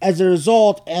as a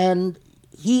result, and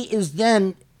he is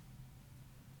then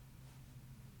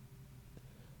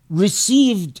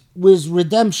received with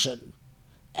redemption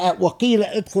at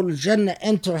وَقِيلَ ادْخُلُوا الْجَنَّةَ,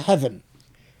 enter heaven.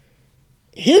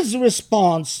 His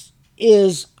response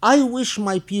is, I wish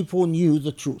my people knew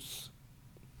the truth.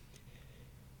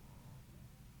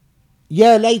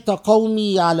 يَا لَيْتَ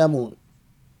قَوْمِي يَعْلَمُونَ.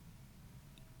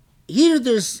 Here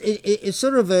there's a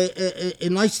sort of a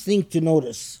nice thing to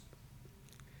notice,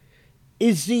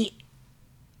 is the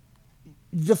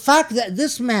fact that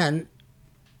this man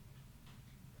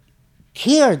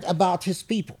cared about his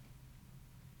people.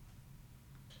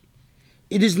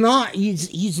 It is not,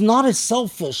 he's not a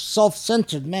selfish,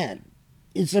 self-centered man.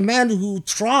 It's a man who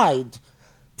tried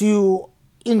to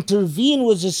intervene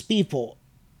with his people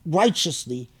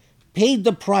righteously, paid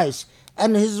the price.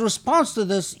 And his response to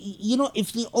this,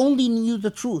 if they only knew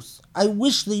the truth, I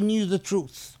wish they knew the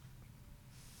truth.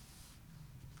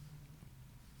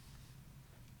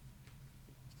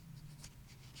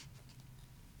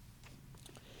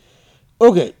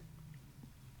 Okay.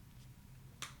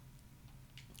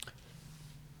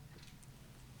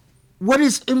 What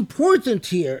is important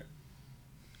here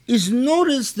is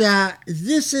notice that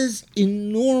this is a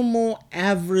normal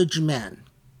average man,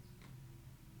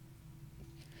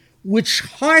 which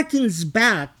harkens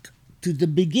back to the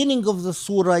beginning of the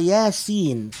Surah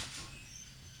Yasin,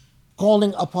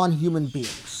 calling upon human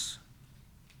beings.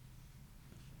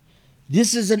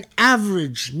 This is an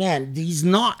average man. He's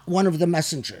not one of the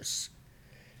messengers.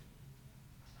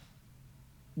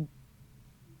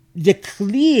 The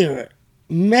clear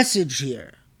message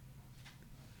here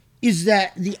is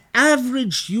that the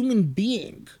average human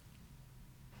being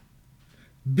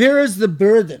bears the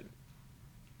burden.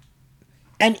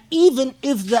 And even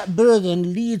if that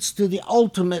burden leads to the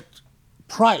ultimate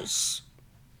price,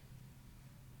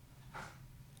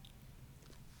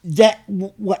 that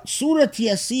what Surah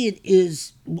Yasin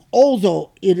is,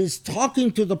 although it is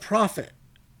talking to the Prophet,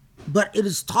 but it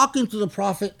is talking to the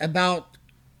Prophet about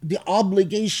the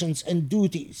obligations and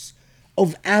duties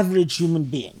of average human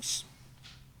beings.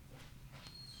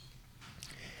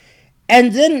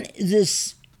 And then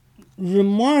this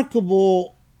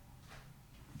remarkable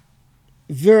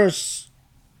verse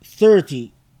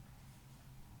 30,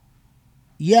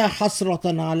 يا حسرة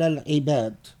على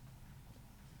العباد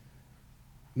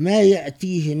ما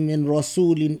يأتيهم من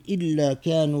رسول إلا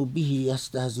كانوا به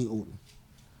يستهزئون.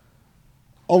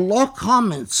 Allah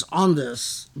comments on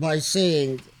this by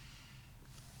saying,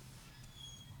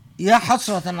 يا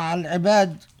حسرة على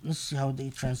العباد. Let's see how they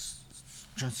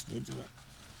translate it.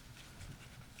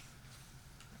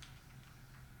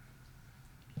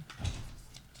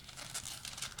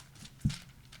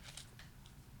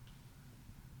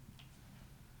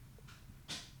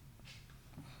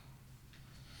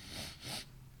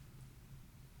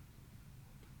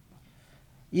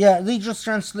 Yeah, they just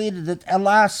translated it.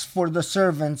 Alas for the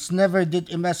servants, never did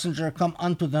a messenger come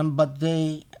unto them, but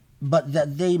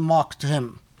that they mocked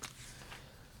him.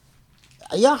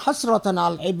 Ya hasratan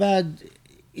al ibad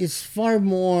is far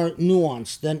more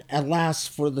nuanced than alas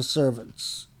for the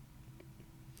servants.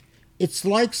 It's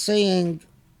like saying,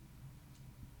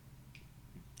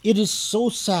 it is so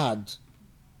sad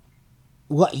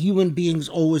what human beings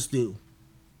always do.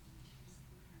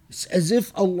 It's as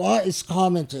if Allah is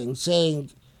commenting,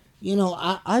 saying,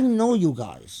 I know you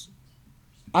guys.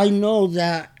 I know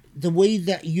that the way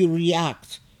that you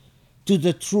react to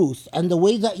the truth and the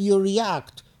way that you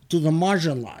react to the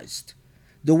marginalized,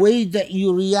 the way that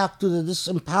you react to the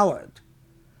disempowered,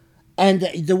 and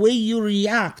the way you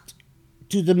react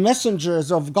to the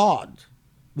messengers of God,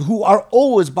 who are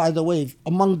always, by the way,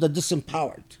 among the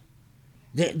disempowered.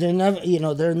 They're never,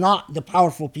 they're not the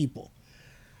powerful people.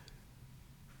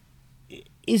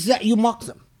 Is that you mock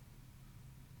them.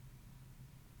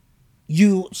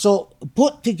 So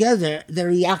put together the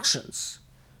reactions.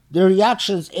 The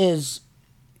reactions is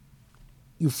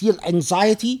you feel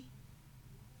anxiety,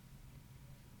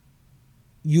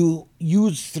 you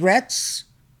use threats,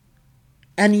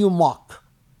 and you mock.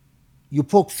 You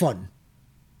poke fun.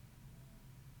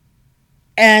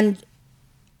 And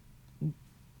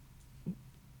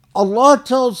Allah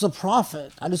tells the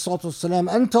Prophet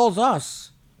ﷺ, and tells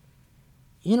us,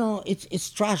 it's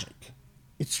tragic.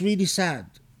 It's really sad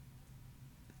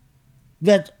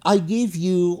that I gave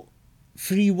you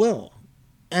free will,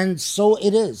 and so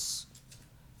it is.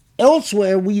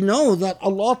 Elsewhere, we know that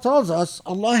Allah tells us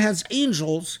Allah has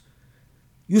angels,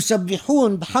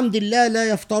 يُسَبِّحُونَ بِحَمْدِ اللَّهِ لَا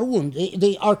يَفْتَرُونَ.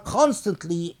 They are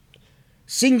constantly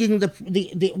singing,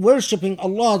 the worshipping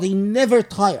Allah. They never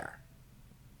tire.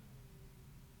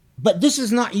 But this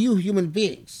is not you human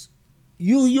beings.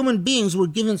 You human beings were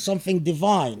given something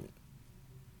divine,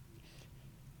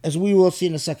 as we will see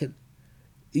in a second.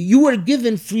 You were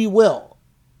given free will,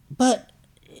 but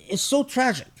it's so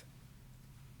tragic.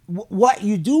 What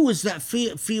you do is that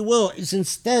free will is,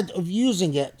 instead of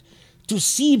using it to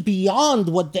see beyond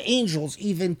what the angels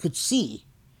even could see,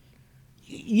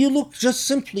 you look just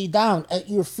simply down at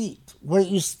your feet where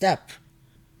you step,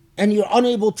 and you're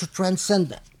unable to transcend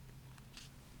that.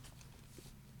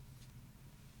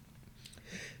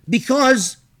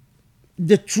 Because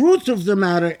the truth of the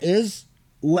matter is,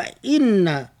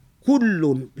 وَإِنَّ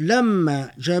كُلٌّ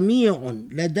لَمَّا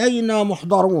جَمِيعٌ لَدَيْنَا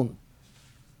مُحْضَرُونَ.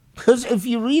 Because if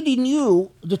you really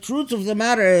knew, the truth of the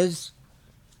matter is,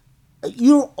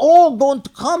 you're all going to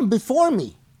come before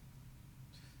me.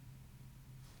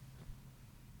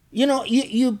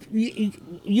 You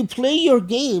play your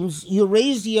games, you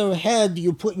raise your head,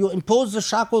 you impose the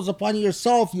shackles upon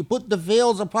yourself, you put the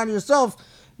veils upon yourself,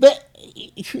 but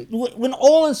when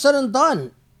all is said and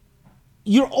done,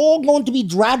 you're all going to be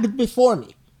dragged before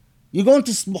me. You're going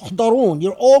to muhdarun.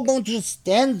 You're all going to just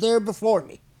stand there before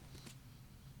me.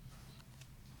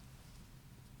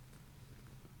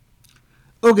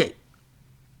 Okay.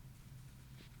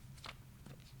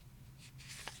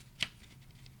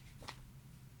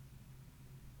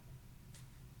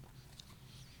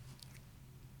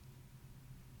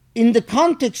 In the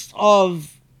context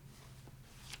of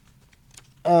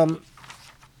I'm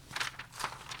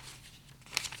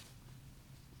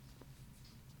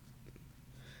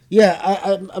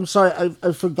sorry,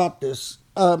 I forgot this.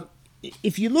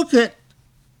 If you look at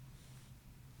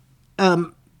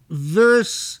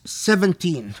verse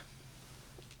 17,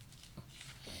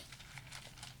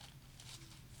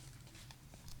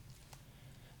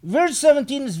 verse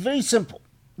 17 is very simple.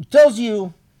 It tells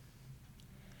you,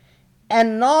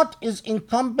 and naught is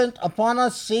incumbent upon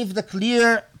us save the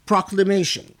clear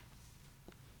proclamation.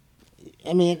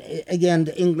 I mean, again,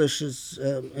 the English is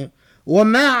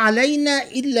وَمَا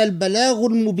عَلَيْنَا إِلَّا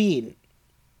الْبَلَاغُ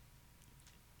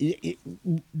الْمُبِينُ.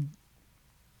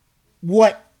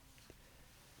 What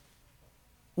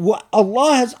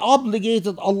Allah has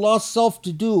obligated Allah's self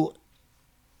to do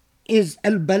is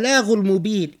al-balagh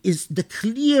al-mubin, is the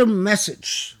clear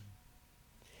message.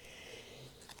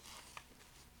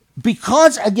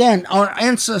 Because, again, our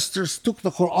ancestors took the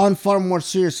Quran far more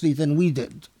seriously than we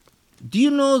did. Do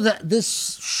you know that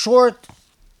this short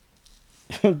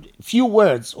few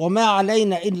words, وَمَا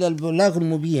عَلَيْنَا إِلَّا الْبَلَاغُ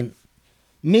الْمُبِينُ,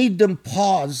 made them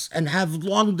pause and have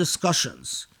long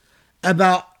discussions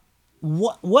about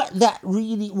what does that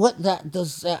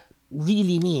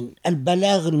really mean,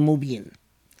 al-balagh al-mubin.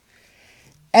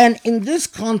 And in this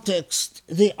context,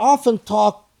 they often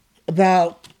talk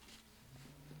about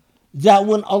that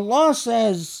when Allah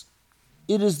says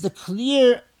it is the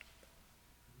clear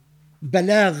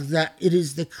balagh, that it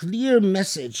is the clear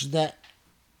message that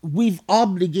we've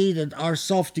obligated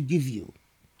ourselves to give you,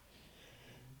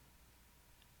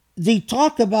 they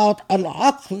talk about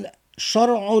al-aql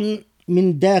shar'un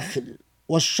min dakhil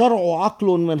wa shar'u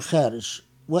aqlun min kharij.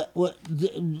 What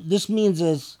this means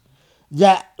is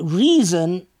that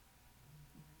reason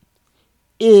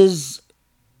is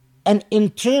an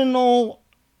internal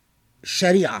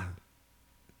sharia,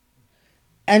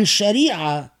 and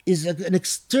sharia is an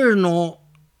external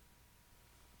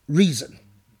reason.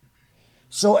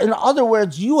 So in other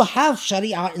words, you have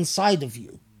sharia inside of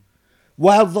you,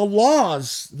 while the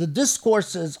laws, the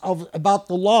discourses about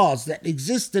the laws that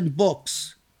exist in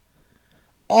books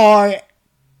are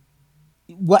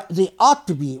what they ought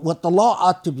to be, what the law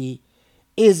ought to be,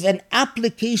 is an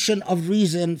application of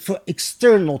reason for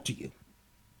external to you.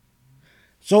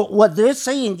 So what they're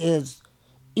saying is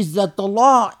that the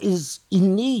law is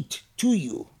innate to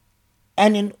you.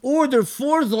 And in order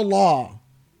for the law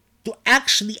to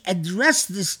actually address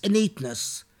this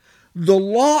innateness, the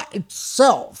law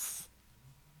itself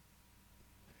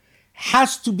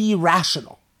has to be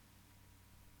rational.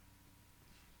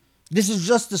 This is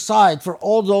just aside for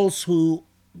all those who,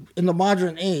 in the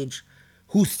modern age,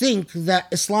 who think that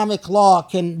Islamic law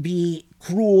can be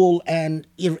cruel and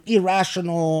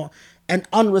irrational and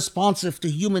unresponsive to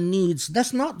human needs.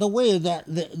 That's not the way that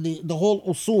the whole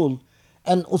usul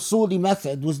and usuli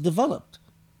method was developed.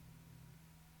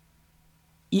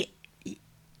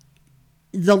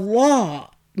 The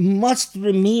law must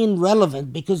remain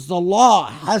relevant because the law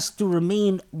has to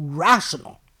remain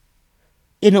rational.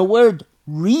 In a word,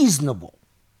 reasonable.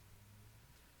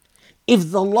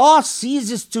 If the law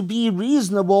ceases to be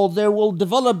reasonable, there will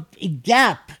develop a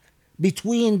gap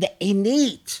between the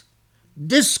innate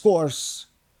discourse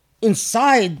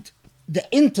inside the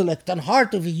intellect and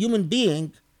heart of a human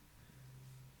being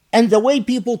and the way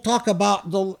people talk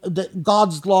about the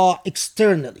God's law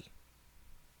externally.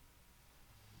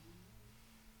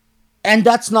 And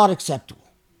that's not acceptable.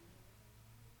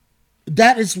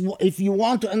 That is, if you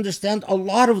want to understand a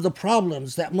lot of the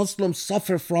problems that Muslims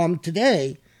suffer from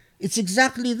today, it's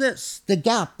exactly this, the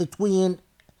gap between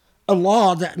a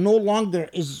law that no longer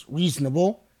is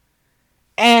reasonable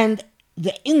and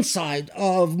the inside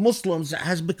of Muslims that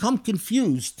has become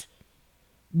confused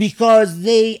because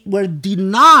they were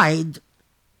denied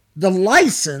the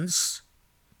license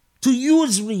to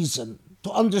use reason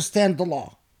to understand the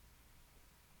law.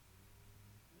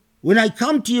 When I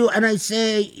come to you and I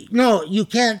say, no, you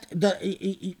can't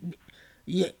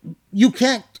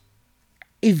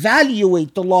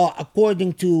evaluate the law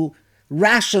according to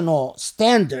rational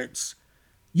standards,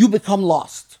 you become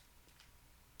lost.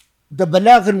 The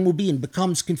balagh al-mubin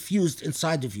becomes confused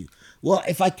inside of you. Well,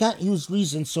 if I can't use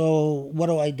reason, so what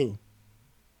do I do?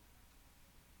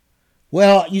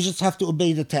 Well, you just have to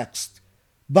obey the text.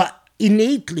 But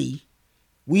innately,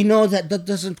 we know that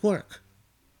doesn't work.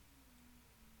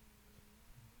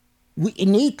 We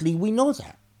know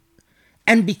that.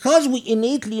 And because we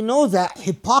innately know that,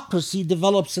 hypocrisy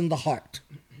develops in the heart.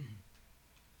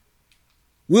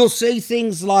 We'll say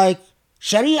things like,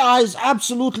 Sharia is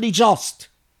absolutely just,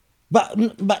 but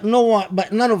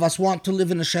none of us want to live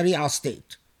in a Sharia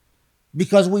state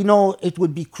because we know it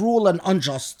would be cruel and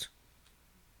unjust.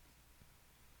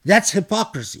 That's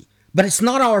hypocrisy. But it's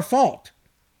not our fault.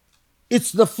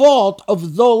 It's the fault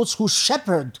of those who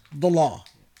shepherd the law.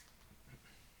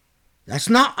 That's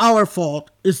not our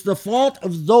fault. It's the fault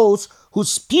of those who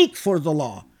speak for the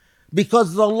law,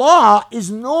 because the law is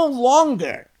no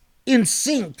longer in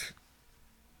sync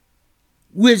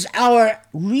with our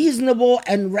reasonable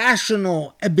and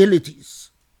rational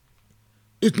abilities.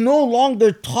 It no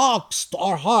longer talks to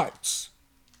our hearts.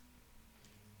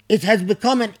 It has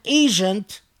become an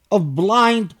agent of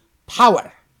blind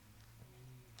power.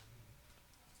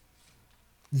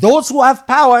 Those who have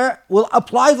power will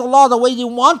apply the law the way they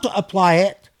want to apply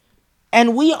it,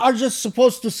 and we are just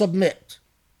supposed to submit.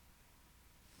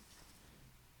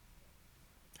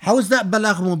 How is that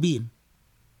balagh mubin?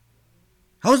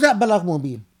 How is that balagh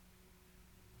mubin?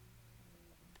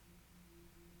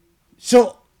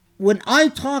 So, when I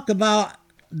talk about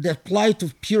the plight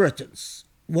of Puritans,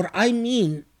 what I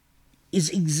mean is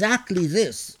exactly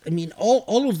this. I mean,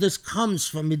 all of this comes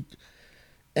from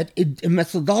a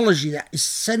methodology that is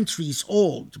centuries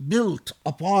old, built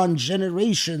upon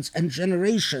generations and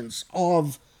generations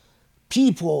of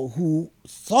people who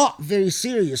thought very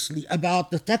seriously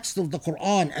about the text of the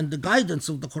Quran and the guidance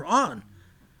of the Quran.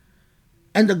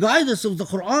 And the guidance of the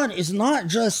Quran is not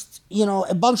just,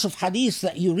 a bunch of hadiths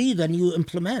that you read and you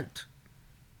implement.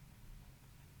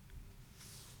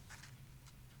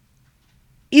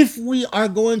 If we are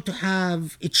going to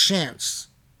have a chance,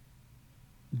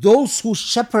 those who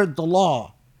shepherd the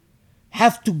law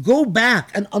have to go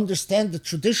back and understand the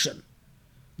tradition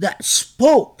that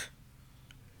spoke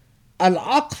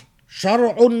al-aql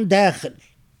shar'un dakhil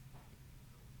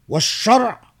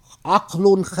wa-shar'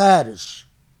 aqlun kharij.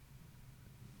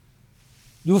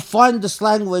 You find this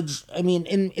language,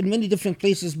 in many different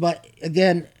places, but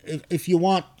again, if you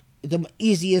want the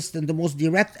easiest and the most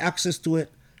direct access to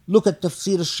it, look at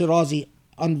Tafsir al-Shirazi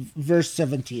on verse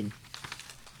 17.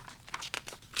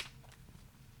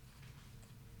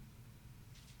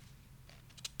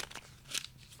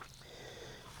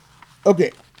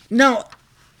 Okay, now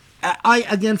I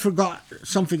again forgot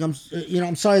something. I'm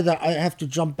sorry that I have to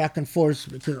jump back and forth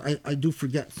because I do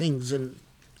forget things, and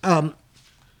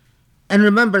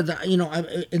remember that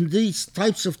in these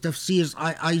types of tafsirs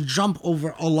I jump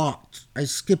over a lot. I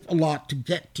skip a lot to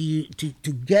get to you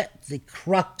to get the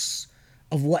crux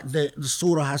of what the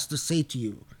surah has to say to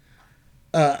you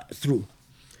through.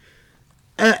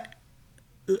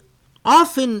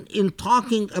 Often in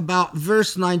talking about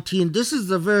verse 19, this is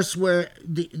the verse where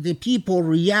the people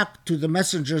react to the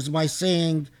messengers by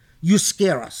saying, you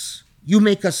scare us, you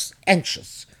make us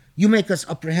anxious, you make us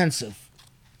apprehensive.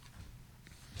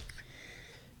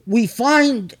 We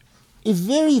find a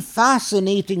very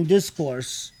fascinating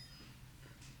discourse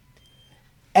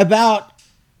about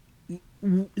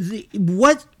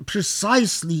what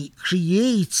precisely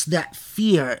creates that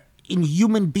fear in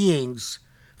human beings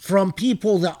from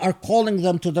people that are calling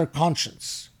them to their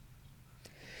conscience.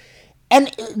 And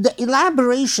the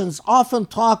elaborations often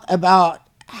talk about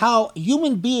how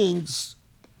human beings,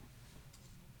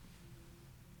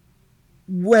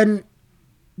 when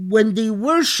they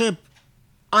worship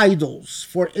idols,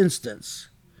 for instance,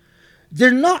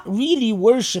 they're not really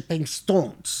worshiping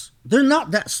stones. They're not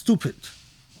that stupid.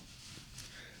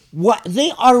 What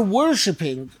they are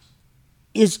worshiping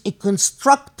is a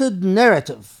constructed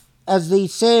narrative. As they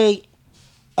say,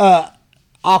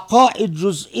 عقائد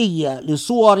جزئية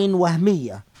لصور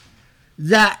وهمية,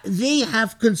 that they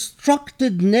have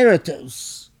constructed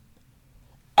narratives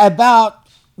about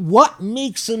what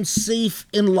makes them safe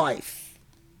in life.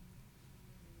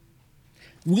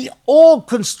 We all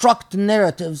construct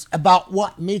narratives about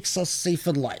what makes us safe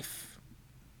in life.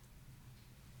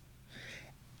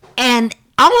 And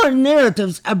our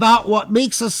narratives about what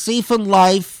makes us safe in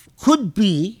life could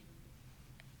be,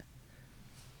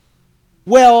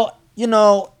 well,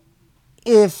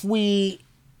 if we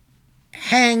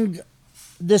hang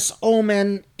this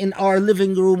omen in our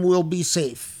living room, we'll be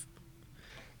safe.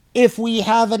 If we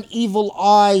have an evil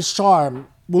eye charm,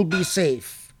 we'll be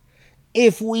safe.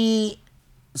 If we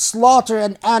slaughter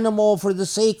an animal for the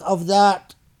sake of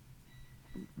that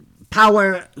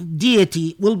power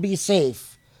deity, we'll be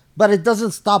safe. But it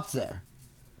doesn't stop there.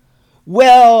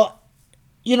 Well,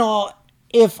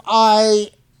 if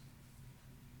I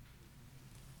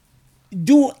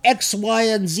do X, Y,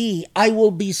 and Z, I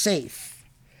will be safe.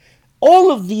 All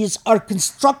of these are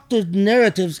constructed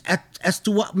narratives as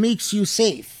to what makes you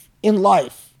safe in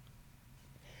life.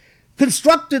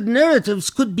 Constructed narratives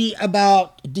could be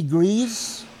about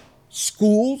degrees,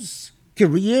 schools,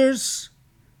 careers.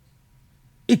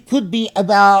 It could be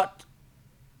about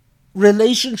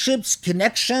relationships,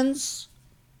 connections.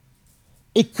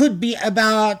 It could be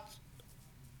about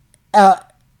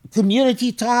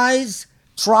community ties,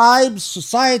 tribes,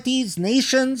 societies,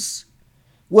 nations.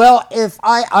 Well, if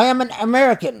I am an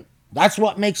American, that's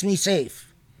what makes me safe.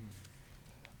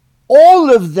 All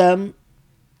of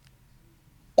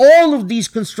these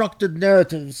constructed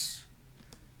narratives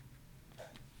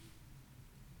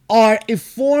are a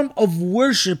form of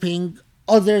worshiping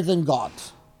other than God.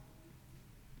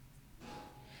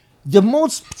 The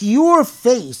most pure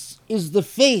faith is the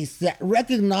faith that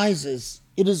recognizes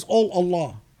it is all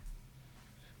Allah.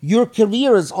 Your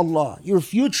career is Allah. Your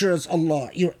future is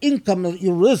Allah. Your income,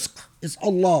 your rizq is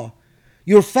Allah.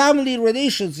 Your family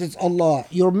relations is Allah.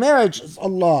 Your marriage is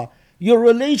Allah. Your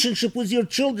relationship with your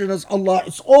children is Allah.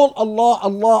 It's all Allah,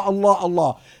 Allah, Allah,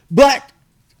 Allah. But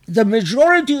the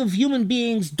majority of human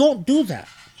beings don't do that.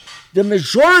 The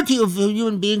majority of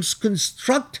human beings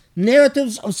construct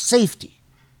narratives of safety.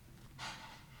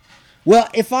 Well,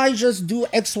 if I just do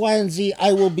X, Y, and Z,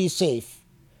 I will be safe.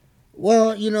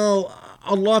 Well,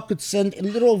 Allah could send a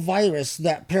little virus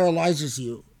that paralyzes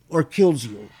you or kills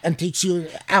you and takes you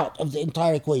out of the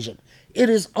entire equation. It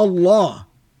is Allah.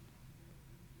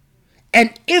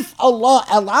 And if Allah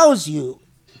allows you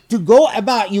to go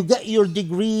about, you get your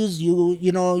degrees, you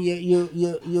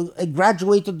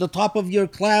graduate at the top of your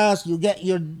class, you get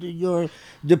your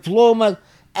diploma,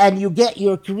 and you get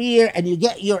your career, and you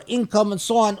get your income, and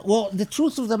so on. Well, the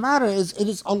truth of the matter is, it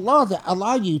is Allah that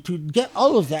allowed you to get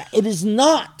all of that. It is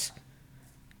not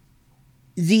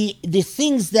the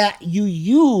things that you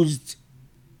used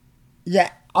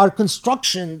that are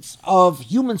constructions of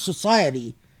human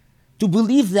society to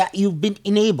believe that you've been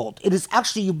enabled. It is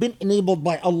actually you've been enabled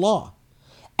by Allah.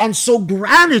 And so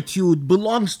gratitude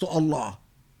belongs to Allah.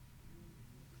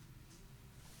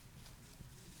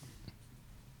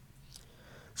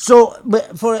 So,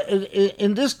 but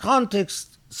in this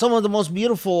context, some of the most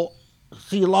beautiful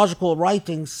theological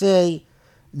writings say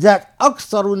that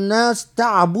أكثر الناس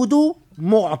تعبد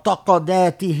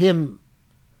معتقداتهم.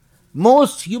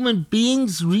 Most human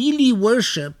beings really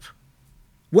worship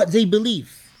what they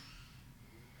believe.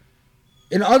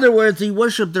 In other words, they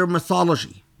worship their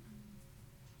mythology,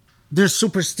 their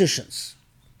superstitions.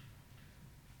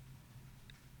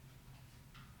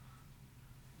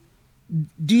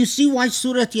 Do you see why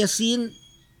Surah Yasin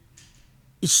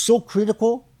is so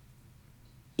critical?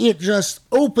 It just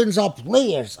opens up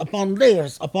layers upon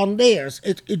layers upon layers.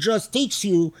 It just takes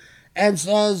you and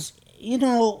says,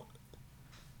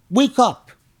 wake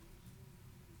up.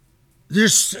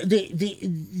 There's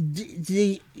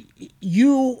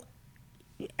you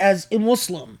as a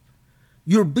Muslim,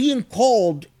 you're being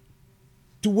called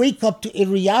to wake up to a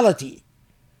reality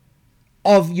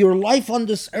of your life on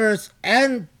this earth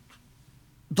and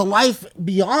the life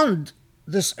beyond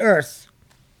this earth,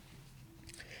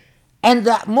 and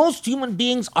that most human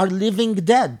beings are living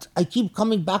dead. I keep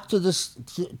coming back to this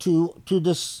to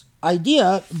this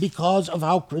idea because of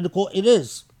how critical it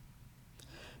is.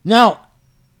 Now,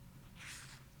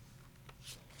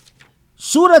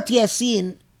 Surah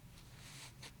Yasin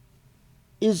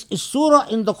is a surah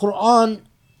in the Quran.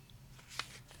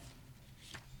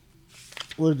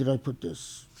 Where did I put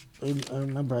this? I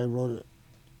remember I wrote it.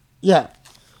 Yeah.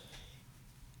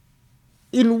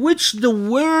 In which the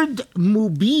word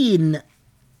mubin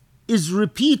is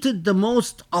repeated the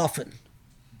most often.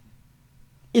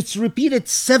 It's repeated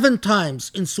 7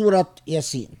 times in Surah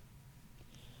Yasin.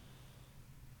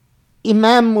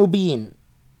 Imam Mubin.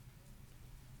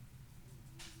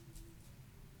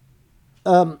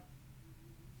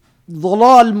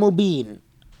 ضلال مبين,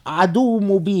 عدو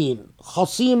مبين,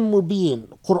 خصيم مبين,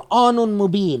 قرآن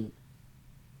مبين.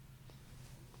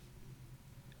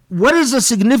 What is the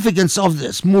significance of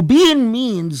this? Mubin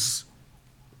means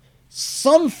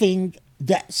something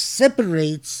that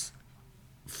separates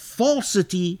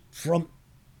falsity from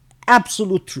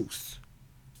absolute truth.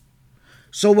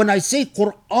 So when I say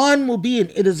Quran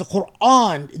Mubin, it is a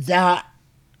Quran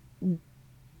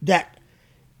that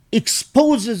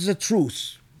exposes the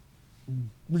truth,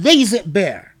 lays it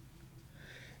bare.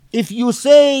 If you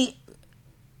say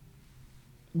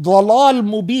Dalal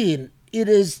Mubin, it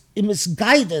is a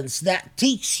misguidance that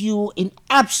takes you in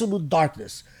absolute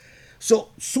darkness. So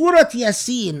Surah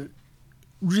Yasin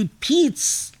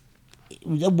repeats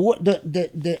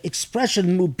the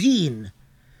expression Mubin.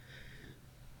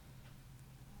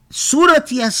 Surah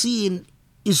Yasin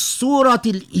is Surah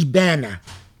al-Ibana.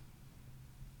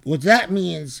 What that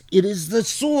means, it is the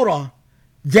surah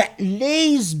that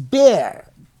lays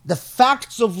bare the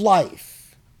facts of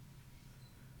life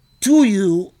to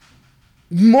you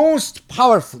most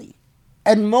powerfully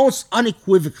and most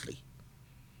unequivocally.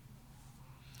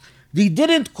 They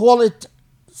didn't call it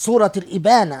Surah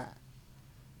al-Ibana,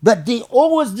 but they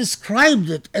always described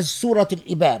it as Surah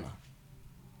al-Ibana.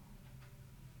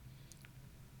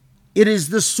 It is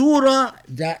the surah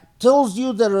that tells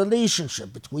you the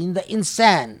relationship between the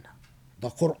insan, the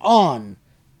Quran,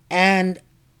 and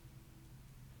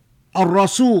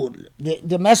al-Rasul,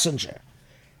 the messenger.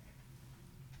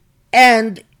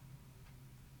 And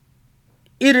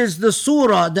it is the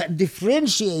surah that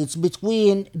differentiates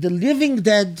between the living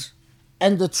dead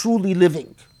and the truly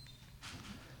living.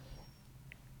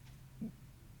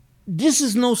 This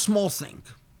is no small thing.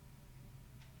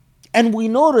 And we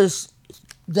notice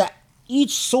that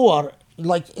each surah,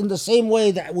 like in the same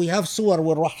way that we have surah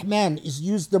where Rahman is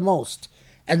used the most,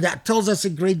 and that tells us a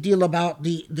great deal about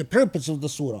the purpose of the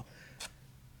surah.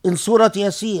 In Surah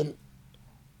Yasin,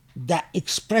 that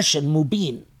expression,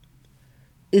 Mubin,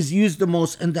 is used the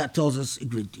most, and that tells us a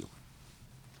great deal.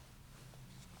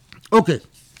 Okay.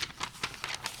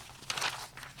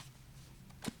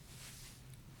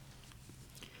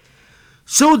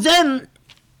 So then,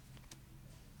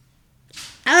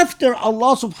 after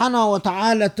Allah subhanahu wa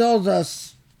ta'ala tells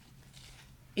us,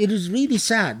 it is really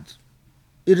sad.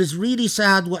 It is really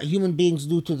sad what human beings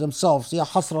do to themselves. Ya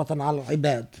hasratan ala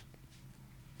ibad.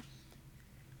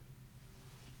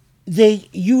 They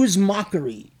use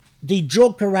mockery. They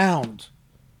joke around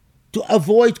to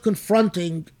avoid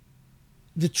confronting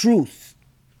the truth.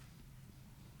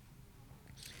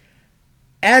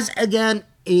 As again,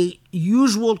 a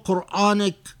usual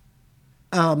Quranic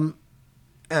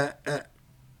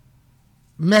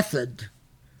method,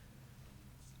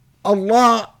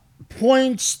 Allah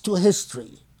points to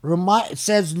history.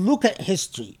 Says, look at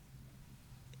history.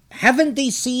 Haven't they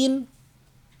seen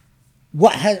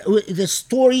the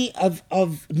story of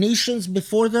nations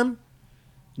before them?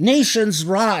 Nations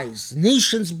rise.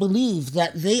 Nations believe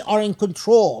that they are in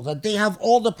control, that they have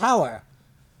all the power,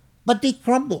 but they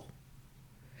crumble.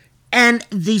 And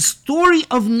the story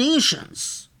of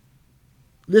nations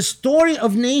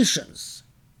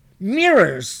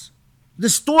mirrors the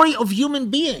story of human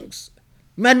beings.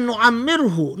 مَنْ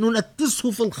نُعَمِّرْهُ نُنَكِّسْهُ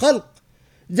فِي الْخَلْقِ.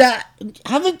 That,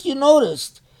 haven't you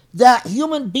noticed that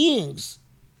human beings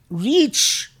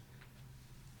reach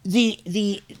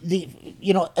a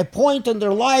point in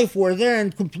their life where they're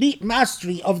in complete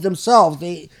mastery of themselves.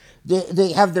 They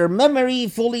have their memory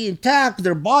fully intact,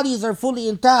 their bodies are fully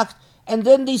intact, and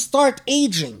then they start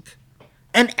aging.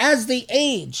 And as they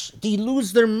age, they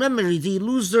lose their memory, they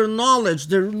lose their knowledge,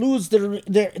 they lose their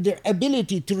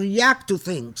ability to react to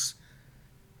things.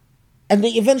 And they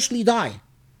eventually die.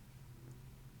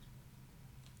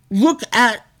 Look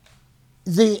at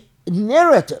the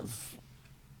narrative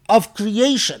of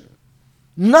creation.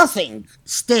 Nothing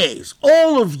stays.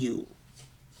 All of you,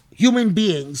 human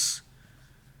beings,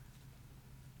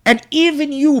 and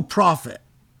even you, Prophet,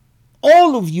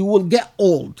 all of you will get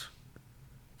old.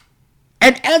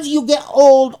 And as you get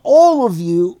old, all of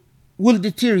you will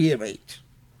deteriorate.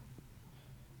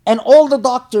 And all the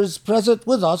doctors present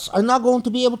with us are not going to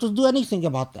be able to do anything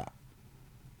about that.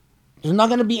 They're not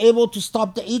going to be able to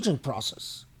stop the aging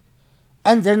process.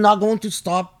 And they're not going to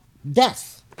stop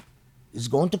death. It's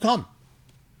going to come.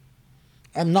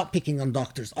 I'm not picking on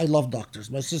doctors. I love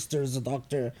doctors. My sister is a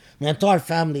doctor. My entire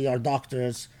family are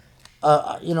doctors.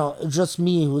 Just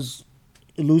me who's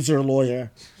a loser lawyer.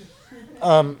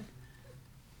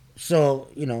 So,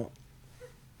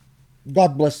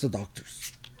 God bless the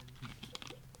doctors.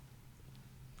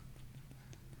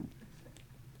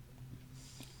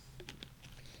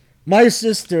 My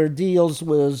sister deals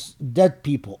with dead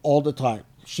people all the time.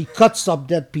 She cuts up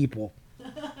dead people.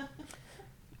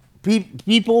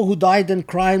 People who died in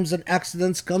crimes and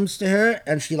accidents comes to her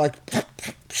and she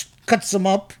cuts them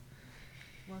up.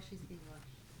 Well, she's being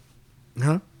watched.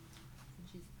 Huh?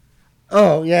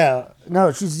 Oh, yeah.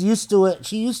 No, she's used to it.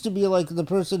 She used to be like the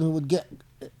person who would get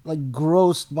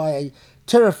grossed by,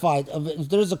 terrified of it. If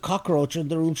there's a cockroach in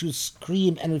the room, she would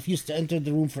scream and refuse to enter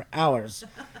the room for hours.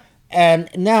 And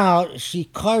now she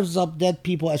carves up dead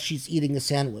people as she's eating a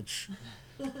sandwich.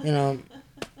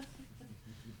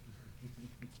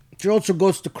 She also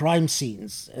goes to crime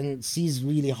scenes and sees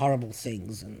really horrible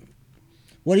things. And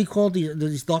what do you call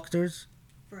these doctors?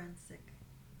 Forensic.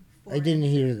 I didn't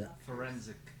hear that.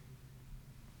 Forensic.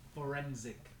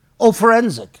 Oh,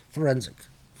 forensic.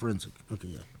 Okay,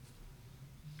 yeah.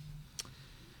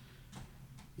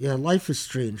 Yeah, life is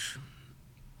strange.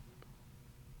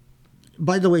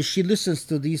 By the way, she listens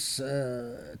to these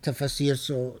tafsir,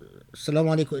 so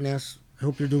Assalamu alaikum, Ines. I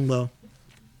hope you're doing well.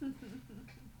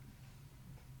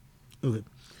 Okay.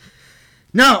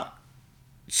 Now,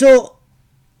 so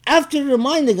after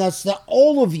reminding us that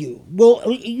all of you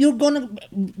you're going to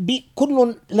be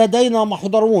كُلٌّ لَدَيْنَا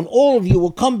مَحْضَرُونَ, all of you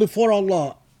will come before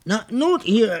Allah. Now, note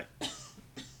here,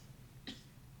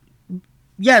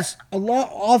 yes, Allah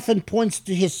often points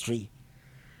to history.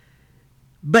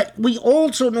 But we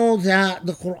also know that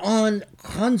the Quran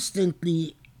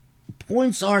constantly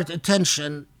points our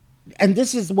attention, and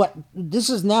this is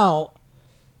now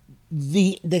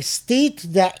the state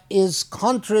that is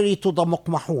contrary to the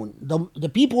muqmahun. The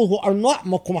people who are not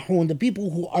muqmahun, the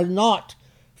people who are not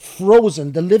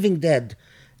frozen, the living dead,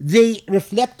 they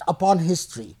reflect upon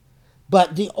history,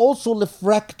 but they also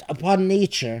reflect upon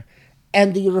nature,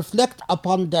 and they reflect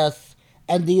upon death,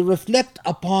 and they reflect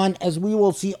upon, as we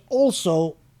will see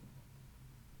also,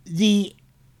 the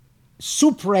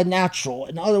supernatural.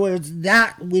 In other words,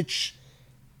 that which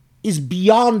is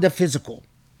beyond the physical.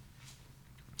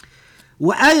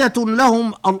 وآية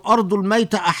لهم الأرض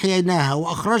الميتة أحييناها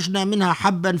وأخرجنا منها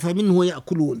حبا فمنه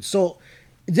يأكلون. So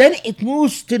then it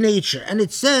moves to nature and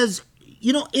it says,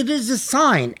 it is a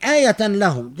sign. آية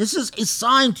لهم. This is a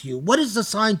sign to you. What is the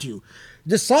sign to you?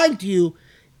 the sign to you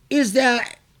is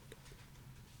that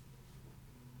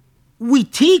we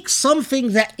take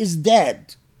something that is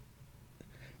dead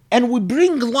and we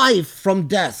bring life from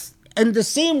death in the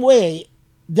same way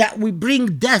that we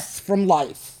bring death from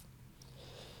life.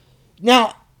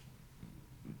 Now,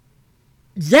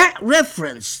 that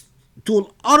reference to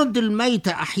الأرض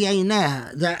الميتة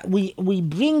أحييناها, that we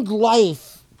bring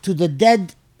life to the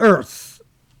dead earth,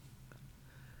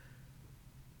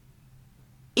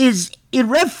 is a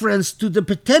reference to the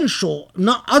potential,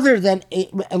 not other than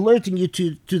alerting you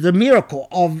to the miracle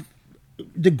of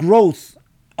the growth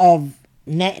of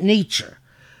nature,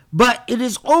 but it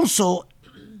is also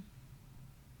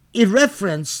a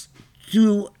reference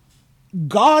to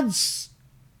God's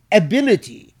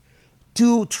ability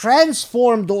to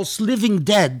transform those living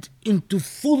dead into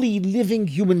fully living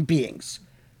human beings.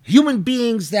 Human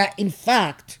beings that in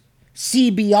fact see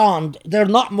beyond, they're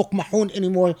not mukmahun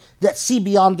anymore, that see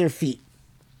beyond their feet.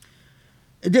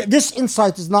 This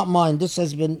insight is not mine. This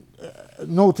has been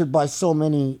noted by so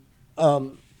many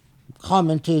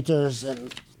commentators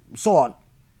and so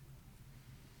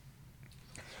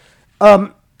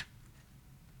on.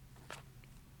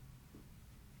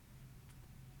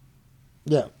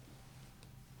 Yeah.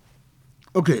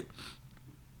 Okay.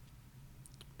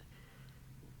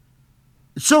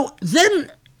 So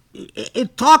then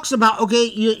it talks about, okay,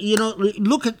 you know,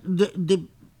 look at the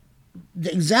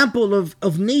example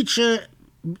of nature.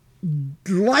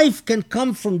 Life can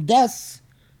come from death.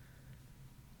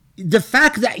 The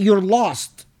fact that you're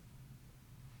lost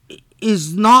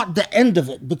is not the end of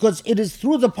it, because it is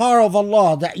through the power of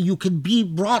Allah that you can be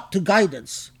brought to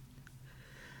guidance.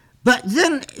 But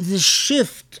then the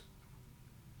shift,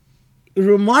 a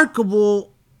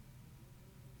remarkable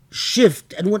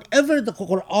shift, and whenever the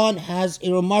Quran has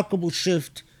a remarkable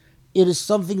shift, it is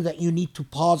something that you need to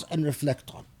pause and reflect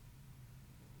on.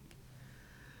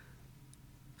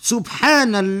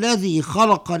 سبحان الذي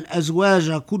خلق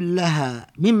الأزواج كلها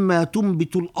مما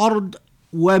تنبت الأرض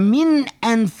ومن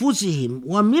أنفسهم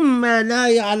ومما لا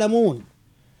يعلمون.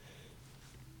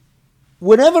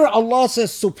 Whenever Allah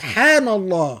says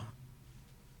Subhanallah,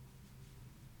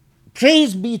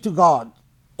 praise be to God,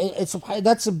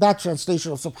 that's a bad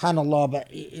translation of Subhanallah, but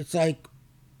it's like,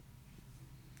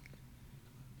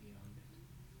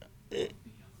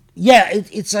 yeah,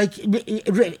 it's like,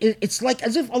 it's like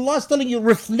as if Allah is telling you,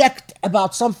 reflect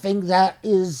about something that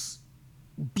is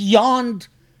beyond,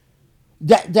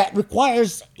 that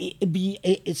requires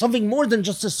something more than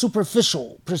just a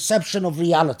superficial perception of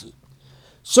reality.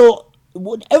 So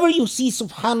whenever you see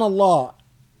Subhanallah,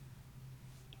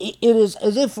 it is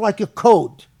as if like a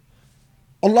code.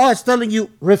 Allah is telling you,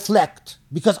 reflect,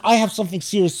 because I have something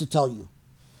serious to tell you.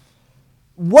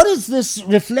 What is this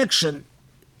reflection?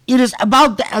 It is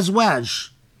about the azwaj,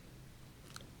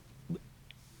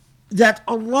 that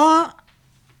Allah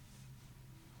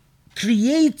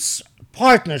creates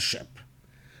partnership.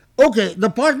 Okay,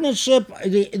 the partnership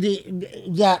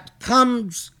that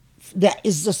comes, that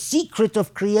is the secret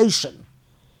of creation,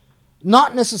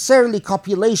 not necessarily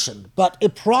copulation, but a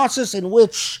process in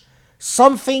which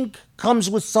something comes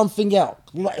with something else,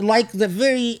 like the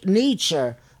very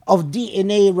nature of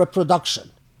DNA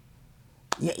reproduction.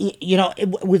 You know,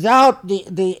 without the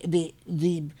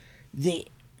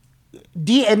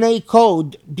DNA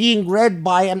code being read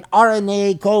by an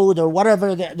RNA code or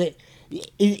whatever, the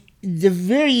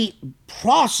very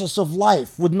process of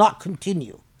life would not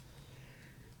continue.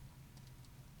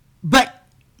 But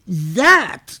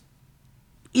that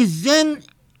is then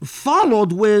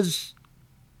followed with,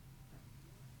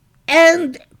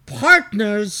 and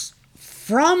partners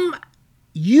from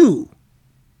you,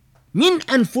 min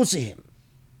anfusihim,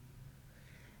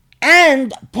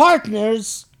 and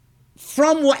partners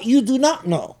from what you do not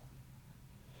know.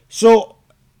 So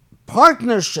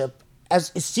partnership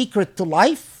as a secret to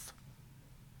life,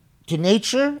 to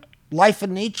nature, life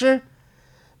and nature,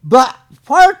 but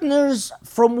partners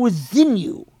from within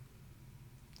you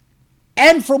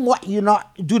and from what you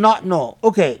do not know.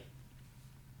 Okay.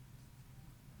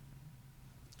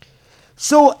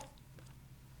 So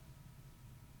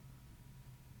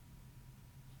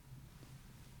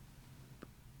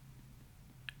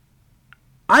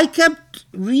I kept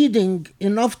reading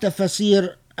enough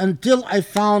Tafsir until I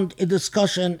found a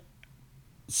discussion.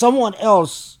 Someone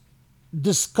else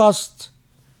discussed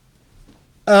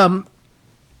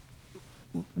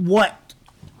what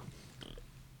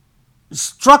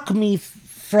struck me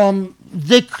from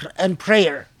dhikr and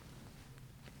prayer.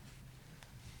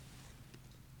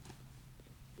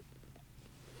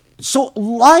 So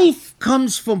life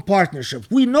comes from partnership.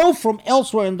 We know from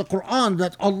elsewhere in the Quran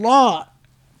that Allah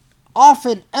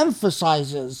often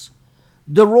emphasizes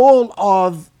the role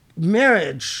of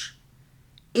marriage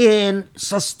in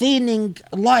sustaining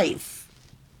life.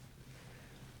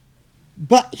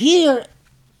 But here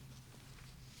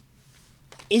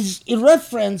is a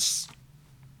reference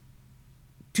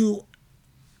to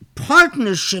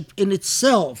partnership in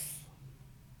itself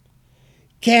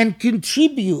can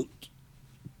contribute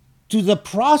to the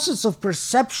process of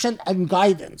perception and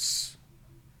guidance,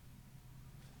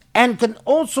 and can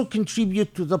also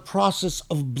contribute to the process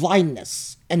of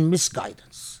blindness and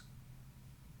misguidance.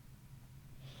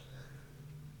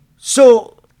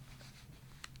 So,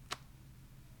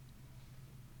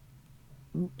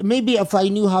 maybe if I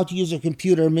knew how to use a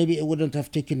computer, maybe it wouldn't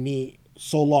have taken me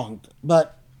so long.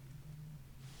 But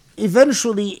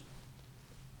eventually,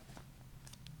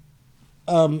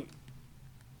 I'm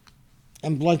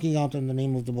blanking out on the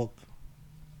name of the book.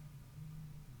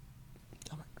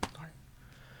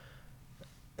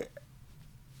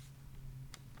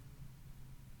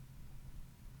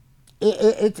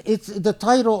 It's the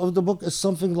title of the book is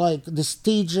something like The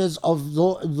Stages of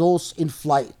Those in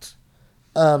Flight.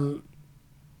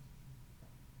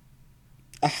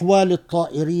 أحوال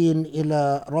الطائرين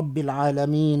إلى رب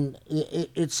العالمين.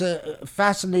 It's a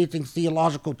fascinating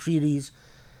theological treatise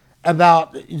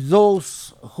about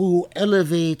those who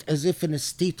elevate as if in a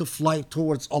state of flight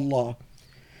towards Allah.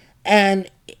 And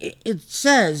it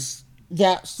says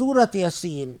that Surah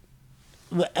Yasin,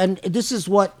 and this is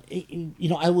what,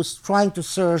 I was trying to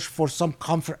search for some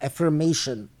comfort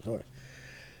affirmation,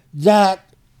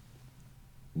 that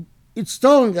it's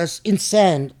telling us,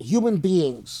 insan, human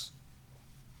beings,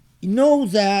 know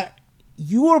that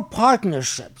your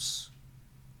partnerships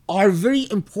are a very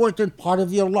important part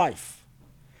of your life.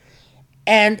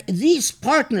 And these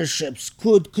partnerships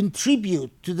could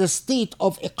contribute to the state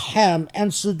of iqham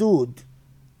and sudud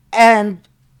and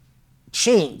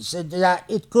change. That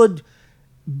it could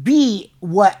be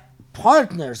what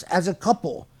partners as a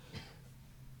couple,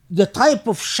 the type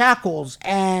of shackles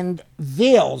and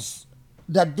veils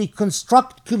that they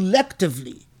construct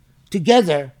collectively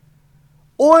together,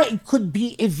 or it could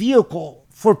be a vehicle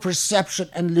for perception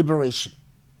and liberation.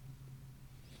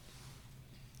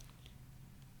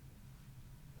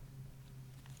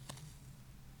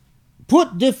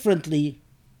 Put differently,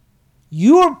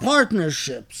 your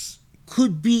partnerships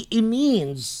could be a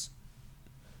means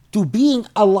to being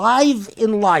alive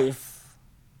in life,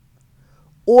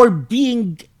 or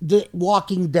being the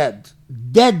walking dead,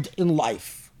 dead in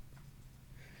life.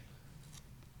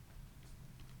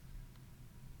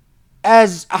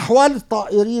 As Ahwal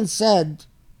al-Ta'irin said,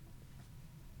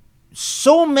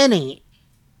 so many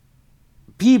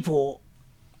people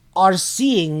are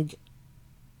seeing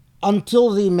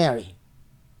until they marry.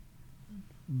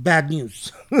 Bad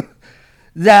news.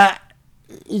 That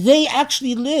they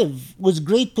actually live with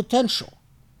great potential,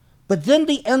 but then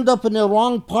they end up in a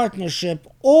wrong partnership,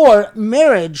 or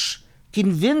marriage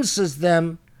convinces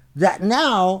them that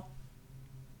now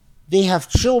they have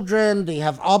children, they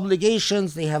have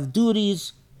obligations, they have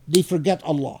duties, they forget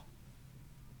Allah.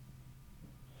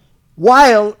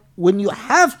 While when you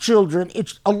have children,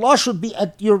 Allah should be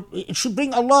it should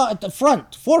bring Allah at the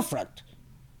forefront.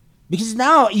 Because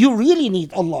now you really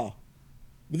need Allah.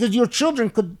 Because your children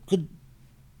could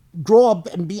grow up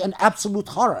and be an absolute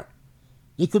horror.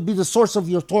 They could be the source of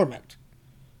your torment,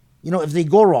 if they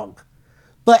go wrong.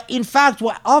 But in fact,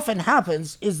 what often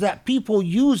happens is that people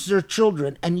use their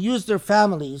children and use their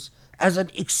families as an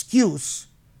excuse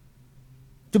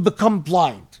to become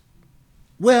blind.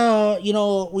 Well,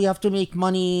 we have to make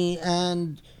money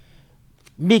and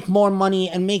make more money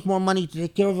to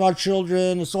take care of our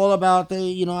children. It's all about,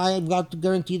 I've got to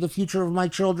guarantee the future of my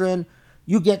children.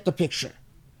 You get the picture.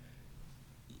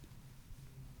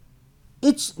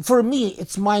 For me,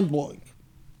 it's mind-blowing.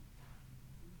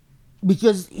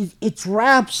 Because it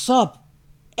wraps up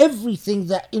everything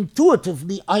that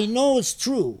intuitively I know is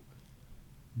true.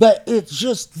 But it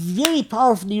just very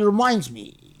powerfully reminds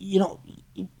me,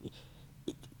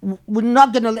 we're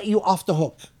not going to let you off the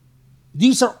hook.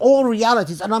 These are all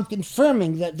realities, and I'm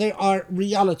confirming that they are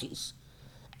realities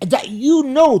that you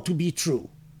know to be true.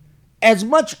 As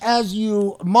much as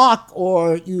you mock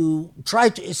or you try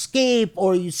to escape,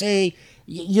 or you say,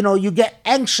 you get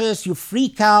anxious, you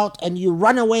freak out, and you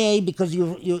run away because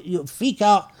you freak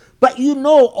out, but you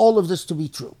know all of this to be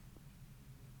true.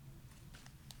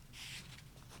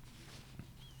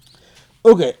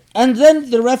 Okay, and then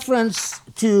the reference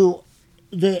to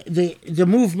the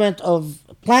movement of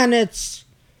planets.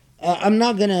 I'm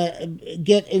not going to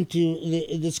get into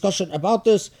the discussion about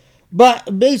this,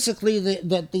 but basically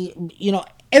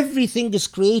everything is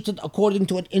created according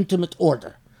to an intimate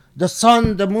order. The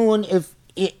sun, the moon, if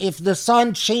if the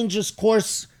sun changes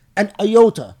course an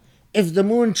iota, if the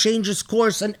moon changes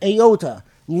course an iota,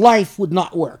 life would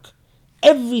not work.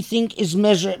 Everything is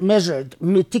measured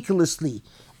meticulously.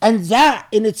 And that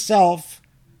in itself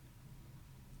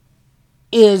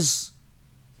is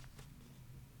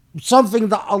something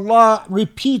that Allah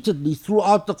repeatedly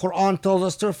throughout the Quran tells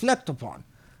us to reflect upon.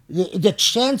 The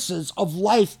chances of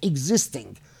life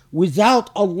existing without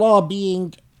Allah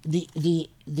being the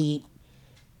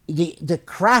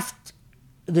craft,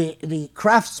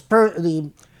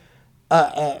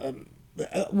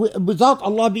 without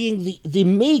Allah being the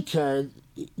maker,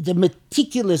 the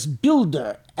meticulous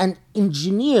builder and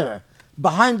engineer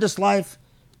behind this life,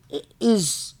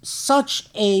 is such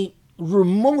a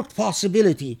remote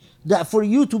possibility that for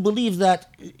you to believe that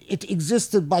it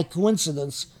existed by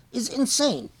coincidence is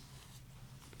insane.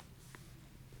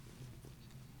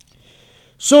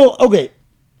 So, okay,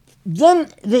 then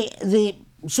the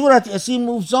Surah Yasin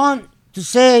moves on to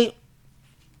say,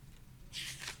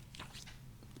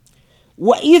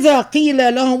 وَإِذَا قِيلَ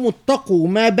لَهُمُ اتَّقُوا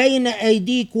مَا بَيْنَ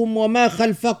أَيْدِيكُمْ وَمَا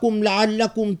خَلْفَكُمْ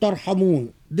لَعَلَّكُمْ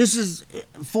تَرْحَمُونَ. This is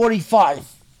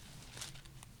 45.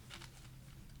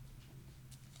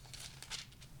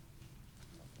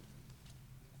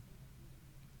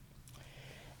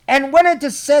 And when it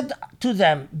is said to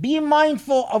them, be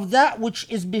mindful of that which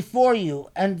is before you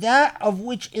and that of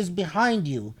which is behind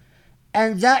you,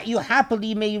 and that you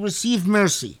happily may receive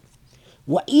mercy.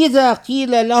 وَإِذَا قِيلَ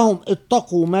لَهُمْ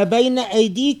اتَّقُوا مَا بَيْنَ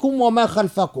أَيْدِيكُمْ وَمَا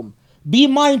خَلْفَكُمْ. Be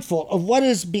mindful of what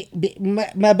is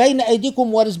مَا بَيْنَ أَيْدِيكُمْ,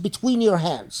 what is between your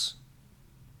hands.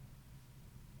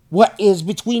 What is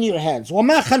between your hands.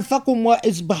 وَمَا خَلْفَكُمْ, what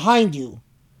is behind you.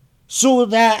 So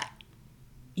that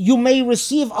you may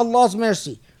receive Allah's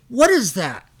mercy. What is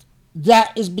that?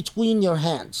 That is between your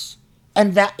hands.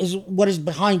 And that is what is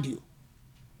behind you.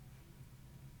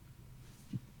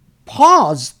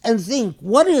 Pause and think,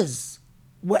 what is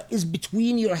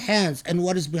between your hands and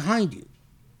what is behind you?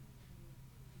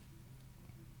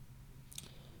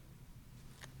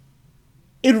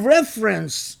 In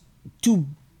reference to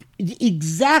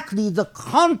exactly the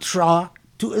contra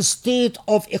to a state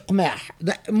of iqmah.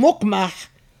 The muqmah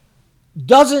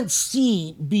doesn't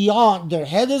see beyond. Their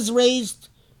head is raised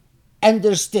and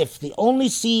they're stiff. They only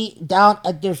see down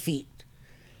at their feet.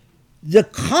 The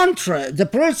contra, the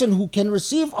person who can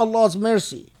receive Allah's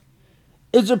mercy,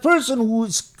 is a person who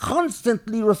is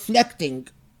constantly reflecting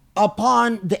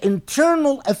upon the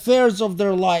internal affairs of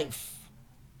their life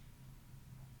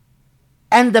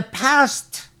and the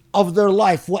past of their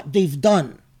life, what they've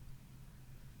done.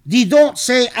 They don't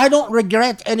say, I don't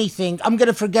regret anything. I'm going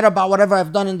to forget about whatever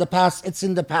I've done in the past. It's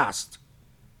in the past.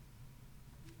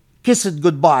 Kiss it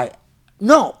goodbye.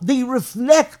 No, they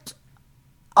reflect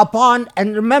upon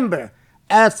and remember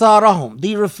atharahum.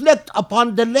 They reflect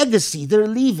upon the legacy they're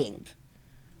leaving.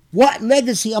 What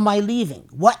legacy am I leaving?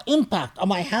 What impact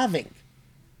am I having?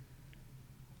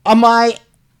 Am I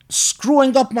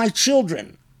screwing up my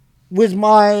children with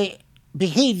my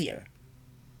behavior?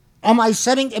 Am I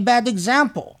setting a bad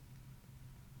example?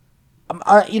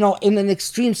 In an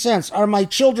extreme sense, are my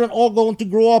children all going to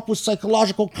grow up with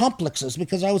psychological complexes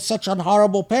because I was such a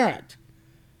horrible parent?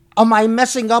 Am I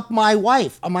messing up my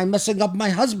wife? Am I messing up my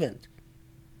husband?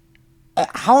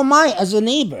 How am I as a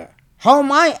neighbor? How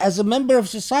am I as a member of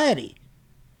society?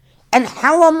 And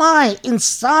how am I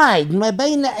inside, ما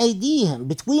بين أيديهم,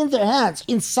 between their hands,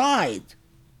 inside,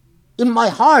 in my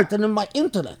heart and in my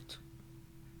intellect?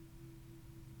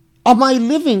 Am I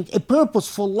living a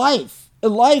purposeful life, a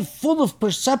life full of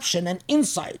perception and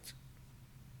insight?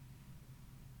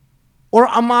 Or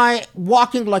am I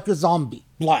walking like a zombie,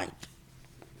 blind?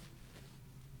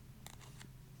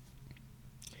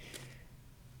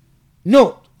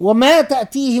 Note, وَمَا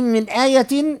تَأْتِيهِم مِّنْ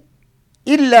آيَةٍ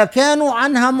إِلَّا كَانُوا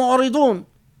عَنْهَا مُعْرِضُونَ.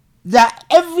 That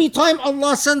every time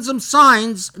Allah sends them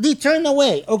signs, they turn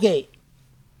away. Okay.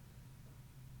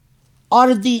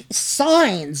 Are the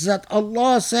signs that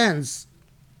Allah sends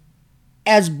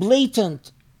as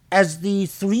blatant as the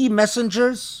three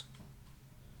messengers?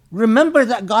 Remember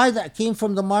that guy that came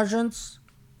from the margins?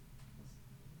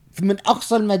 From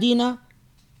Aqsa al-Madinah?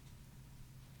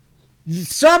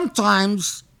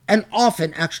 Sometimes, and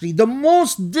often actually, the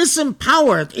most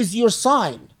disempowered is your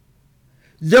sign.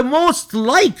 The most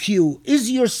like you is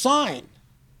your sign.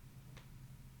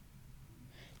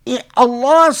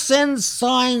 Allah sends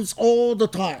signs all the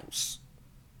times.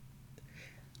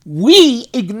 We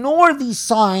ignore these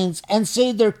signs and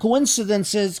say they're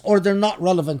coincidences or they're not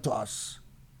relevant to us.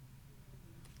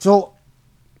 So,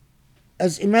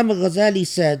 as Imam Ghazali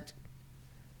said,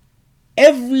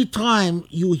 every time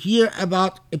you hear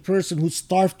about a person who's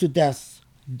starved to death,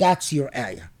 that's your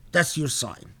ayah. that's your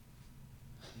sign.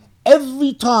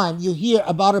 Every time you hear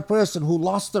about a person who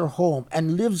lost their home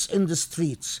and lives in the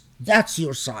streets, that's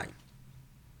your sign.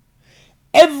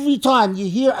 Every time you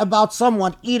hear about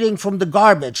someone eating from the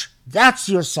garbage, that's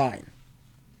your sign.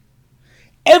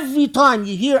 Every time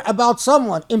you hear about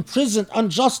someone imprisoned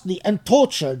unjustly and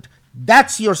tortured,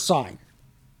 that's your sign.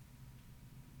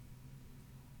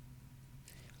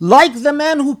 Like the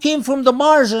man who came from the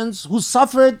margins who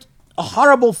suffered a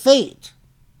horrible fate,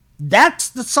 that's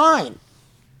the sign.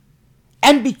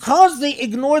 And because they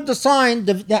ignored the sign,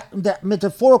 the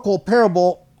metaphorical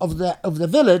parable of the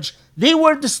village, they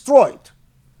were destroyed.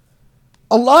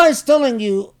 Allah is telling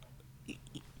you,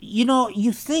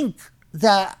 you think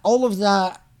that all of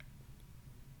that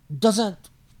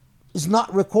is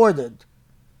not recorded.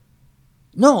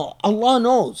 No, Allah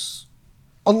knows.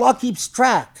 Allah keeps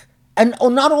track. And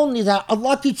not only that,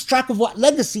 Allah keeps track of what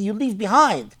legacy you leave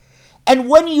behind. And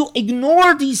when you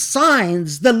ignore these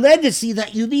signs, the legacy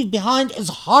that you leave behind is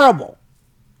horrible.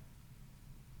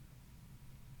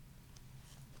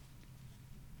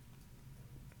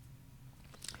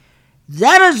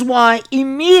 That is why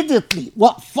immediately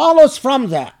what follows from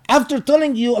that, after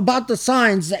telling you about the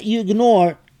signs that you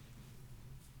ignore,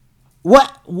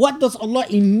 what does Allah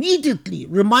immediately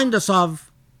remind us of?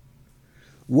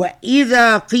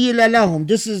 وَإِذَا قِيلَ لَهُمْ,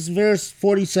 this is verse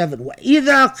 47,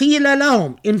 وَإِذَا قِيلَ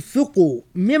لَهُمْ انفقوا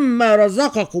مما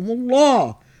رزقكم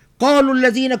الله قالوا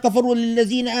الذين كفروا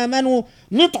للذين آمنوا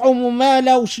نطعم ما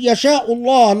يشاء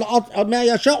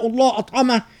الله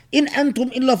أطعمه إن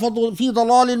أنتم إلا في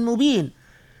ضلال مبين.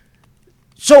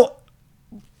 So,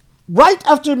 right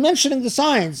after mentioning the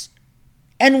signs,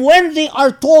 and when they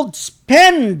are told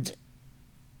spend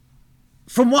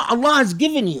from what Allah has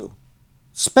given you,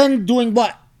 spend doing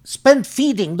what? Spend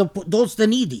feeding the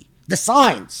needy. The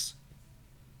signs.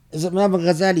 As Imam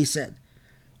Ghazali said.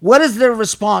 What is their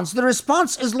response? The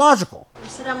response is logical.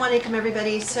 Assalamu alaikum,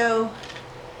 everybody. So,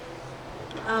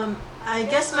 I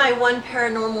guess my one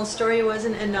paranormal story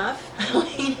wasn't enough.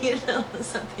 We needed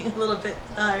something a little bit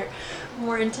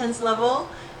more intense level.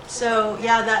 So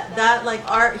yeah, that like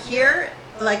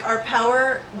our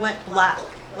power went black.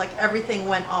 Like everything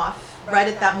went off right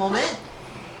at that moment.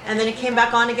 And then it came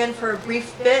back on again for a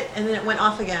brief bit, and then it went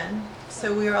off again.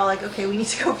 So we were all like, okay, we need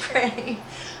to go pray.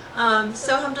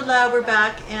 So alhamdulillah, we're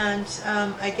back, and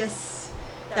I guess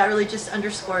that really just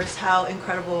underscores how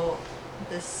incredible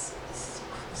this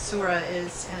surah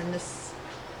is, and this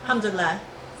alhamdulillah.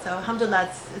 So alhamdulillah,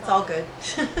 it's all good.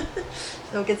 So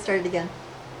we'll get started again.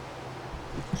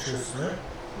 Sure, sir.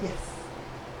 Yes.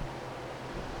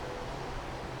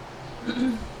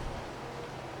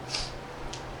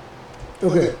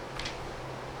 Okay.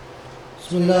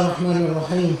 Bismillah ar-Rahman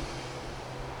ar-Rahim.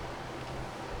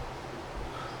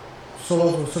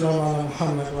 Salatu wa salam ala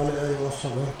Muhammad wa ala alihi wa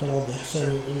sahbihi wa bi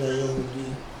ihsani ila yawm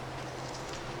al-din.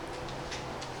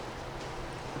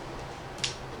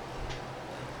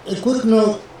 A quick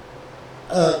note,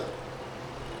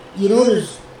 you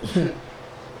notice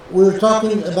we're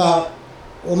talking about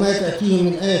وَمَا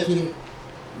تَأْتِيهِمْ مِنْ آيَةٍ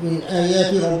مِنْ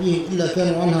آيَاتِ رَبِّهِمْ إِلَّا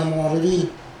كَانُوا عَنْهَا مُعْرِضِينَ.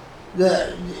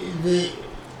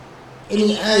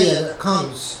 Any ayah that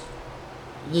comes,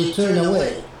 they turn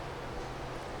away.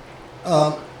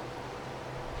 And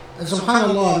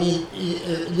subhanAllah, I mean,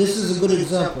 this is a good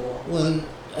example. When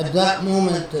at that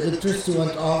moment the electricity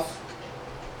went off,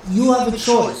 you have a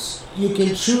choice. You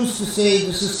can choose to say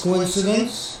this is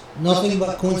coincidence, nothing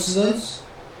but coincidence,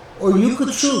 or you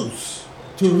could choose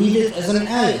to read it as an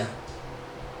ayah.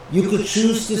 You could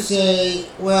choose to say,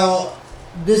 well,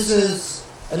 this is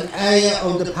an ayah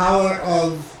of the power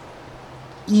of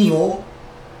evil,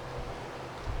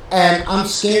 and I'm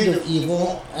scared of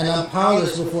evil, and I'm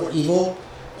powerless before evil.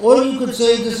 Or you could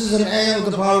say this is an ayah of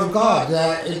the power of God,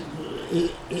 that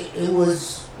it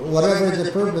was whatever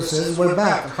the purpose is, we're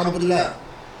back, alhamdulillah.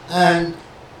 And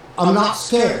I'm not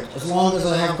scared as long as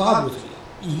I have God with me.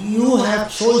 You have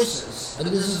choices, and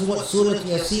this is what Surah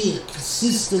Yasin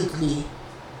consistently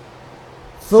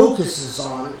focuses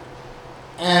on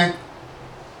and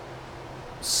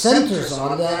centers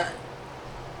on, that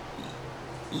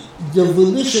the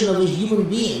volition of a human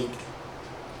being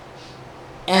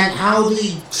and how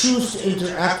they choose to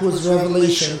interact with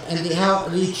revelation, and how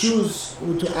they choose to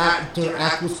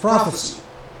interact with prophecy.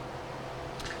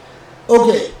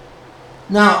 Okay,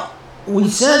 now we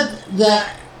said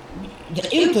that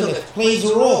the intellect plays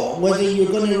a role, whether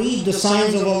you're going to read the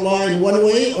signs of Allah in one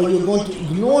way or you're going to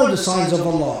ignore the signs of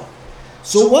Allah.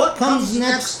 So what comes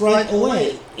next right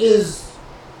away is,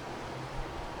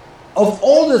 of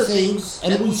all the things,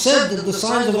 and we said that the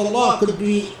signs of Allah could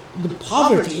be the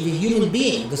poverty of a human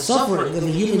being, the suffering of a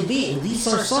human being. These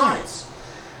are signs.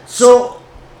 So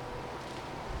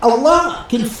Allah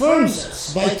confirms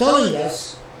us by telling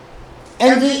us,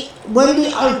 and when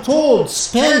they are told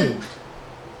spend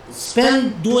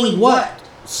doing what?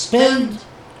 Spend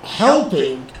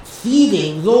helping,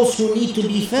 feeding those who need to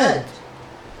be fed.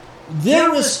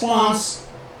 Their response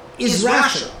is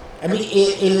rational. I mean,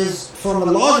 it is from a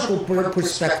logical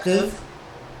perspective,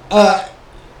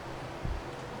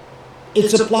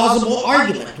 it's a plausible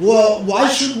argument. Well, why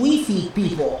should we feed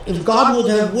people? If God would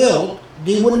have willed,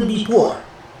 they wouldn't be poor.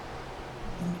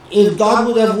 If God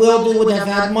would have willed, they would have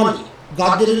had money.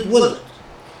 God didn't will it.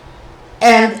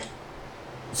 And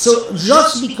so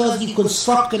just because you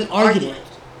construct an argument,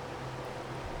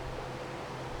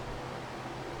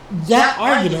 that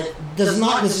argument does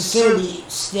not necessarily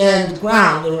stand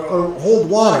ground or hold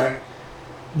water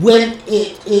when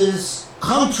it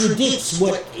contradicts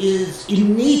what is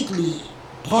innately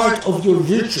part of your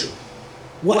virtue.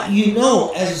 What you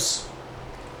know as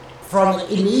from an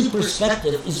innate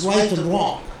perspective is right and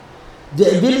wrong.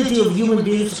 The ability of human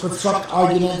beings to construct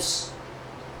arguments,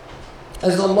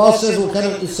 as Allah says,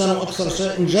 وَكَانَ الْإِنسَانُ أَكْثَرَ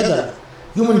شَيْءٍ جَدَلًا.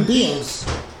 Human beings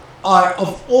are,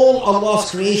 of all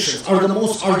Allah's creations, are the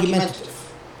most argumentative.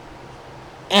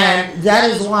 And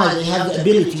that is why they have the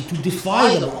ability to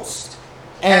defy the most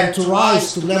and to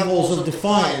rise to levels of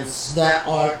defiance that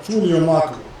are truly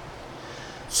remarkable.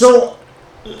 So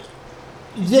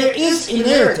there is a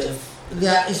narrative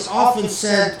that is often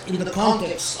said in the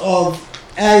context of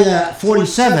Ayah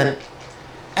 47,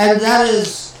 and that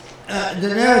is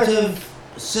the narrative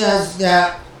says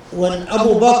that when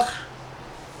Abu Bakr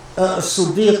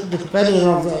Siddiq, the companion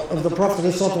of the Prophet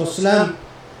ﷺ,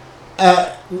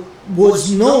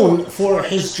 was known for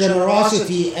his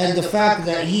generosity and the fact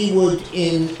that he would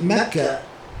in Mecca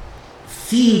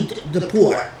feed the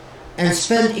poor and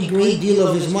spend a great deal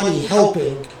of his money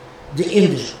helping the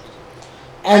indigent.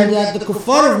 And that the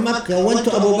kuffar of Mecca went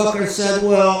to Abu Bakr and said,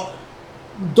 well,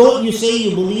 don't you say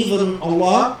you believe in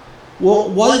Allah? Well,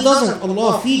 why doesn't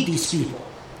Allah feed these people?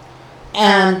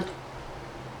 And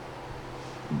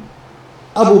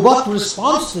Abu Bakr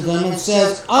responds to them and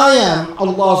says, I am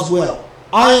Allah's will.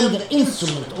 I am the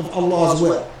instrument of Allah's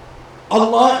will.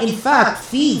 Allah, in fact,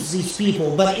 feeds these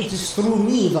people, but it is through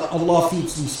me that Allah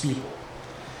feeds these people.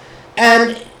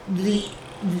 And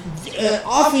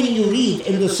often you read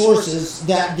in the sources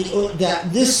that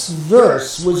this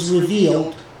verse was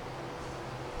revealed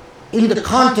in the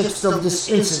context of this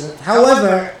incident.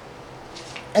 However,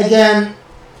 again,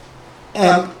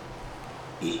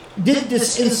 did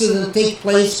this incident take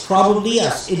place? Probably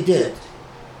yes, it did.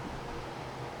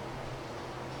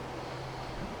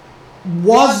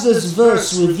 Was this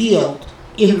verse revealed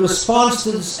in response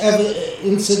to this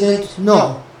incident?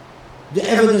 No. The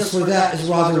evidence for that is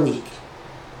rather weak.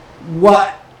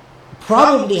 What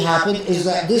probably happened is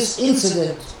that this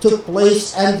incident took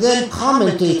place and then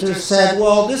commentators said,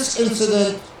 well, this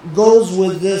incident goes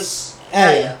with this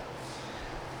ayah.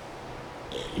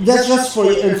 That's just for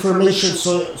your information,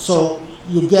 so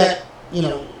you get, you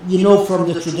know from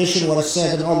the tradition what is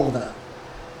said and all of that.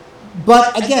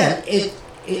 But again,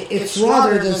 it's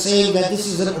rather than saying that this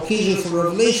is an occasion for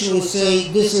revelation, we say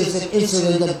this is an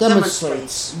incident that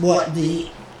demonstrates what the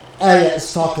ayah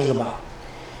is talking about.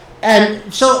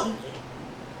 And so,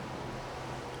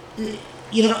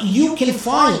 you can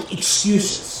find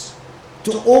excuses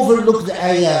to overlook the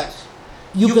ayat.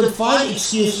 You can find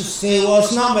excuses to say, well,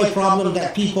 it's not my problem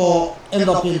that people end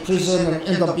up in prison and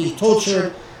end up being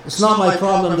tortured. It's not my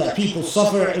problem that people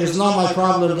suffer. It is not my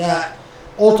problem that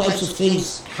all types of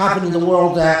things happen in the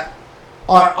world that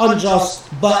are unjust.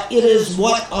 But it is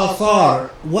what athar,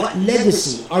 what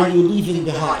legacy are you leaving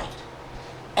behind?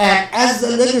 And as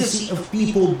the legacy of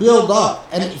people build up,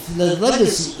 and if the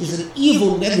legacy is an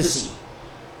evil legacy,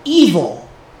 evil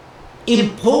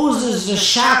imposes the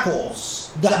shackles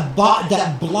that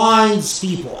blinds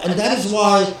people. And that is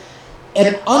why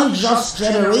an unjust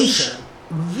generation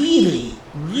really,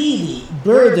 really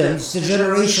burdens the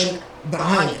generation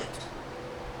behind it.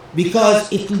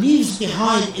 Because it leaves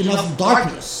behind enough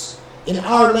darkness. In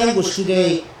our language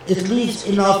today, it leaves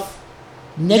enough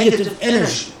negative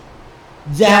energy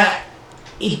that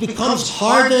it becomes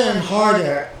harder and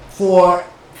harder for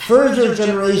further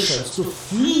generations to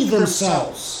free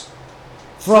themselves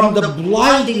from the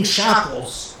blinding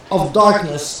shackles of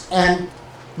darkness and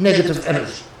negative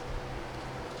energy.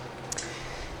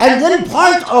 And then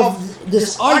part of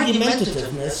this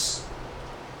argumentativeness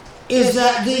is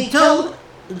that they tell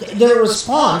their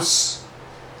response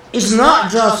is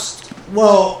not just,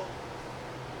 well,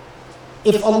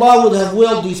 if Allah would have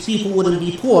willed, these people wouldn't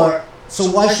be poor,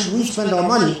 so why should we spend our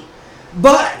money?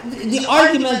 But the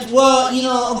argument, well,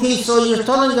 okay, so you're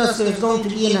telling us there's going to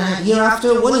be a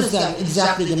hereafter. When is that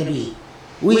exactly going to be?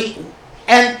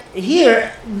 And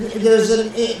here there's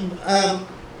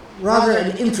rather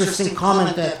an interesting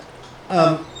comment that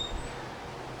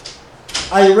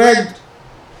I read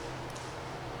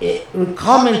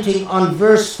commenting on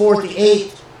verse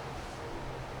 48.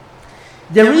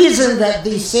 The reason that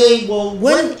they say, well,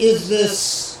 when is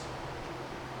this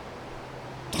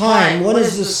time? When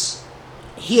is this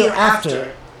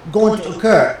hereafter going to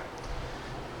occur?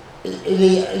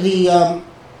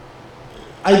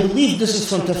 I believe this is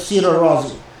from Tafsir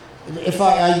al-Razi. If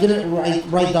I didn't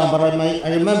write down, but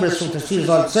I remember it's from Tafsir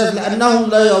al-Razi. It says, لأنهم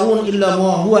لا يرون إلا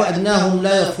ما هو أدناهم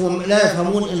لا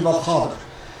يفهمون إلا الحاضر.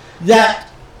 That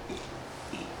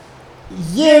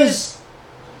there's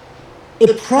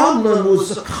a problem with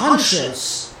the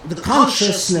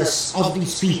consciousness of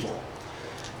these people.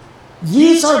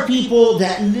 These are people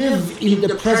that live in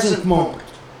the present moment.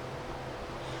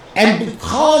 And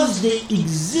because they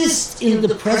exist in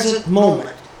the present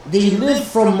moment, they live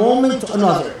from moment to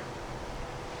another.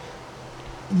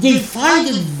 They find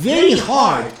it very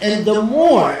hard, and the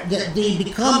more that they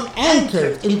become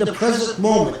anchored in the present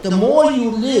moment, the more you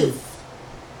live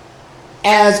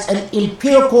as an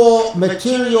empirical,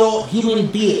 material human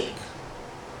being,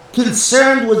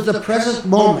 concerned with the present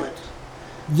moment,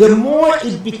 the more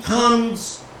it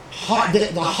becomes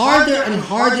the harder and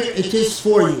harder it is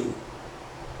for you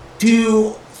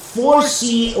to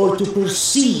foresee or to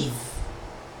perceive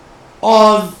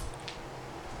of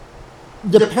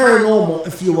the paranormal,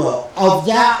 if you will, of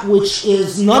that which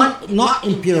is not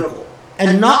empirical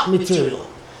and not material.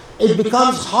 It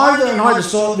becomes harder and harder.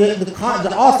 So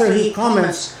the author, he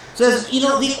comments, says,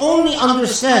 they only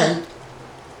understand,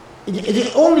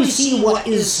 they only see what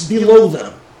is below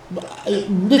them.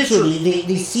 Literally,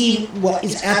 they see what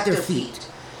is at their feet.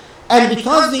 And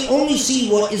because they only see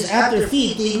what is at their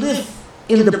feet, they live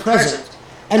in the present.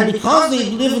 And because they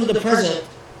live in the present,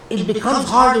 it becomes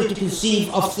harder to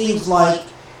conceive of things like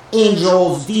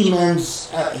angels, demons,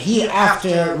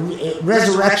 hereafter,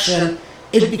 resurrection.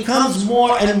 It becomes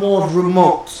more and more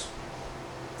remote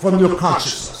from your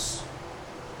consciousness.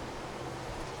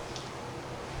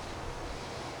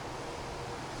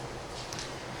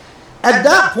 At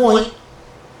that point,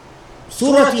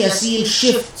 Surah Yasin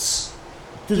shifts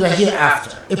to the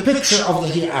hereafter, a picture of the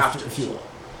hereafter, if you will,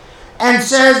 and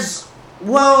says,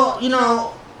 well,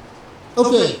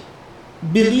 okay,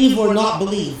 believe or not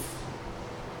believe,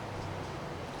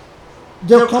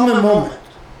 there'll come a moment,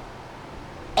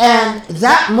 and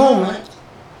that moment,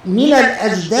 من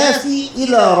الأجداث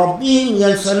إلى ربهم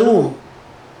ينسلون.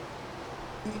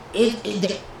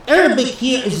 The Arabic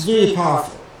here is very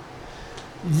powerful.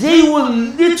 They will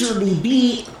literally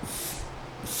be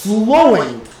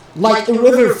flowing like a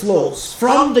river flows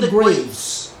from the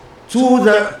graves to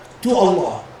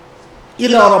Allah,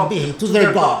 إلى ربهم, to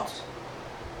their God.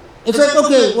 It's like,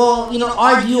 okay, well,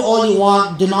 argue all you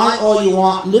want, deny all you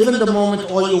want, live in the moment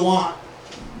all you want,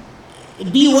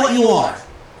 be what you are.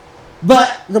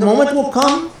 But the moment will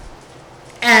come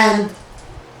and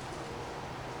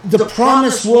the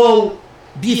promise will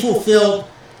be fulfilled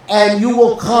and you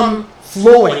will come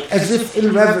flowing as if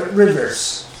in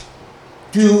rivers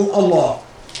to Allah.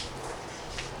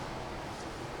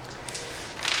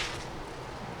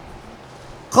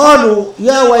 قالوا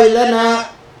يا ويلنا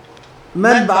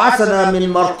من بعثنا من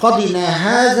مرقدنا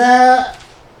هذا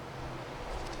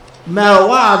ما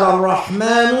وعد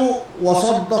الرحمن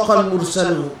وصدق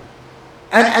المرسلون.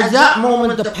 And at that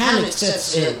moment the panic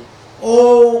sets in.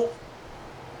 Oh,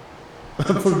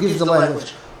 forgive the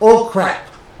language. Oh crap.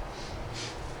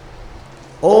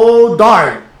 Oh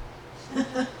darn.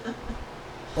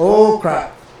 Oh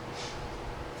crap.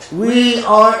 We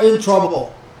are in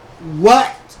trouble.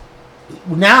 What?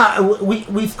 Now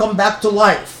we've come back to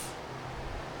life.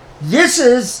 This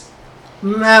is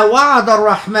ما وعد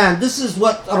الرحمن. This is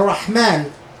what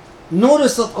Ar-Rahman.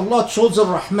 Notice that Allah chose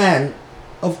Ar-Rahman.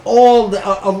 Of all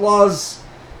Allah's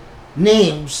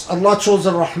names, Allah chose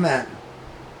Ar-Rahman.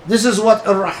 This is what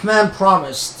Ar-Rahman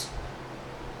promised.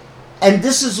 And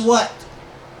this is what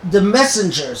the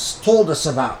messengers told us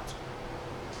about.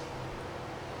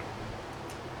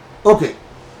 Okay.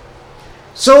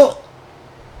 So,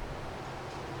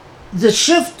 the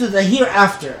shift to the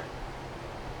hereafter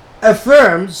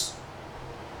affirms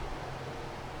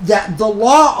that the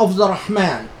law of the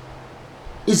Rahman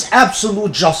is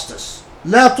absolute justice.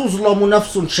 لا تظلم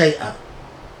نفس شيئا.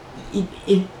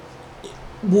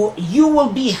 You will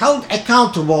be held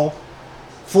accountable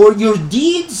for your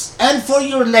deeds and for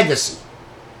your legacy.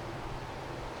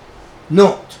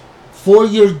 Note, for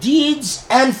your deeds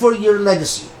and for your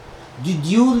legacy. Did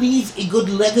you leave a good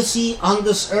legacy on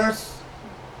this earth?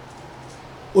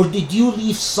 Or did you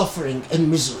leave suffering and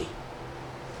misery?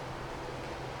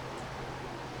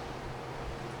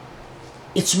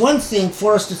 It's one thing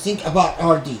for us to think about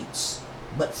our deeds,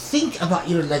 but think about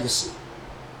your legacy.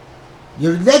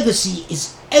 Your legacy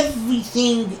is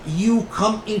everything you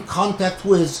come in contact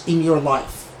with in your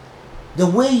life. The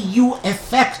way you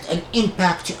affect and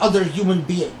impact other human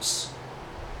beings.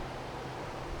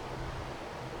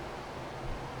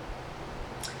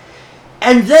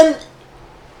 And then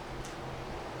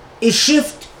a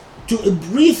shift to a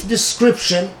brief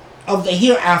description of the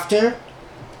hereafter,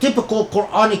 typical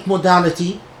Quranic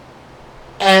modality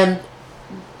and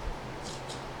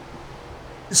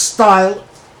style.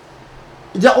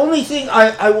 The only thing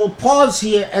I will pause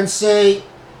here and say,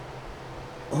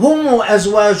 هم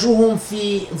وأزواجهم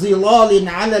في ظلال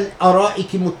على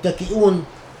الأرائك متكئون.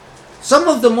 Some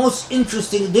of the most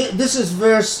interesting, this is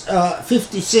verse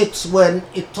 56, when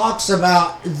it talks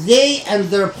about they and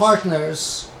their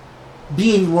partners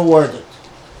being rewarded.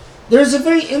 There's a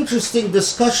very interesting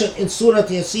discussion in Surah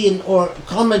Yasin, or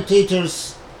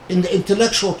commentators in the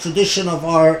intellectual tradition of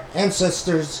our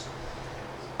ancestors,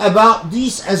 about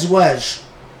these azwaj.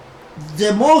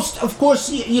 The most, of course,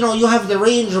 you know, you have the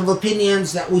range of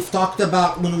opinions that we've talked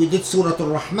about when we did Surah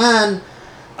Al-Rahman.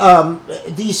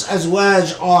 These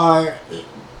azwaj are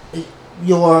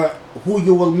who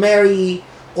you will marry,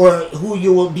 or who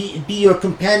you will be your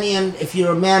companion if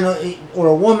you're a man or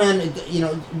a woman. You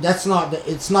know, it's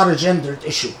not a gendered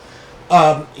issue.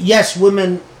 Yes,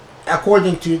 women,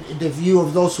 according to the view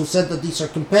of those who said that these are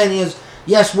companions,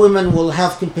 yes, women will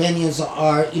have companions that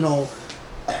are, you know,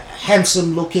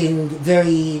 handsome looking,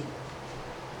 very,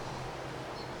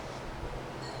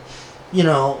 you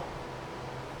know,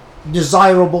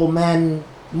 desirable men,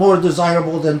 more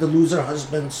desirable than the loser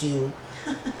husbands you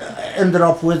ended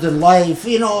up with in life,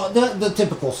 you know, the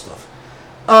typical stuff.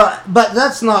 But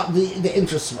that's not the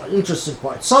interesting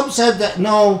part. Some said that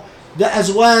no, the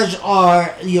azwaj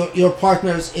are your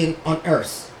partners on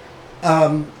earth.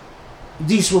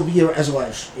 These will be your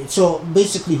azwaj. So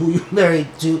basically who you're married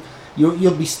to,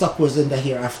 you'll be stuck with in the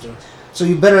hereafter. So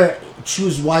you better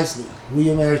choose wisely who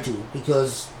you're married to,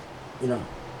 because, you know,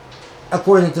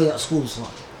 according to that school of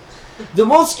thought. The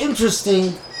most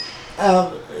interesting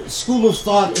school of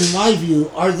thought, in my view,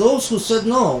 are those who said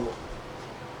no,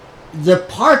 the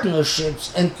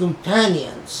partnerships and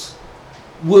companions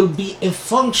will be a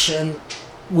function,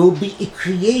 will be a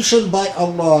creation by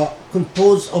Allah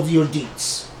composed of your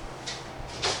deeds.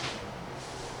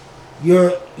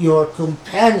 Your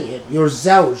companion, your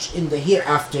zawj in the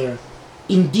hereafter,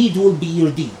 indeed will be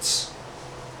your deeds.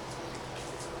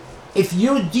 If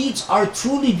your deeds are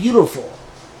truly beautiful,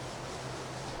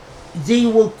 they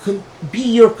will be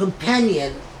your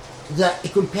companion, a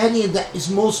companion that is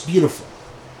most beautiful.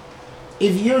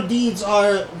 If your deeds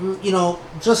are, you know,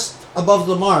 just above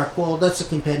the mark, well, that's a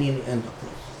companion you end up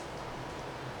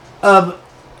with.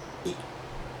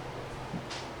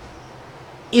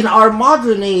 In our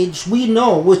modern age, we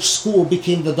know which school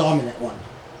became the dominant one.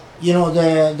 You know,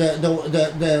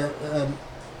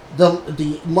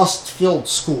 the lust-filled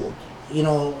school. You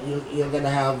know, you're going to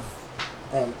have...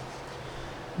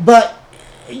 but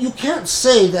you can't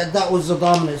say that was the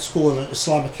dominant school in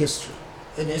Islamic history.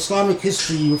 In Islamic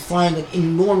history, you find an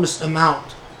enormous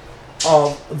amount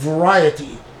of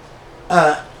variety,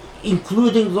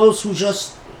 including those who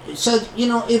just said, you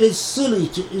know, it is silly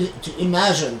to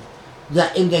imagine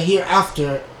that in the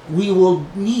hereafter we will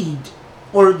need,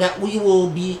 or that we will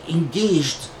be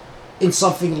engaged in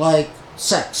something like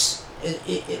sex.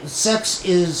 Sex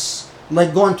is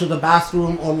like going to the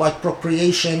bathroom, or like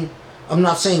procreation. I'm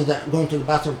not saying that going to the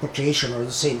bathroom and procreation are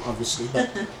the same, obviously, but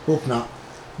hope not.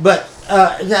 But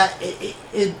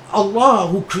Allah,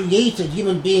 who created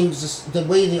human beings the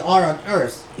way they are on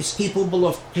earth, is capable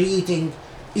of creating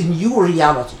a new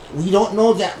reality. We don't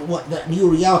know what that new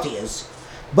reality is,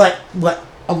 but what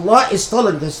Allah is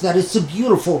telling us, that it's a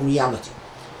beautiful reality.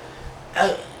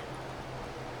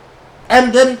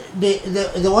 And then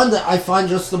the one that I find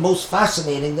just the most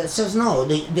fascinating, that says no,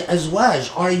 the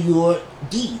azwaj are your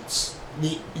deeds.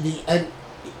 And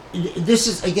this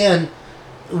is again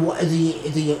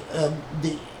the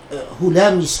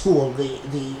Hulami school,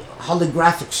 the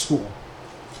holographic school.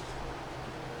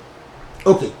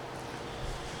 Okay.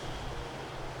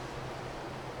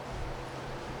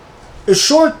 A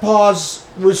short pause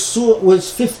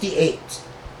was 58.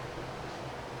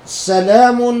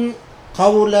 Salamun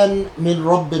qawlan min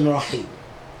Rabbin Rahim.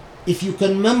 If you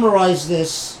can memorize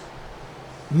this,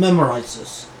 memorize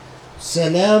this.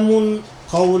 Salamun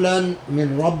qawlan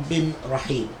min Rabbin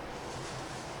Rahim.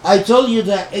 I tell you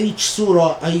that each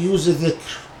surah I use a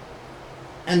dhikr.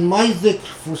 And my dhikr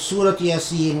for Surah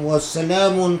Yasin was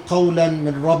Salamun Qawlan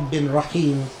min Rabbin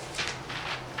Rahim.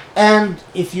 And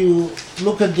if you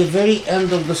look at the very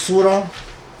end of the surah,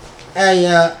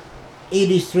 ayah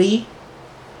 83,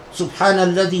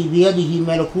 Subhanalladhi biyadihi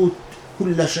malakut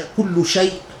kullu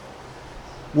shay'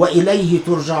 wa ilayhi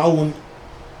turja'un.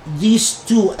 These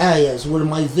two ayahs were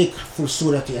my dhikr for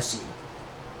Surah Yasin.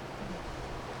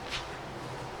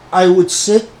 I would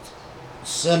sit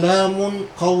Salamun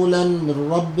Qawlan min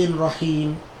Rabbin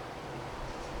Rahim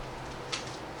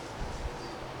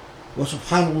wa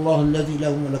Subhanallah alladhi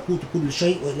lahu malakutu kulli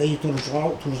shay' wa ilayhi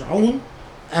turja'un,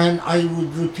 and I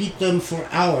would repeat them for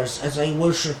hours as I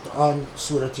worshipped on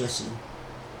Surah Yasin.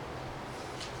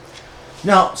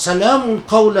 Now, Salamun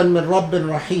Qawlan min Rabbin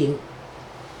Rahim,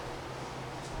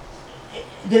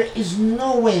 there is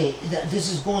no way that this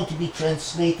is going to be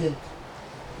translated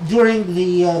during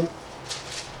the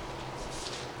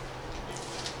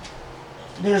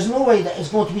there's no way that it's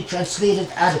going to be translated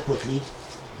adequately.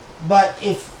 But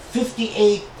if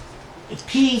 58,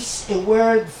 peace, a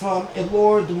word from a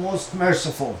Lord the most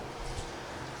merciful,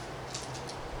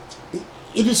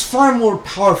 it is far more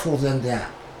powerful than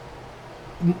that.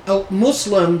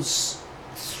 Muslims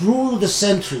through the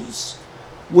centuries,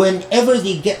 whenever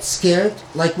they get scared,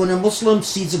 like when a Muslim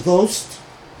sees a ghost,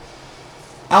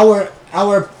 our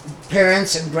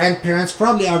parents and grandparents,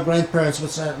 probably our grandparents,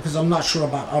 because I'm not sure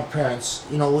about our parents,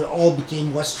 we all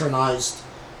became westernized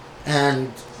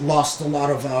and lost a lot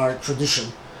of our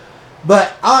tradition.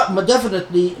 But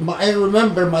definitely, I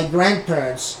remember my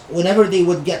grandparents, whenever they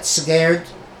would get scared,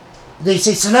 they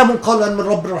say, Salamun Qawlan min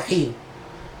Rabbir Rahim,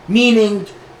 meaning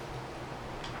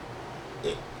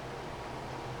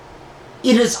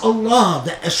it is Allah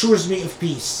that assures me of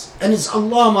peace, and it's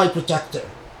Allah my protector.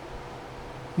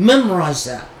 Memorize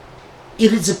that.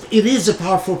 It is a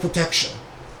powerful protection.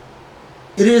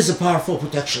 It is a powerful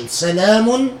protection.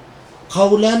 Salamun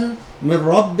Qawlan min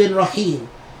Rabbin Rahim.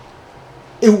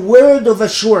 A word of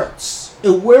assurance,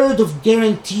 a word of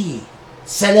guarantee.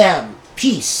 Salam,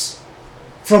 peace.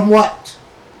 From what?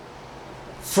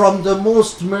 From the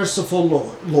most merciful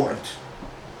Lord.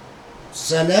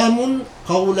 Salamun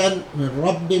Qawlan min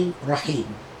Rabbin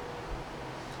Rahim.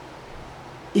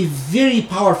 A very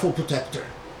powerful protector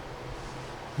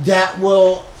that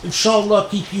will, inshallah,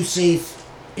 keep you safe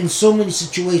in so many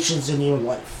situations in your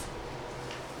life.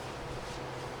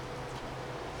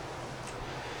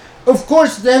 Of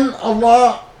course, then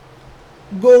Allah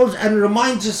goes and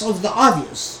reminds us of the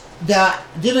obvious, that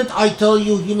didn't I tell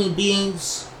you, human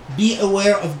beings, be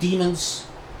aware of demons?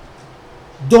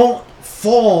 Don't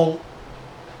fall.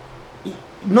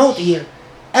 Note here,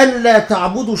 أَلَّا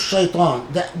تَعْبُدُوا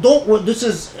الشَّيْطَانِ, this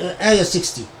is ayah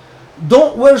 60.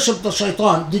 Don't worship the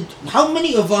shaitan. How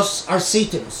many of us are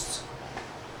Satanists?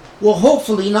 Well,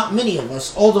 hopefully not many of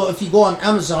us. Although if you go on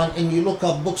Amazon and you look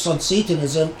up books on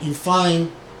Satanism, you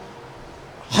find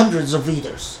hundreds of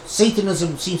readers.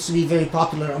 Satanism seems to be very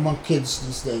popular among kids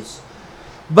these days.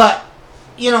 But,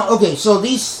 okay, so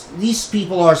these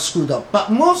people are screwed up.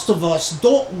 But most of us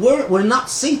we're not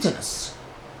Satanists.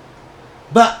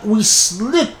 But we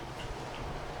slip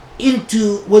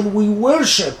into, when we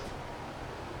worship,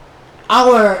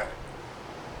 our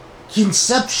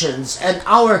conceptions and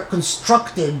our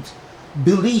constructed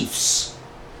beliefs,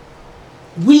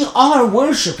 we are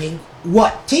worshipping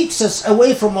what takes us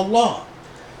away from Allah.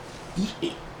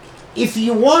 If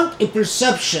you want a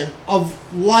perception of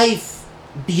life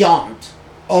beyond,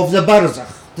 of the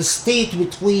barzakh, the state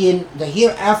between the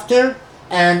hereafter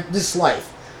and this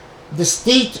life, the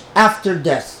state after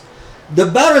death, the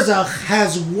barzakh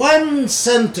has one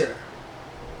center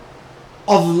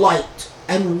of light,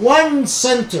 and one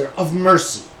center of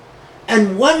mercy,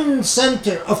 and one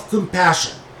center of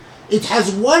compassion. It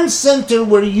has one center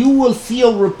where you will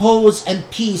feel repose and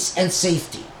peace and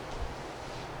safety.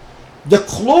 The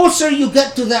closer you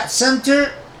get to that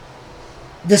center,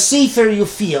 the safer you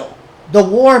feel, the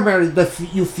warmer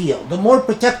you feel, the more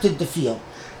protected you feel.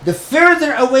 The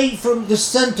further away from the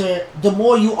center, the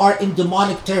more you are in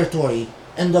demonic territory,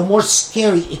 and the more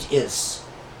scary it is.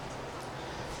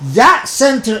 That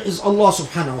center is Allah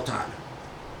subhanahu wa ta'ala.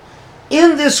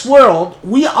 In this world,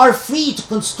 we are free to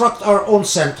construct our own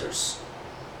centers.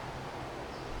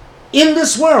 In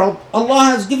this world,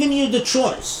 Allah has given you the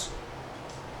choice.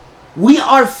 We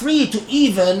are free to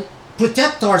even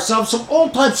protect ourselves from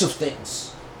all types of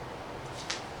things.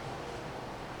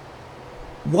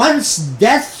 Once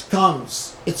death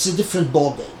comes, it's a different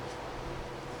ballgame.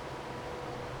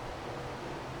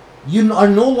 You are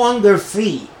no longer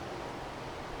free.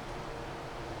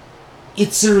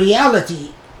 It's a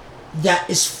reality that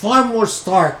is far more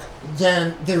stark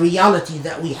than the reality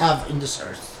that we have in this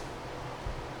earth.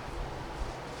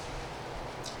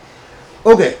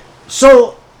 Okay,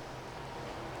 so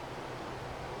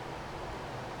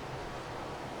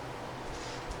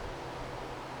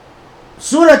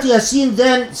Surah Yasin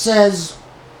then says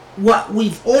what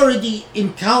we've already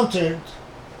encountered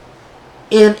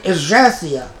in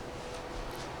Jathiyah,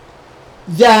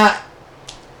 that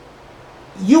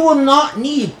you will not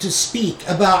need to speak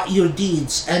about your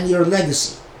deeds and your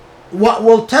legacy. What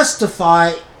will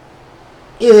testify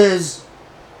is,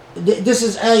 this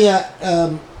is ayah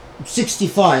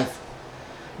 65.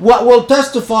 What will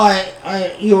testify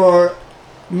your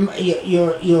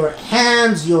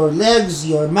hands, your legs,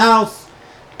 your mouth.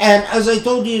 And as I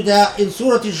told you that in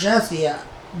Surah Al-Jathiyah,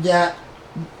 that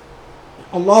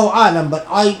Allahu Alam, but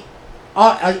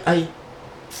I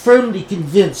firmly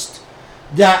convinced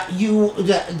that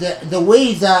the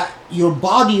way that your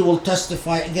body will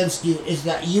testify against you is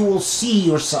that you will see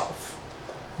yourself.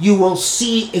 You will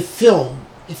see a film,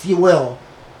 if you will,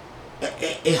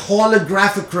 a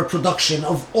holographic reproduction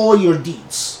of all your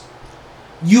deeds.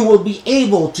 You will be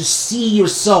able to see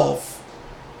yourself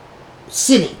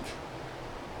sinning.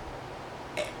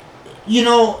 You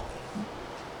know,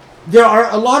 there are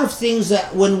a lot of things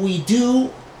that when we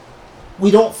do,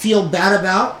 we don't feel bad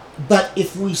about. But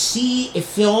if we see a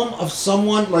film of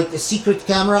someone, like a secret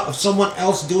camera of someone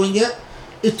else doing it,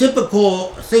 a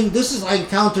typical thing, this is I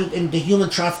encountered in the human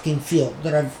trafficking field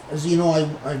that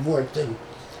I've worked in.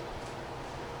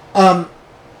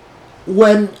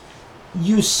 When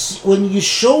you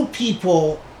show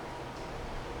people,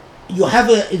 you have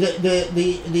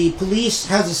the police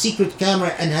has a secret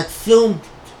camera and had filmed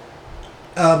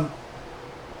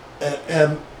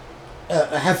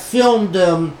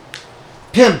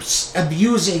pimps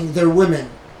abusing their women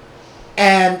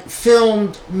and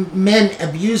filmed men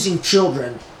abusing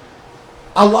children.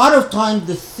 A lot of times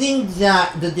the thing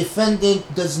that the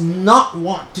defendant does not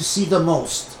want to see the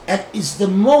most and is the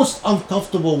most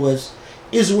uncomfortable with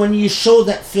is when you show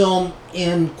that film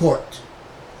in court.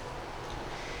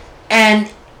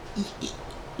 And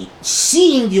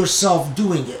seeing yourself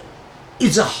doing it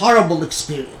is a horrible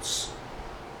experience.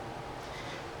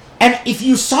 And if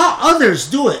you saw others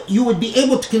do it, you would be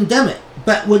able to condemn it.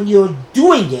 But when you're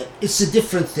doing it, it's a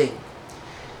different thing.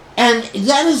 And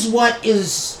that is what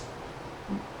is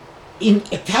in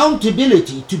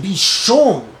accountability, to be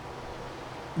shown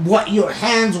what your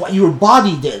hands, what your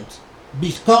body did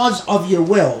because of your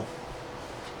will,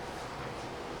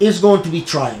 is going to be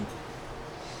trying.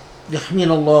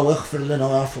 يحمينا الله ويغفر لنا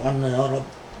ويعفو عنا يا رب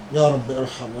يا رب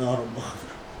ارحم يا رب اغفر.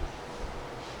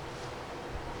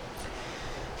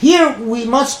 Here we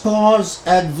must pause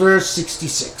at verse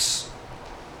 66.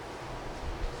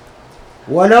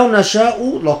 ولو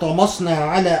نشاء لطمسنا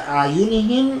على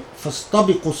أعينهم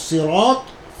فاستبقوا الصراط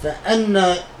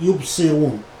فأنى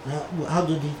يبصرون. How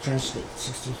did he translate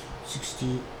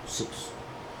 66?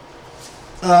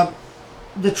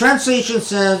 The translation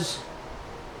says,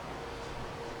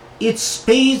 its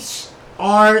spades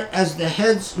are as the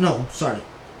heads. No, sorry.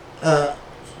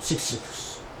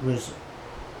 66. Where is it?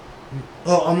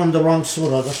 Oh, I'm on the wrong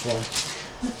surah, that's why.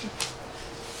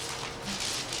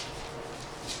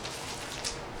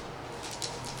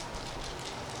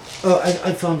 Oh,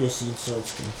 I found this seed, so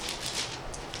it's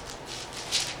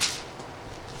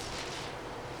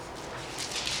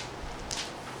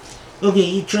good. Okay,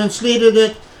 he translated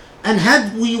it. And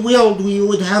had we willed, we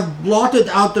would have blotted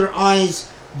out their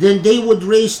eyes, then they would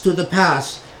race to the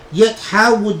past. Yet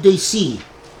how would they see?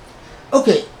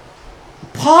 Okay,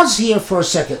 pause here for a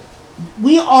second.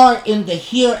 We are in the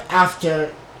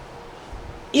hereafter.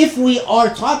 If we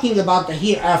are talking about the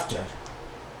hereafter,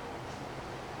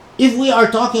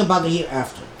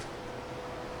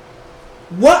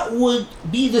 what would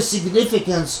be the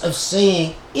significance of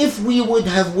saying, if we would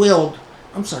have willed?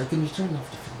 I'm sorry, can you turn off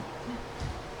the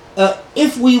film?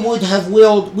 If we would have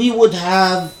willed, we would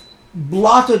have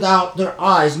blotted out their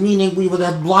eyes, meaning we would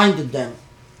have blinded them.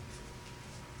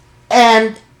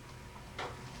 And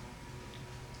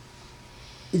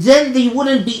then they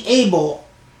wouldn't be able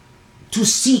to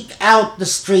seek out the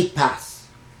straight path.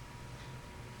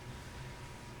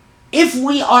 If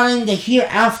we are in the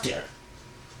hereafter,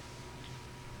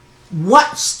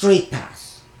 what straight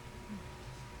path?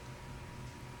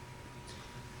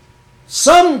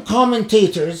 Some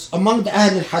commentators, among the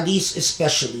Ahl al-Hadith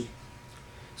especially,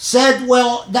 said,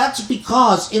 well, that's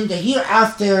because in the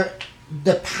hereafter,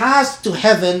 the path to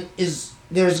heaven is,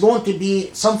 there's going to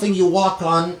be something you walk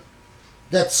on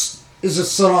is a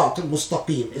sirat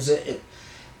al-mustaqim.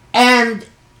 And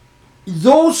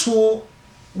those who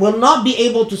will not be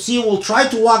able to see, will try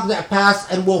to walk that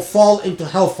path and will fall into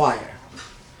hellfire.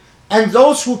 And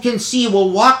those who can see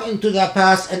will walk into that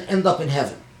path and end up in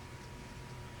heaven.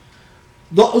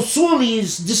 The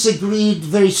Usulis disagreed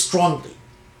very strongly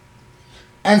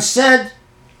and said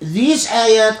these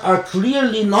ayat are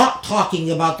clearly not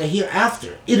talking about the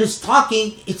hereafter.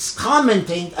 It's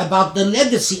commenting about the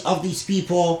legacy of these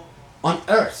people on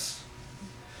earth.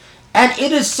 And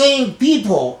it is saying,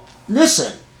 people,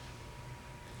 listen,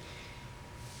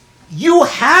 you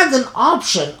had an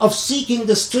option of seeking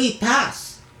the straight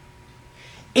path.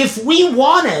 If we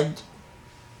wanted,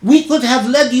 we could have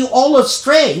led you all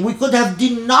astray. We could have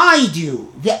denied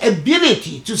you the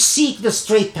ability to seek the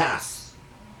straight path.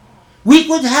 We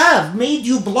could have made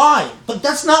you blind, but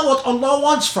that's not what Allah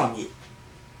wants from you.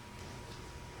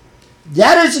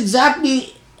 That is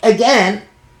exactly, again,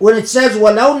 when it says,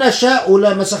 وَلَوْ نَشَاءُ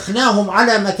لَمَسَخْنَاهُمْ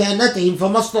عَلَى مَكَانَتِهِمْ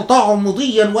فَمَا اسْتَطَاعُوا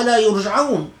مُضِيًّا وَلَا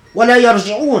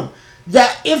يَرْجِعُونَ.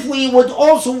 That if we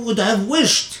would have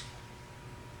wished,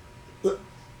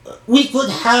 we could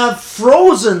have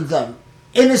frozen them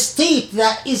in a state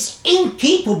that is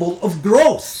incapable of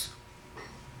growth.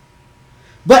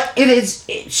 But it is,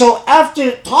 so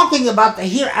after talking about the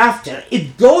hereafter,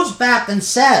 it goes back and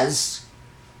says,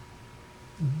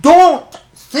 don't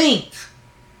think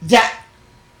that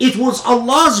it was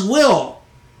Allah's will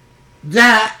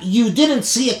that you didn't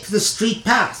seek the straight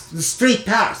path.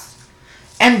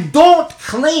 And don't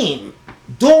claim,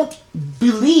 don't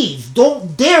believe,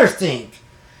 don't dare think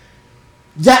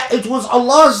that it was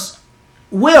Allah's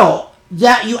will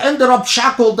that you ended up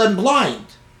shackled and blind.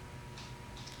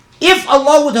 If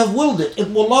Allah would have willed it,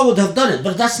 Allah would have done it.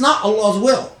 But that's not Allah's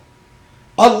will.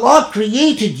 Allah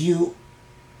created you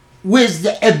with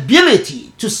the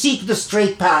ability to seek the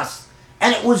straight path.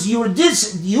 And it was your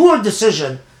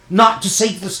decision not to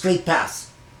seek the straight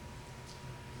path.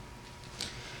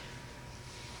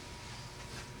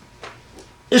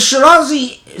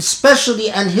 Shirazi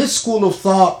especially, and his school of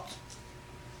thought,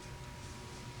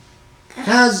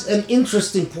 has an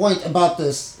interesting point about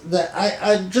this that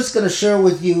I'm just going to share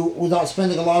with you without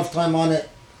spending a lot of time on it,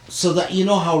 so that you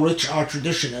know how rich our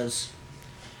tradition is.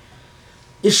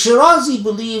 Shirazi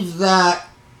believed that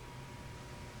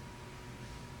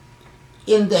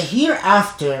in the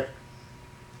hereafter,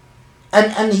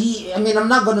 and he, I mean, I'm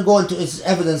not going to go into his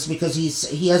evidence because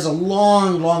he has a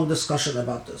long discussion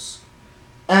about this.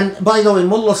 And by the way,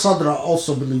 Mullah Sadra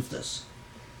also believed this.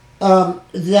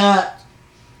 That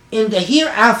in the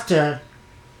hereafter,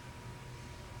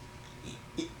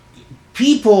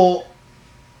 people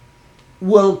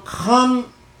will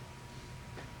come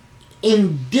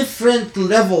in different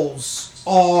levels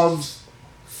of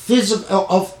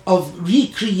of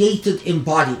recreated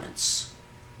embodiments.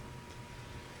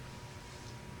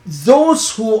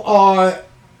 Those who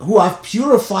have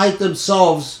purified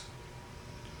themselves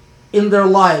in their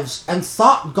lives and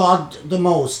thought God the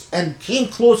most and came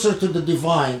closer to the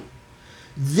divine,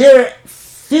 their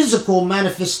physical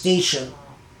manifestation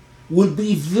will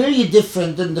be very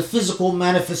different than the physical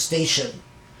manifestation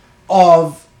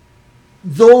of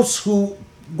those who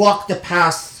walk the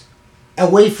path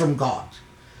away from God.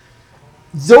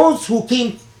 Those who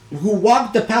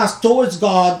walk the path towards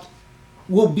God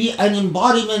will be an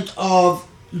embodiment of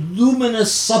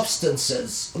luminous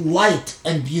substances, light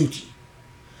and beauty.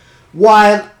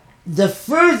 While the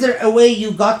further away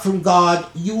you got from God,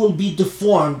 you will be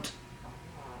deformed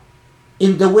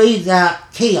in the way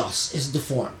that chaos is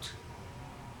deformed.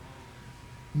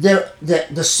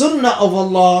 The sunnah of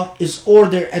Allah is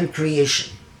order and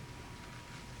creation.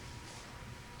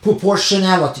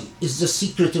 Proportionality is the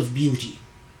secret of beauty.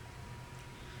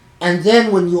 And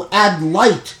then when you add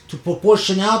light to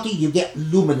proportionality, you get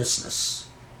luminousness.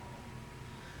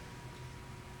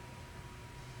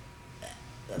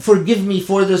 Forgive me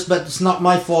for this, but it's not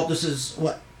my fault. This is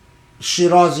what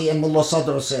Shirazi and Mullah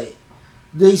Sadr say.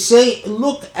 They say,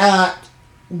 look at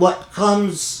what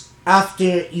comes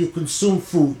after you consume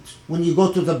food, when you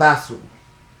go to the bathroom.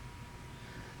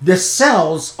 The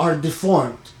cells are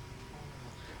deformed.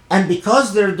 And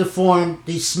because they're deformed,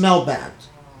 they smell bad.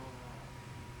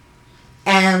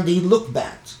 And they look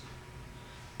bad.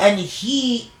 And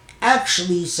he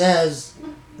actually says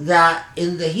that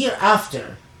in the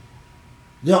hereafter,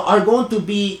 there are going to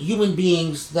be human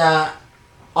beings that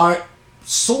are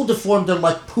so deformed they're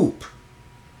like poop.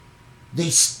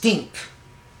 They stink.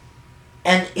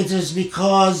 And it is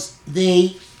because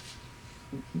they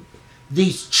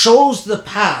chose the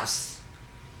path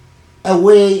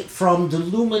away from the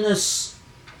luminous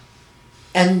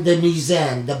and the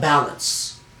mizan, the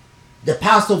balance. The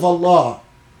path of Allah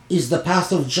is the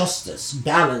path of justice,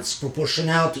 balance,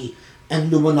 proportionality,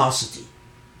 and luminosity.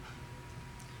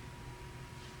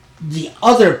 the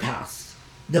other path,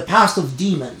 the path of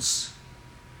demons.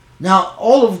 Now,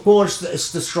 all of course, the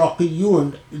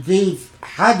Istishraqiyun, they've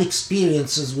had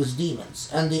experiences with demons,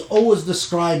 and they always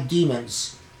describe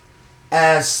demons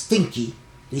as stinky.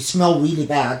 They smell really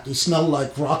bad. They smell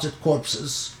like rotted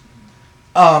corpses.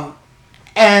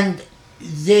 And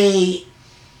they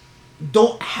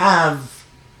don't have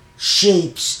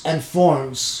shapes and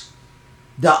forms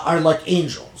that are like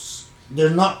angels. They're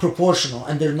not proportional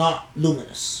and they're not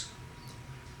luminous.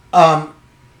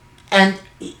 And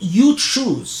you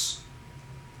choose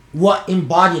what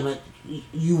embodiment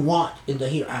you want in the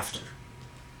hereafter.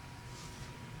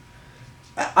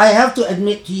 I have to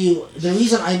admit to you, the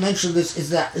reason I mention this is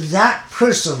that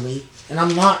personally, and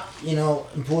I'm not,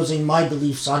 imposing my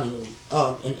beliefs on you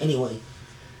in any way,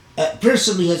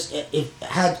 personally has it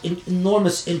had an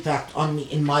enormous impact on me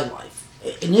in my life.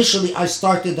 Initially, I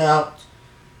started out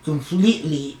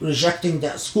completely rejecting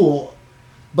that school,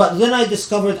 but then I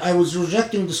discovered I was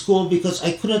rejecting the school because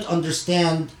I couldn't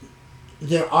understand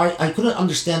their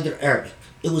Arabic.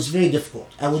 It was very difficult.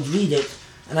 I would read it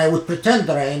and I would pretend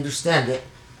that I understand it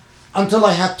until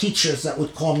I had teachers that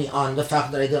would call me on the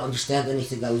fact that I didn't understand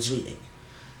anything I was reading.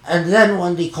 And then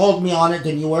when they called me on it,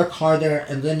 then you work harder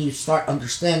and then you start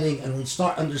understanding, and when you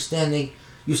start understanding,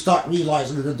 you start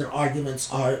realizing that their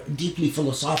arguments are deeply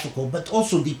philosophical but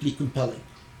also deeply compelling.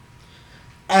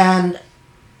 And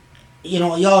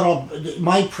Ya Rab,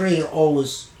 my prayer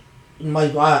always in my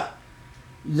dua,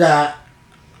 that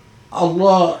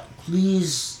Allah,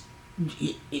 please,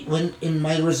 when in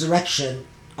my resurrection,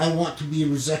 I want to be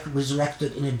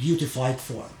resurrected in a beautified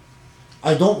form.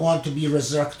 I don't want to be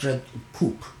resurrected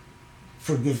poop.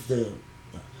 Forgive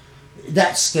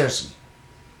that scares me.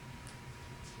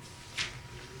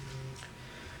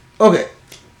 Okay.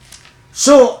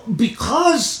 So,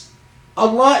 because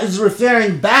Allah is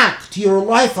referring back to your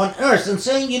life on earth and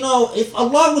saying, if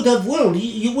Allah would have willed,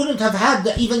 you wouldn't have had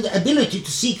even the ability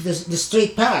to seek the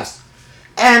straight path.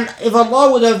 And if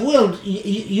Allah would have willed,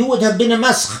 you would have been a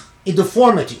maskh, a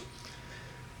deformity.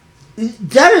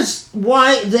 That is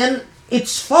why then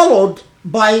it's followed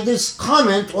by this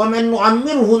comment, وَمَنْ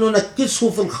نُعَمِّرْهُ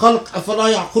نُنَكِّسْهُ فِي الْخَلْقِ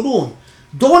أَفَلَا يَعْقِلُونَ.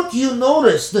 Don't you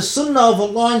notice the sunnah of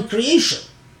Allah in creation,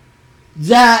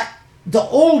 that the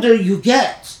older you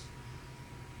get,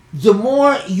 the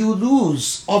more you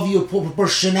lose of your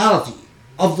proportionality,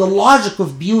 of the logic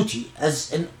of beauty,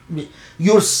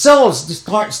 your cells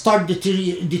start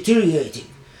deteriorating.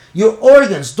 Your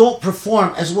organs don't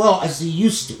perform as well as they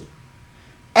used to.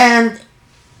 And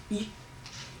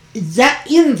that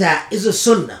is a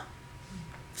sunnah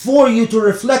for you to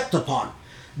reflect upon.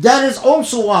 That is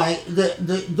also why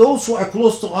those who are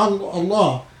close to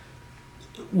Allah,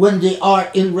 when they are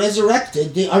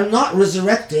resurrected, they are not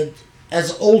resurrected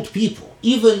as old people,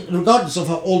 even regardless of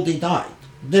how old they died.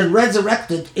 They're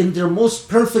resurrected in their most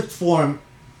perfect form,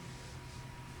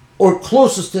 or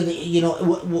closest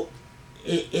to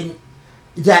in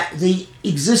that they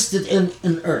existed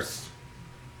in earth.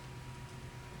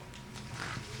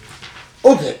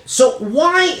 Okay, so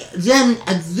why then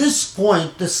at this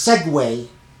point the segue?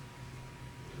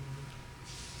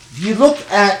 If you look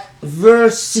at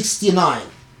verse 69,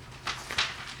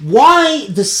 why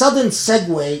the sudden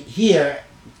segue here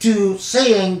to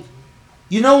saying,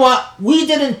 you know what, we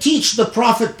didn't teach the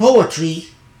Prophet poetry,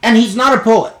 and he's not a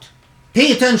poet.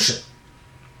 Pay attention.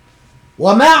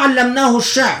 وَمَا عَلَّمْنَاهُ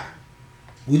الشَّعْرِ.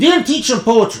 We didn't teach him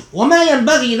poetry. وَمَا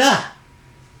يَنْبَغِي لَهُ.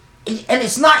 And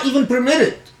it's not even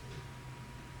permitted.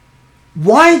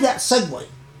 Why that segue?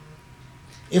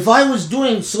 If I was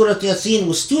doing Surah Yasin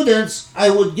with students, I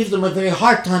would give them a very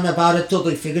hard time about it till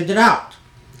they figured it out.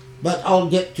 But I'll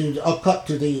cut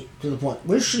to the point.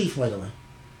 Where's Sharif, by the way?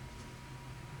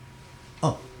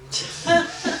 Oh.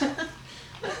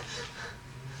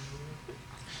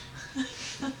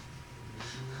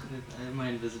 I have my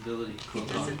invisibility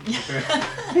cloak on. He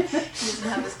doesn't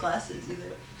have his glasses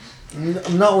either.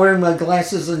 I'm not wearing my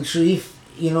glasses, and Sharif,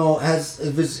 has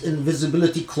his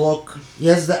invisibility cloak. He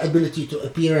has the ability to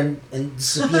appear and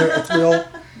disappear at will.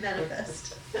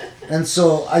 Manifest. And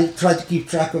so I try to keep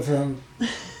track of him.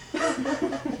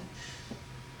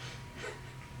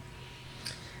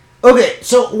 Okay,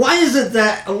 so why is it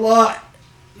that Allah...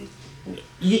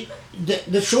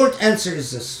 The short answer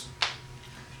is this.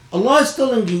 Allah is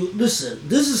telling you, listen,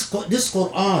 this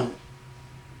Quran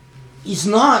is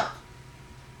not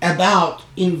about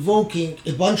invoking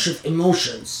a bunch of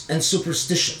emotions and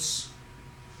superstitions.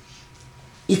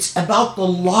 It's about the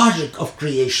logic of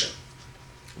creation.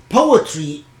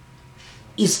 Poetry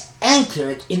is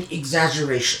anchored in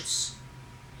exaggerations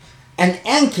and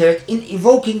anchored in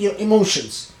evoking your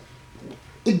emotions.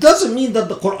 it doesn't mean that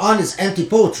the Quran is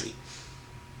anti-poetry.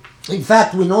 In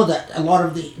fact, we know that a lot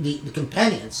of the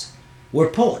companions were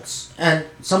poets, and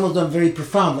some of them very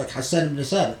profound, like Hassan ibn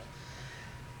Thabit.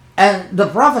 And the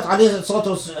Prophet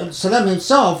ﷺ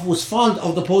himself was fond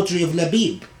of the poetry of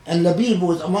Labib. And Labib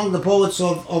was among the poets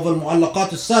of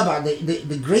Al-Mu'allaqat al-Sab'a,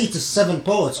 the greatest 7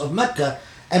 poets of Mecca.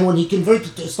 And when he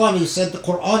converted to Islam, he said, the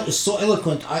Quran is so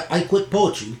eloquent, I quit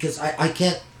poetry because I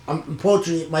can't,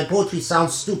 my poetry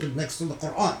sounds stupid next to the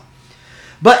Quran.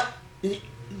 But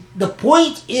the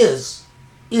point is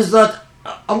that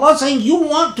Allah is saying, you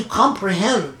want to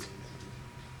comprehend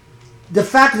the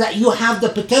fact that you have the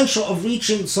potential of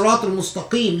reaching Sirat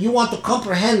al-Mustaqim. You want to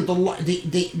comprehend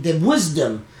the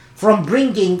wisdom from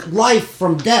bringing life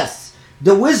from death,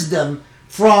 the wisdom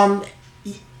from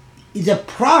the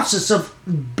process of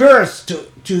birth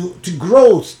to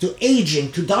growth, to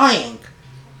aging, to dying.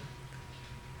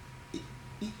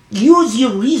 Use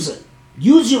your reason,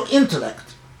 use your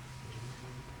intellect.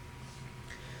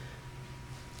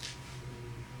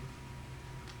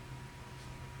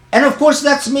 And of course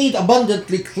that's made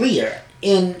abundantly clear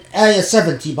in Ayah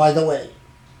 70, by the way.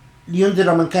 لِيُنذِرَ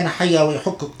مَنْ كَانَ حَيًّا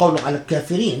وَيَحُقَّ الْقَوْلُ عَلَى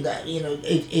الْكَافِرِينَ. That,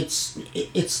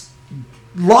 it's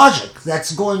logic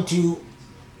that's going to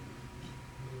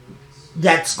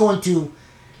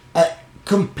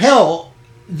compel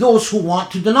those who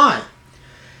want to deny.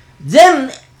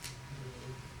 Then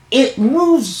it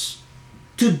moves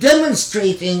to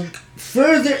demonstrating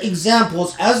further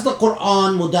examples, as the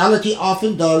Quran modality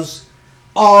often does,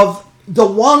 of the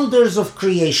wonders of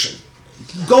creation,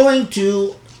 going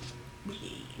to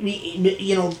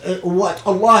what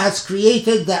Allah has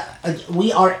created, that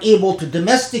we are able to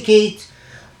domesticate,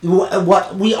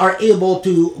 what we are able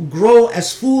to grow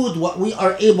as food, what we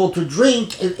are able to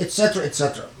drink, etc.,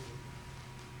 etc.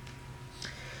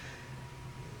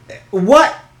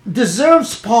 What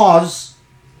deserves pause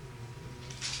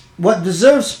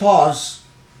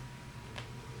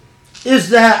is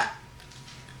that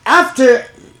after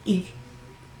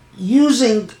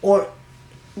using or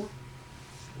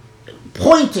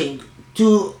pointing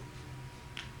to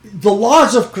the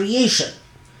laws of creation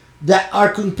that are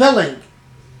compelling,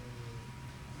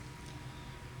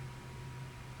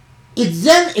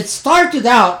 it started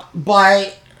out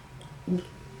by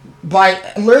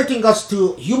alerting us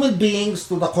to human beings,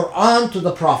 to the Quran, to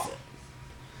the Prophet.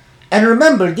 And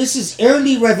remember, this is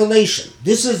early revelation.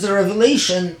 This is the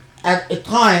revelation at a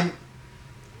time,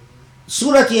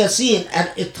 Surah Yasin,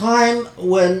 at a time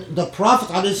when the Prophet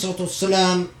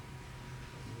ﷺ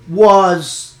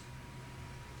was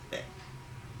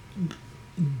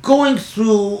going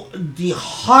through the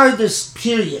hardest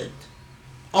period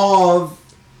of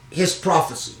his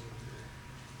prophecy.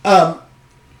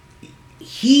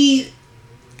 He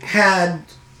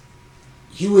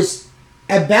was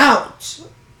about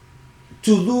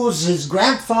to lose his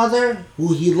grandfather,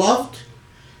 who he loved,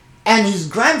 and his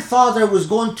grandfather was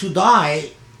going to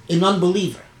die an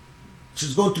unbeliever, which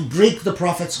is going to break the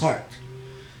Prophet's heart.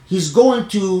 He's going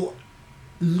to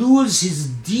lose his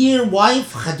dear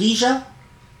wife, Khadija,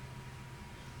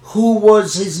 who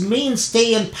was his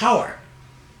mainstay in power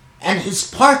and his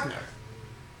partner.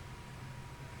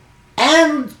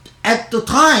 And at the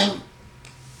time,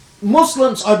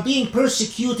 Muslims are being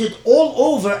persecuted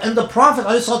all over, and the Prophet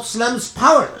ﷺ is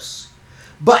powerless.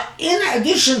 But in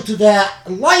addition to that,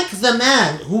 like the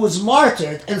man who was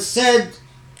martyred and said,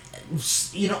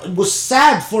 was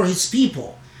sad for his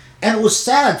people, and was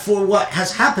sad for what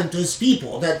has happened to his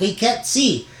people, that they can't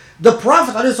see, the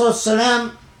Prophet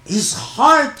ﷺ, his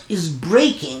heart is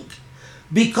breaking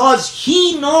because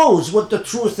he knows what the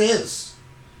truth is.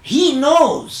 He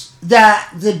knows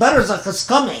that the barzakh is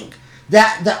coming,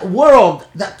 that world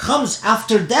that comes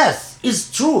after death is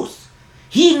truth.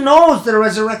 He knows the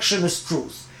resurrection is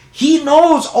truth. He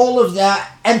knows all of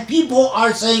that, and people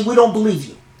are saying, we don't believe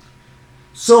you.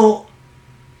 So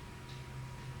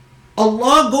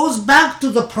Allah goes back to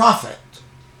the Prophet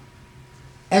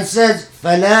and says,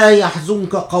 فَلَا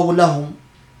يَحْزُنْكَ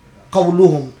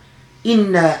قَوْلُهُمْ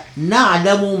إِنَّا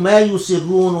نَعْلَمُ مَا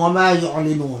يُسِرُّونَ وَمَا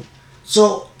يُعْلِنُونَ.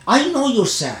 So I know you're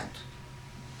sad,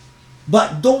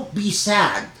 but don't be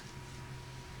sad,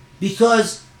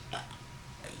 because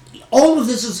all of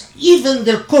this is, even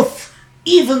their kufr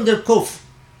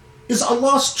is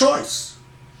Allah's choice.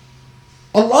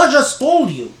 Allah just told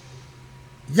you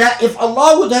that if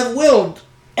Allah would have willed,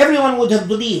 everyone would have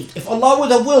believed. If Allah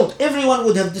would have willed, everyone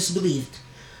would have disbelieved.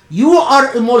 You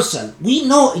are a mursal. We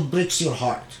know it breaks your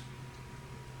heart.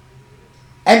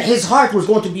 And his heart was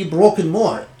going to be broken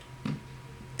more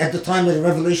at the time of the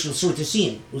revelation of Surah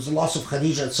Yasin, was the loss of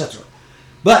Khadija, etc.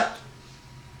 But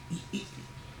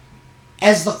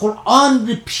as the Quran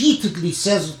repeatedly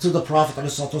says to the Prophet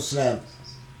ﷺ,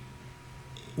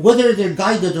 whether they're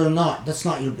guided or not, that's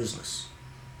not your business.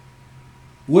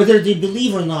 Whether they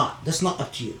believe or not, that's not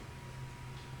up to you.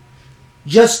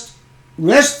 Just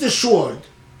rest assured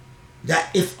that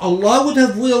if Allah would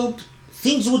have willed,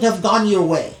 things would have gone your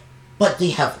way, but they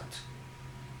haven't.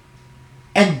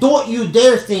 And don't you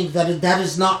dare think that that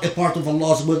is not a part of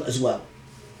Allah's will as well.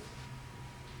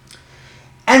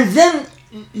 And then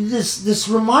this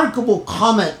remarkable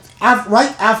comment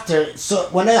right after, so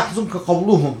وَلَا يَحْزُنْكَ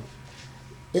قَوْلُهُمْ,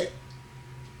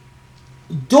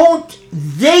 don't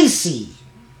they see,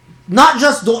 not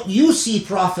just don't you see,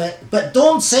 Prophet, but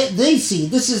don't say they see.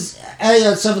 This is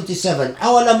ayah 77.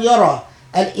 أَوَلَمْ يَرَى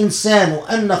الْإِنسَانُ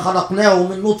أَنَّ خَلَقْنَاهُ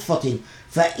مِنْ نُطْفَةٍ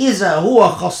فَإِذَا هُوَ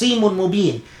خَصِيمٌ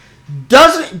مُبِينٌ.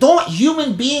 Don't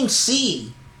human beings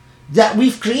see that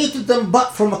we've created them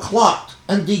but from a clot,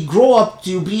 and they grow up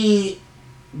to be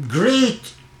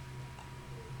great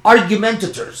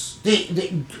argumentators.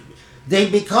 They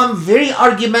become very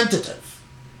argumentative.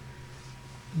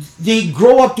 They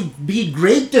grow up to be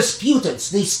great disputants.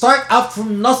 They start out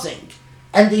from nothing,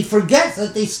 and they forget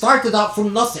that they started out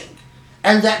from nothing,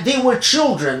 and that they were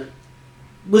children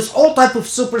with all type of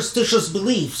superstitious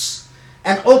beliefs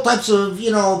and all types of,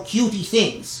 cutie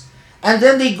things. And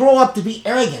then they grow up to be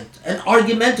arrogant and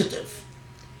argumentative.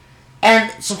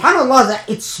 And subhanAllah, that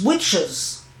it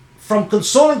switches from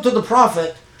consoling to the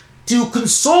Prophet to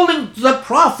consoling the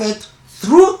Prophet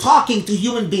through talking to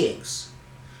human beings,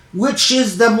 which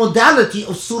is the modality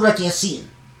of Surah Yasin.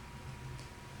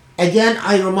 Again,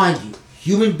 I remind you,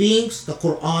 human beings, the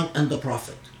Quran, and the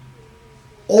Prophet.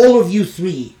 All of you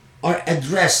three are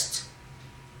addressed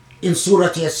in Surah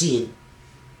Yasin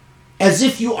as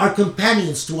if you are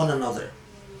companions to one another.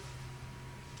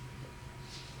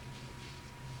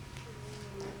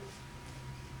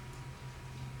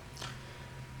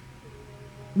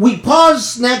 We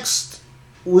pause next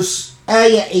with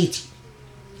ayah 80.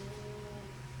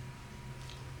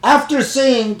 After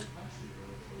saying,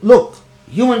 look,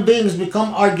 human beings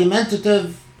become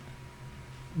argumentative.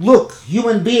 Look,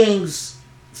 human beings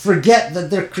forget that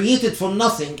they're created from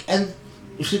nothing. And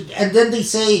then they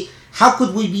say, how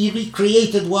could we be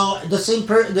recreated? Well, the same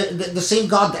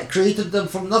God that created them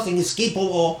from nothing is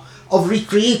capable of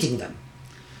recreating them.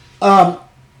 مَنْ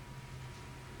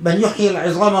يُحْيِي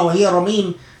الْعِظَامَ وَهِيَ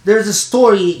رَمِيمٌ. There's a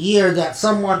story here that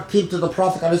someone came to the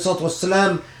Prophet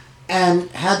ﷺ and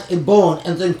had a bone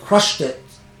and then crushed it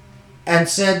and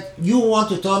said, you want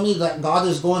to tell me that God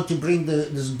is going to bring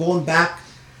this bone back?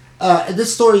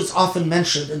 This story is often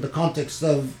mentioned in the context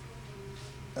of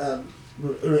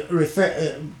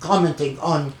commenting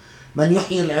on مَنْ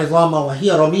يُحْيِي الْعِظَامَ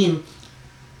وَهِيَ رَمِيمٌ,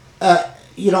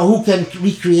 who can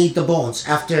recreate the bones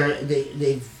after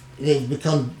they've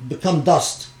become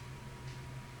dust.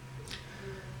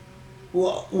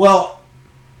 Well,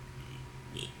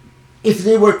 if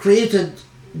they were created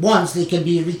once, they can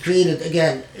be recreated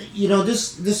again.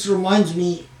 This reminds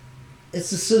me.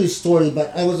 It's a silly story,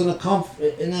 but I was in a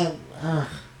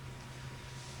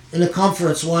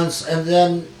conference once, and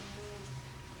then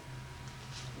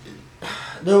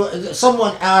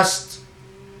someone asked.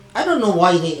 I don't know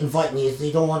why they invite me if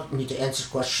they don't want me to answer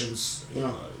questions.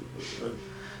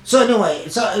 So anyway,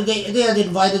 they had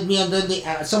invited me, and then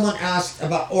someone asked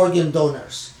about organ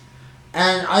donors,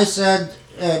 and I said,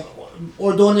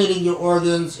 or donating your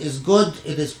organs is good.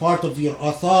 It is part of your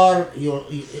athar,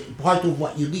 part of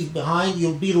what you leave behind.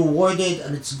 You'll be rewarded,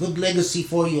 and it's a good legacy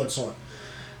for you, and so on.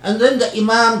 And then the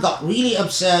Imam got really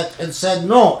upset and said,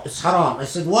 no, it's haram. I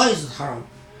said, why is it haram?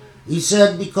 He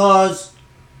said, because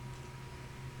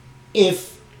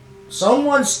if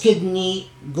someone's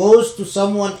kidney goes to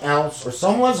someone else, or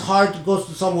someone's heart goes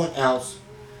to someone else,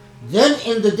 then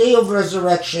in the day of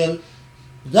resurrection,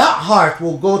 that heart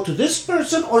will go to this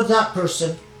person or that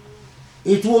person.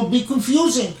 It will be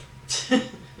confusing.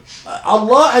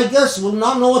 Allah, I guess, will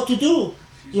not know what to do.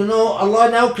 Allah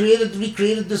now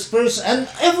recreated this person, and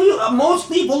most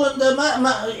people in the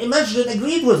masjid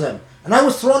agreed with him, and I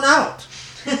was thrown out.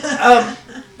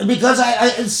 Because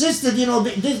I insisted,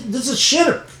 this is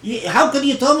shirk. How can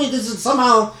you tell me this is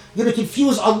somehow going to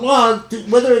confuse Allah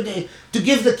whether to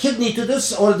give the kidney to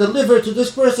this or the liver to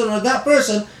this person or that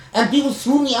person? And people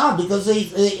threw me out because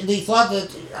they thought that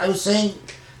I was saying,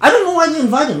 I don't know why they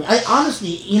invited me. I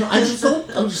honestly, I just don't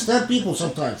understand people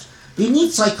sometimes. They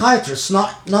need psychiatrists,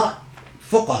 not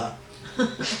fuqaha.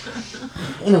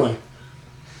 Anyway.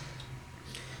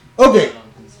 Okay.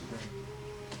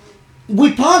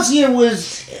 We pause here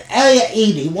with ayah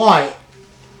 80. Why?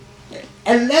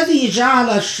 الذي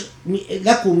جعل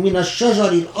لكم من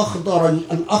الشجر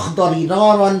الأخضر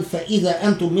نارا فإذا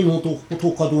أنتم منه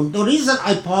توقدون. The reason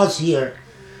I pause here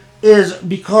is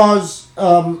because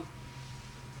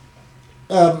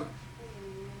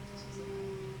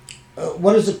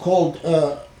what is it called?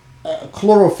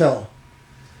 Chlorophyll.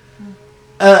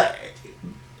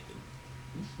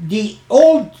 The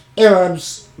old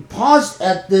Arabs paused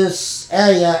at this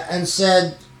ayah and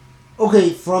said, okay,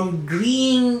 from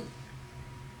green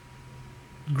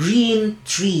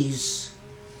trees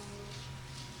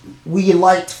we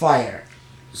light fire.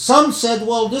 Some said,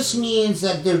 well, this means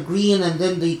that they're green and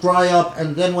then they dry up,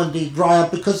 and then when they dry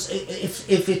up, because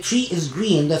if a tree is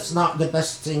green, that's not the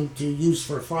best thing to use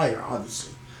for fire,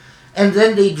 obviously. And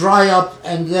then they dry up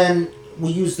and then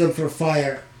we use them for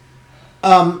fire.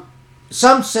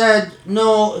 Some said,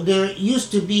 no, there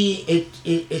used to be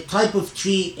a type of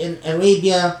tree in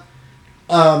Arabia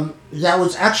that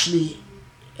was actually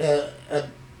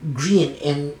green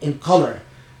in color,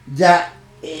 that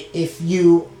if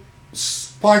you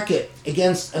spark it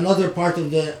against another part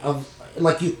of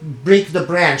like you break the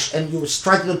branch and you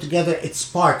strike them together, it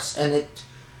sparks and it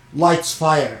lights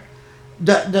fire.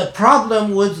 The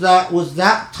problem with that was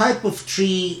that type of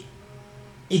tree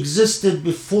existed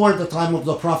before the time of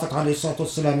the Prophet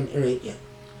ﷺ in Arabia.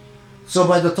 So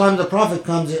by the time the Prophet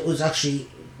comes, it was actually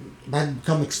had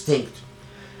become extinct.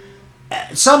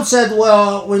 Some said,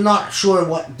 well, we're not sure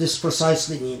what this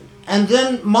precisely means. And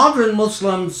then modern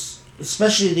Muslims,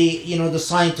 especially the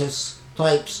scientists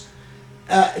types,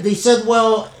 they said,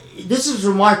 well, this is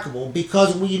remarkable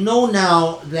because we know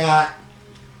now that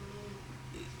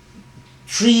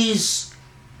trees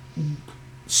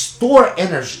store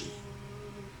energy,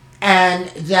 and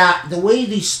that the way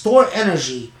they store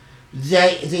energy,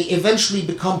 they eventually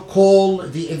become coal,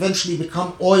 they eventually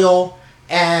become oil,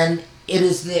 and it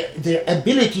is their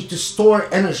ability to store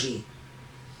energy,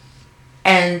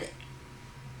 and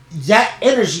that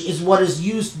energy is what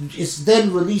is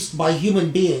then released by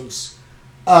human beings,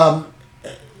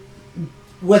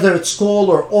 whether it's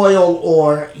coal or oil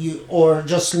or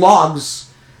just logs.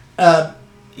 The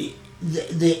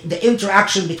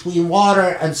interaction between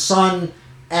water and sun,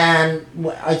 and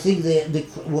I think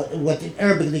what in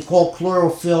Arabic they call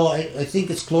chlorophyll, I think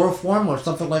it's chloroform or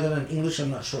something like that in English,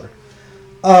 I'm not sure.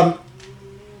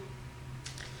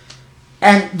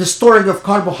 And the storing of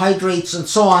carbohydrates and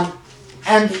so on.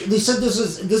 And they said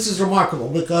this is remarkable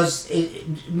because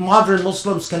modern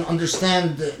Muslims can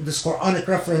understand this Quranic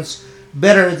reference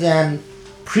better than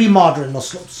pre-modern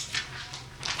Muslims.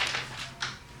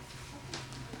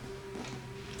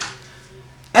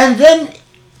 And then,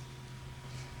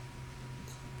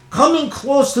 coming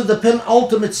close to the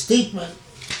penultimate statement,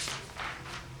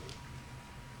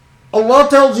 Allah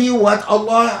tells you what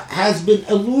Allah has been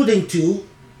alluding to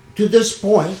this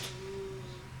point.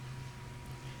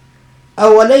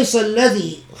 أوليس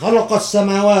الذي خلق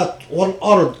السماوات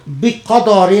والأرض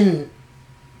بقدر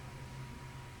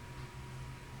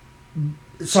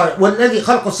والذي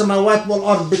خلق السماوات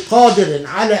والأرض بقادر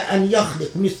على أن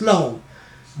يخلق مثلهم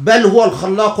بل هو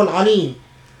الخلاق العليم.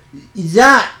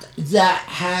 That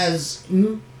has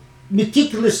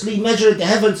meticulously measured the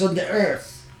heavens and the earth,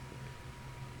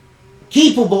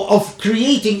 capable of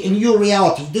creating a new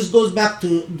reality. This goes back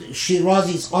to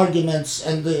Shirazi's arguments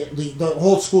and the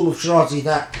whole school of Shirazi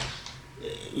that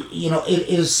it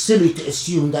is silly to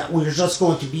assume that we're just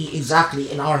going to be exactly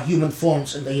in our human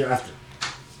forms in the hereafter.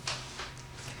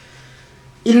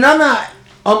 إنما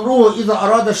أمره إذا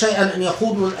أراد شيئا أن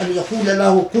يقول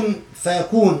له كن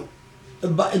فيكون.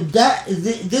 But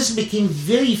this became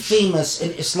very famous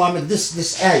in Islamic,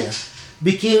 this ayah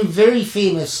became very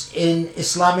famous in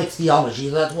Islamic theology,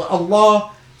 that when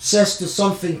Allah says to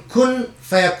something, kun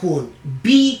fayakun,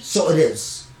 be, so it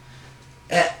is.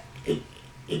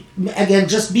 Again,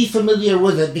 just be familiar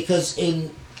with it, because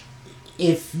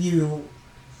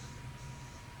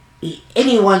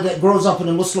anyone that grows up in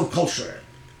a Muslim culture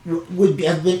would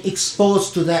have been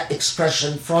exposed to that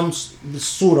expression from the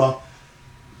surah,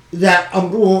 that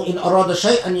amruhu in arada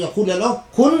shay'an yaqul lahu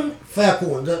kun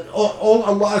fayakun, that all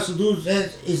Allah has to do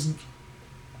is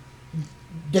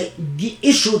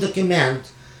issue the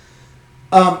command.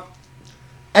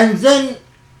 And then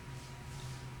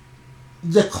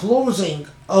the closing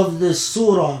of this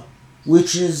surah,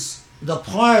 which is the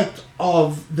part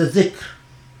of the dhikr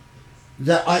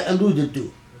that I alluded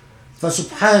to,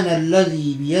 فَسُبْحَانَ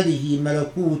الَّذِي بِيَدِهِ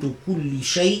مَلَكُوتُ كُلِّ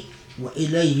شَيْءٍ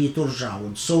وَإِلَيْهِ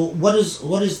تُرْجَعُونَ. So what is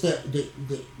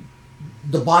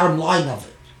the bottom line of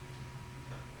it?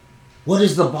 What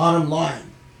is the bottom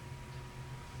line?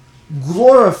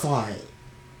 Glorify,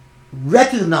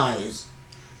 recognize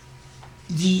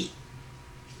the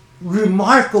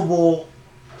remarkable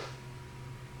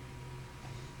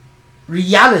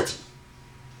reality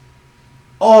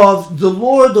of the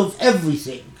Lord of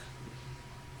everything.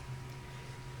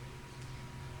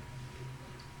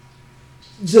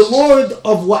 The Lord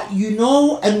of what you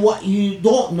know and what you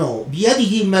don't know.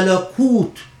 بيده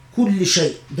ملكوت كل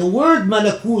شيء. The word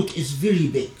malakut is very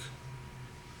big.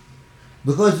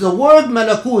 Because the word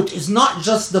malakut is not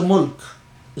just the mulk.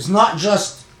 It's not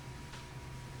just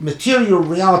material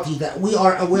reality that we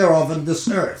are aware of in this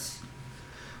earth.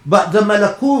 But the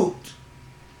malakut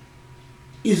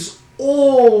is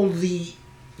all the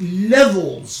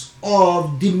levels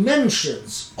of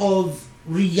dimensions of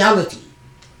reality.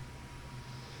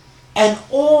 And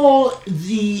all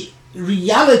the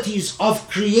realities of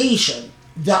creation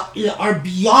that are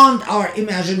beyond our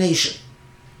imagination.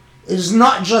 It is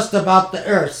not just about the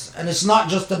earth, and it's not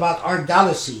just about our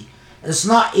galaxy. It's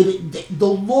not the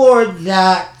Lord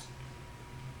that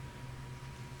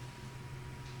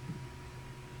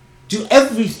to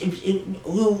everything,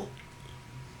 who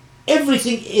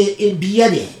everything in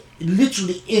biyadih,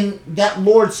 literally in that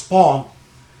Lord's palm.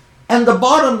 And the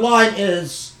bottom line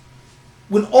is,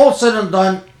 when all said and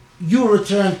done, you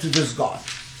return to this God.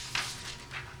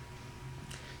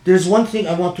 There's one thing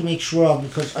I want to make sure of,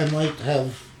 because I might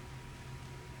have,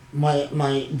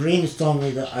 my brain is telling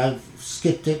me that I've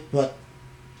skipped it, but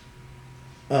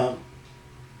I'm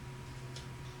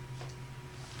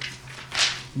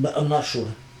not sure.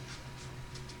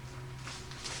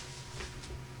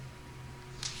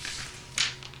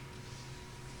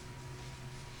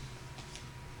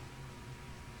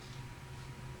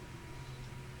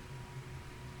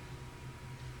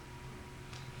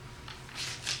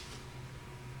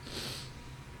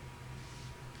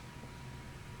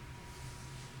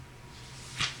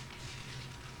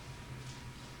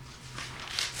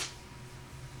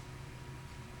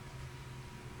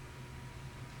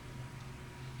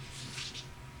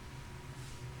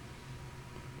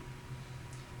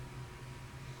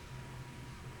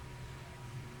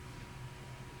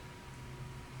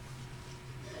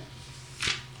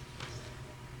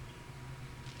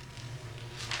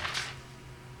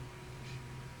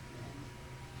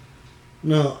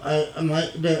 No,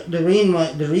 the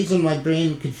reason my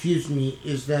brain confused me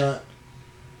is that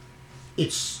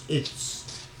it's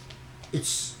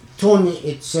tone,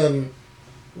 it's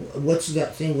what's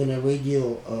that thing when a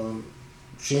radio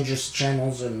changes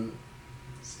channels and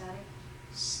Static.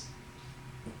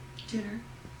 Tuner.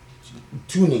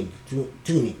 tuning,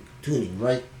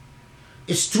 right?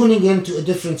 It's tuning into a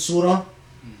different surah,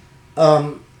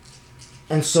 and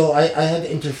so I had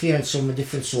interference from a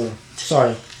different surah.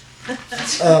 Sorry.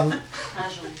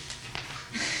 Casually.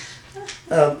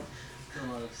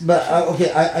 But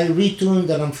okay, I retuned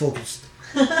and I'm focused.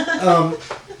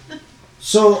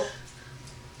 So,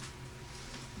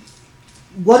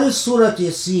 what is Surah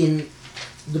Yasin?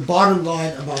 The bottom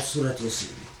line about Surah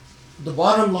Yasin. The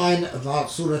bottom line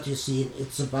about Surah Yasin,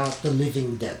 it's about the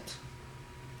living dead.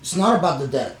 It's not about the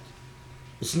dead.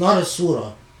 It's not a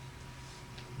surah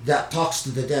that talks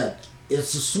to the dead.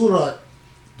 It's a surah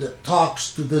that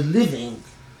talks to the living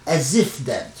as if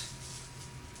dead.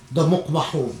 The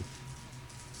muqmahun.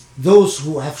 Those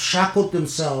who have shackled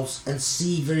themselves and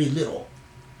see very little.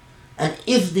 And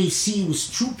if they see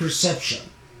with true perception,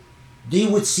 they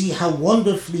would see how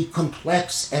wonderfully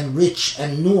complex and rich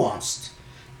and nuanced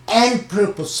and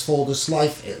purposeful this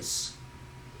life is.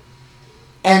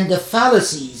 And the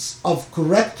fallacies of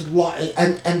correct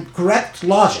correct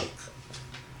logic,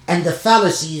 and the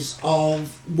fallacies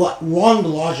of what wrong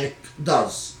logic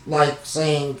does, like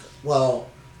saying, well,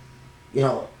 you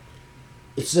know,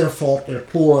 it's their fault, they're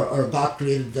poor, or God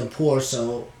created them poor,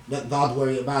 so let God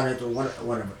worry about it, or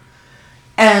whatever.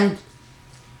 And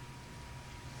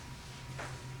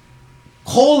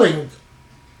calling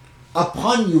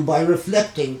upon you by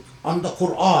reflecting on the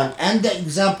Quran and the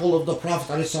example of the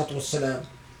Prophet ﷺ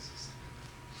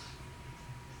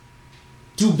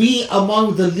to be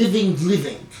among the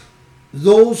living,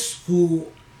 those who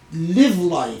live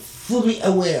life fully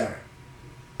aware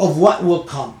of what will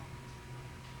come.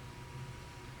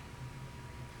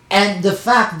 And the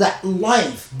fact that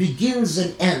life begins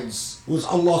and ends with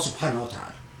Allah subhanahu wa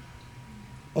ta'ala.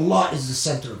 Allah is the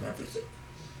center of everything.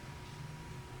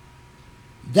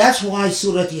 That's why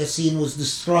Surah Yasin was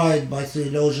described by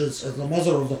theologians as the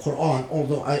mother of the Quran,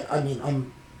 although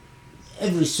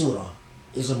every surah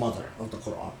is a mother of the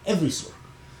Quran, every surah.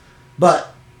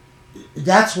 But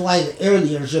that's why the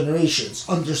earlier generations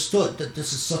understood that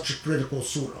this is such a critical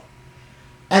surah.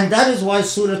 And that is why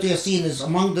Surah Yasin is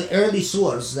among the early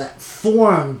surahs that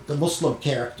formed the Muslim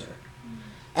character.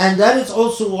 And that is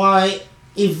also why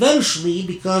eventually,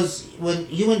 because when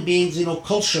human beings,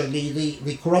 culturally,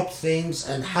 they corrupt things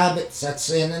and habit sets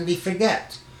in and they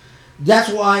forget. That's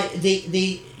why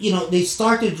they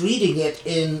started reading it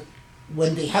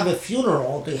when they have a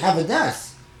funeral, they have a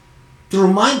death, to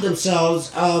remind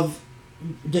themselves of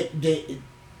that,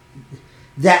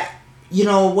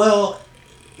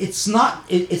 it's not,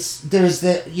 there's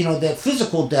the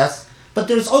physical death, but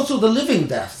there's also the living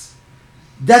death.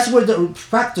 That's where the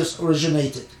practice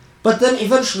originated. But then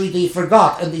eventually they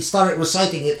forgot and they started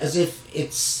reciting it as if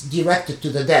it's directed to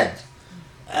the dead.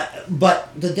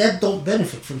 But the dead don't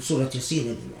benefit from Surah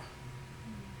Yasin anymore.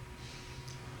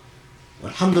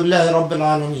 Alhamdulillah Rabbil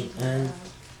Alameen. And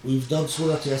we've done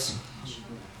Surah Yasin.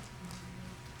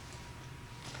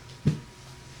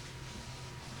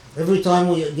 Every time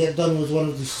we get done with one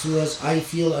of these surahs, I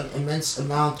feel an immense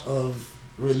amount of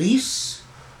release,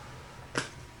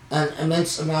 an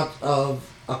immense amount of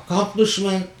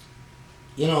accomplishment.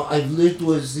 I've lived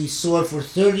with these surahs for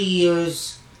 30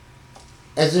 years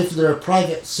as if they're a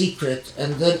private secret,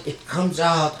 and then it comes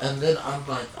out, and then I'm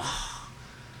like,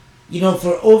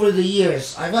 for over the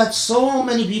years, I've had so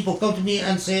many people come to me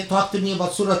and talk to me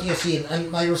about Surah Yasin, and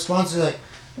my response is like,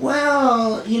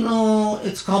 well,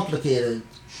 it's complicated.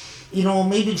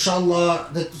 Maybe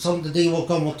inshallah that the day will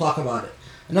come, we'll talk about it.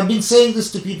 And I've been saying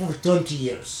this to people for 20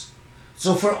 years.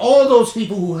 So for all those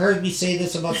people who heard me say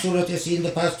this about Surah Yasin in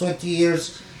the past 20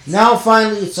 years, now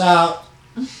finally it's out.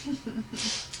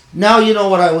 Now you know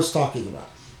what I was talking about.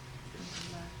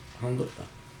 Alhamdulillah.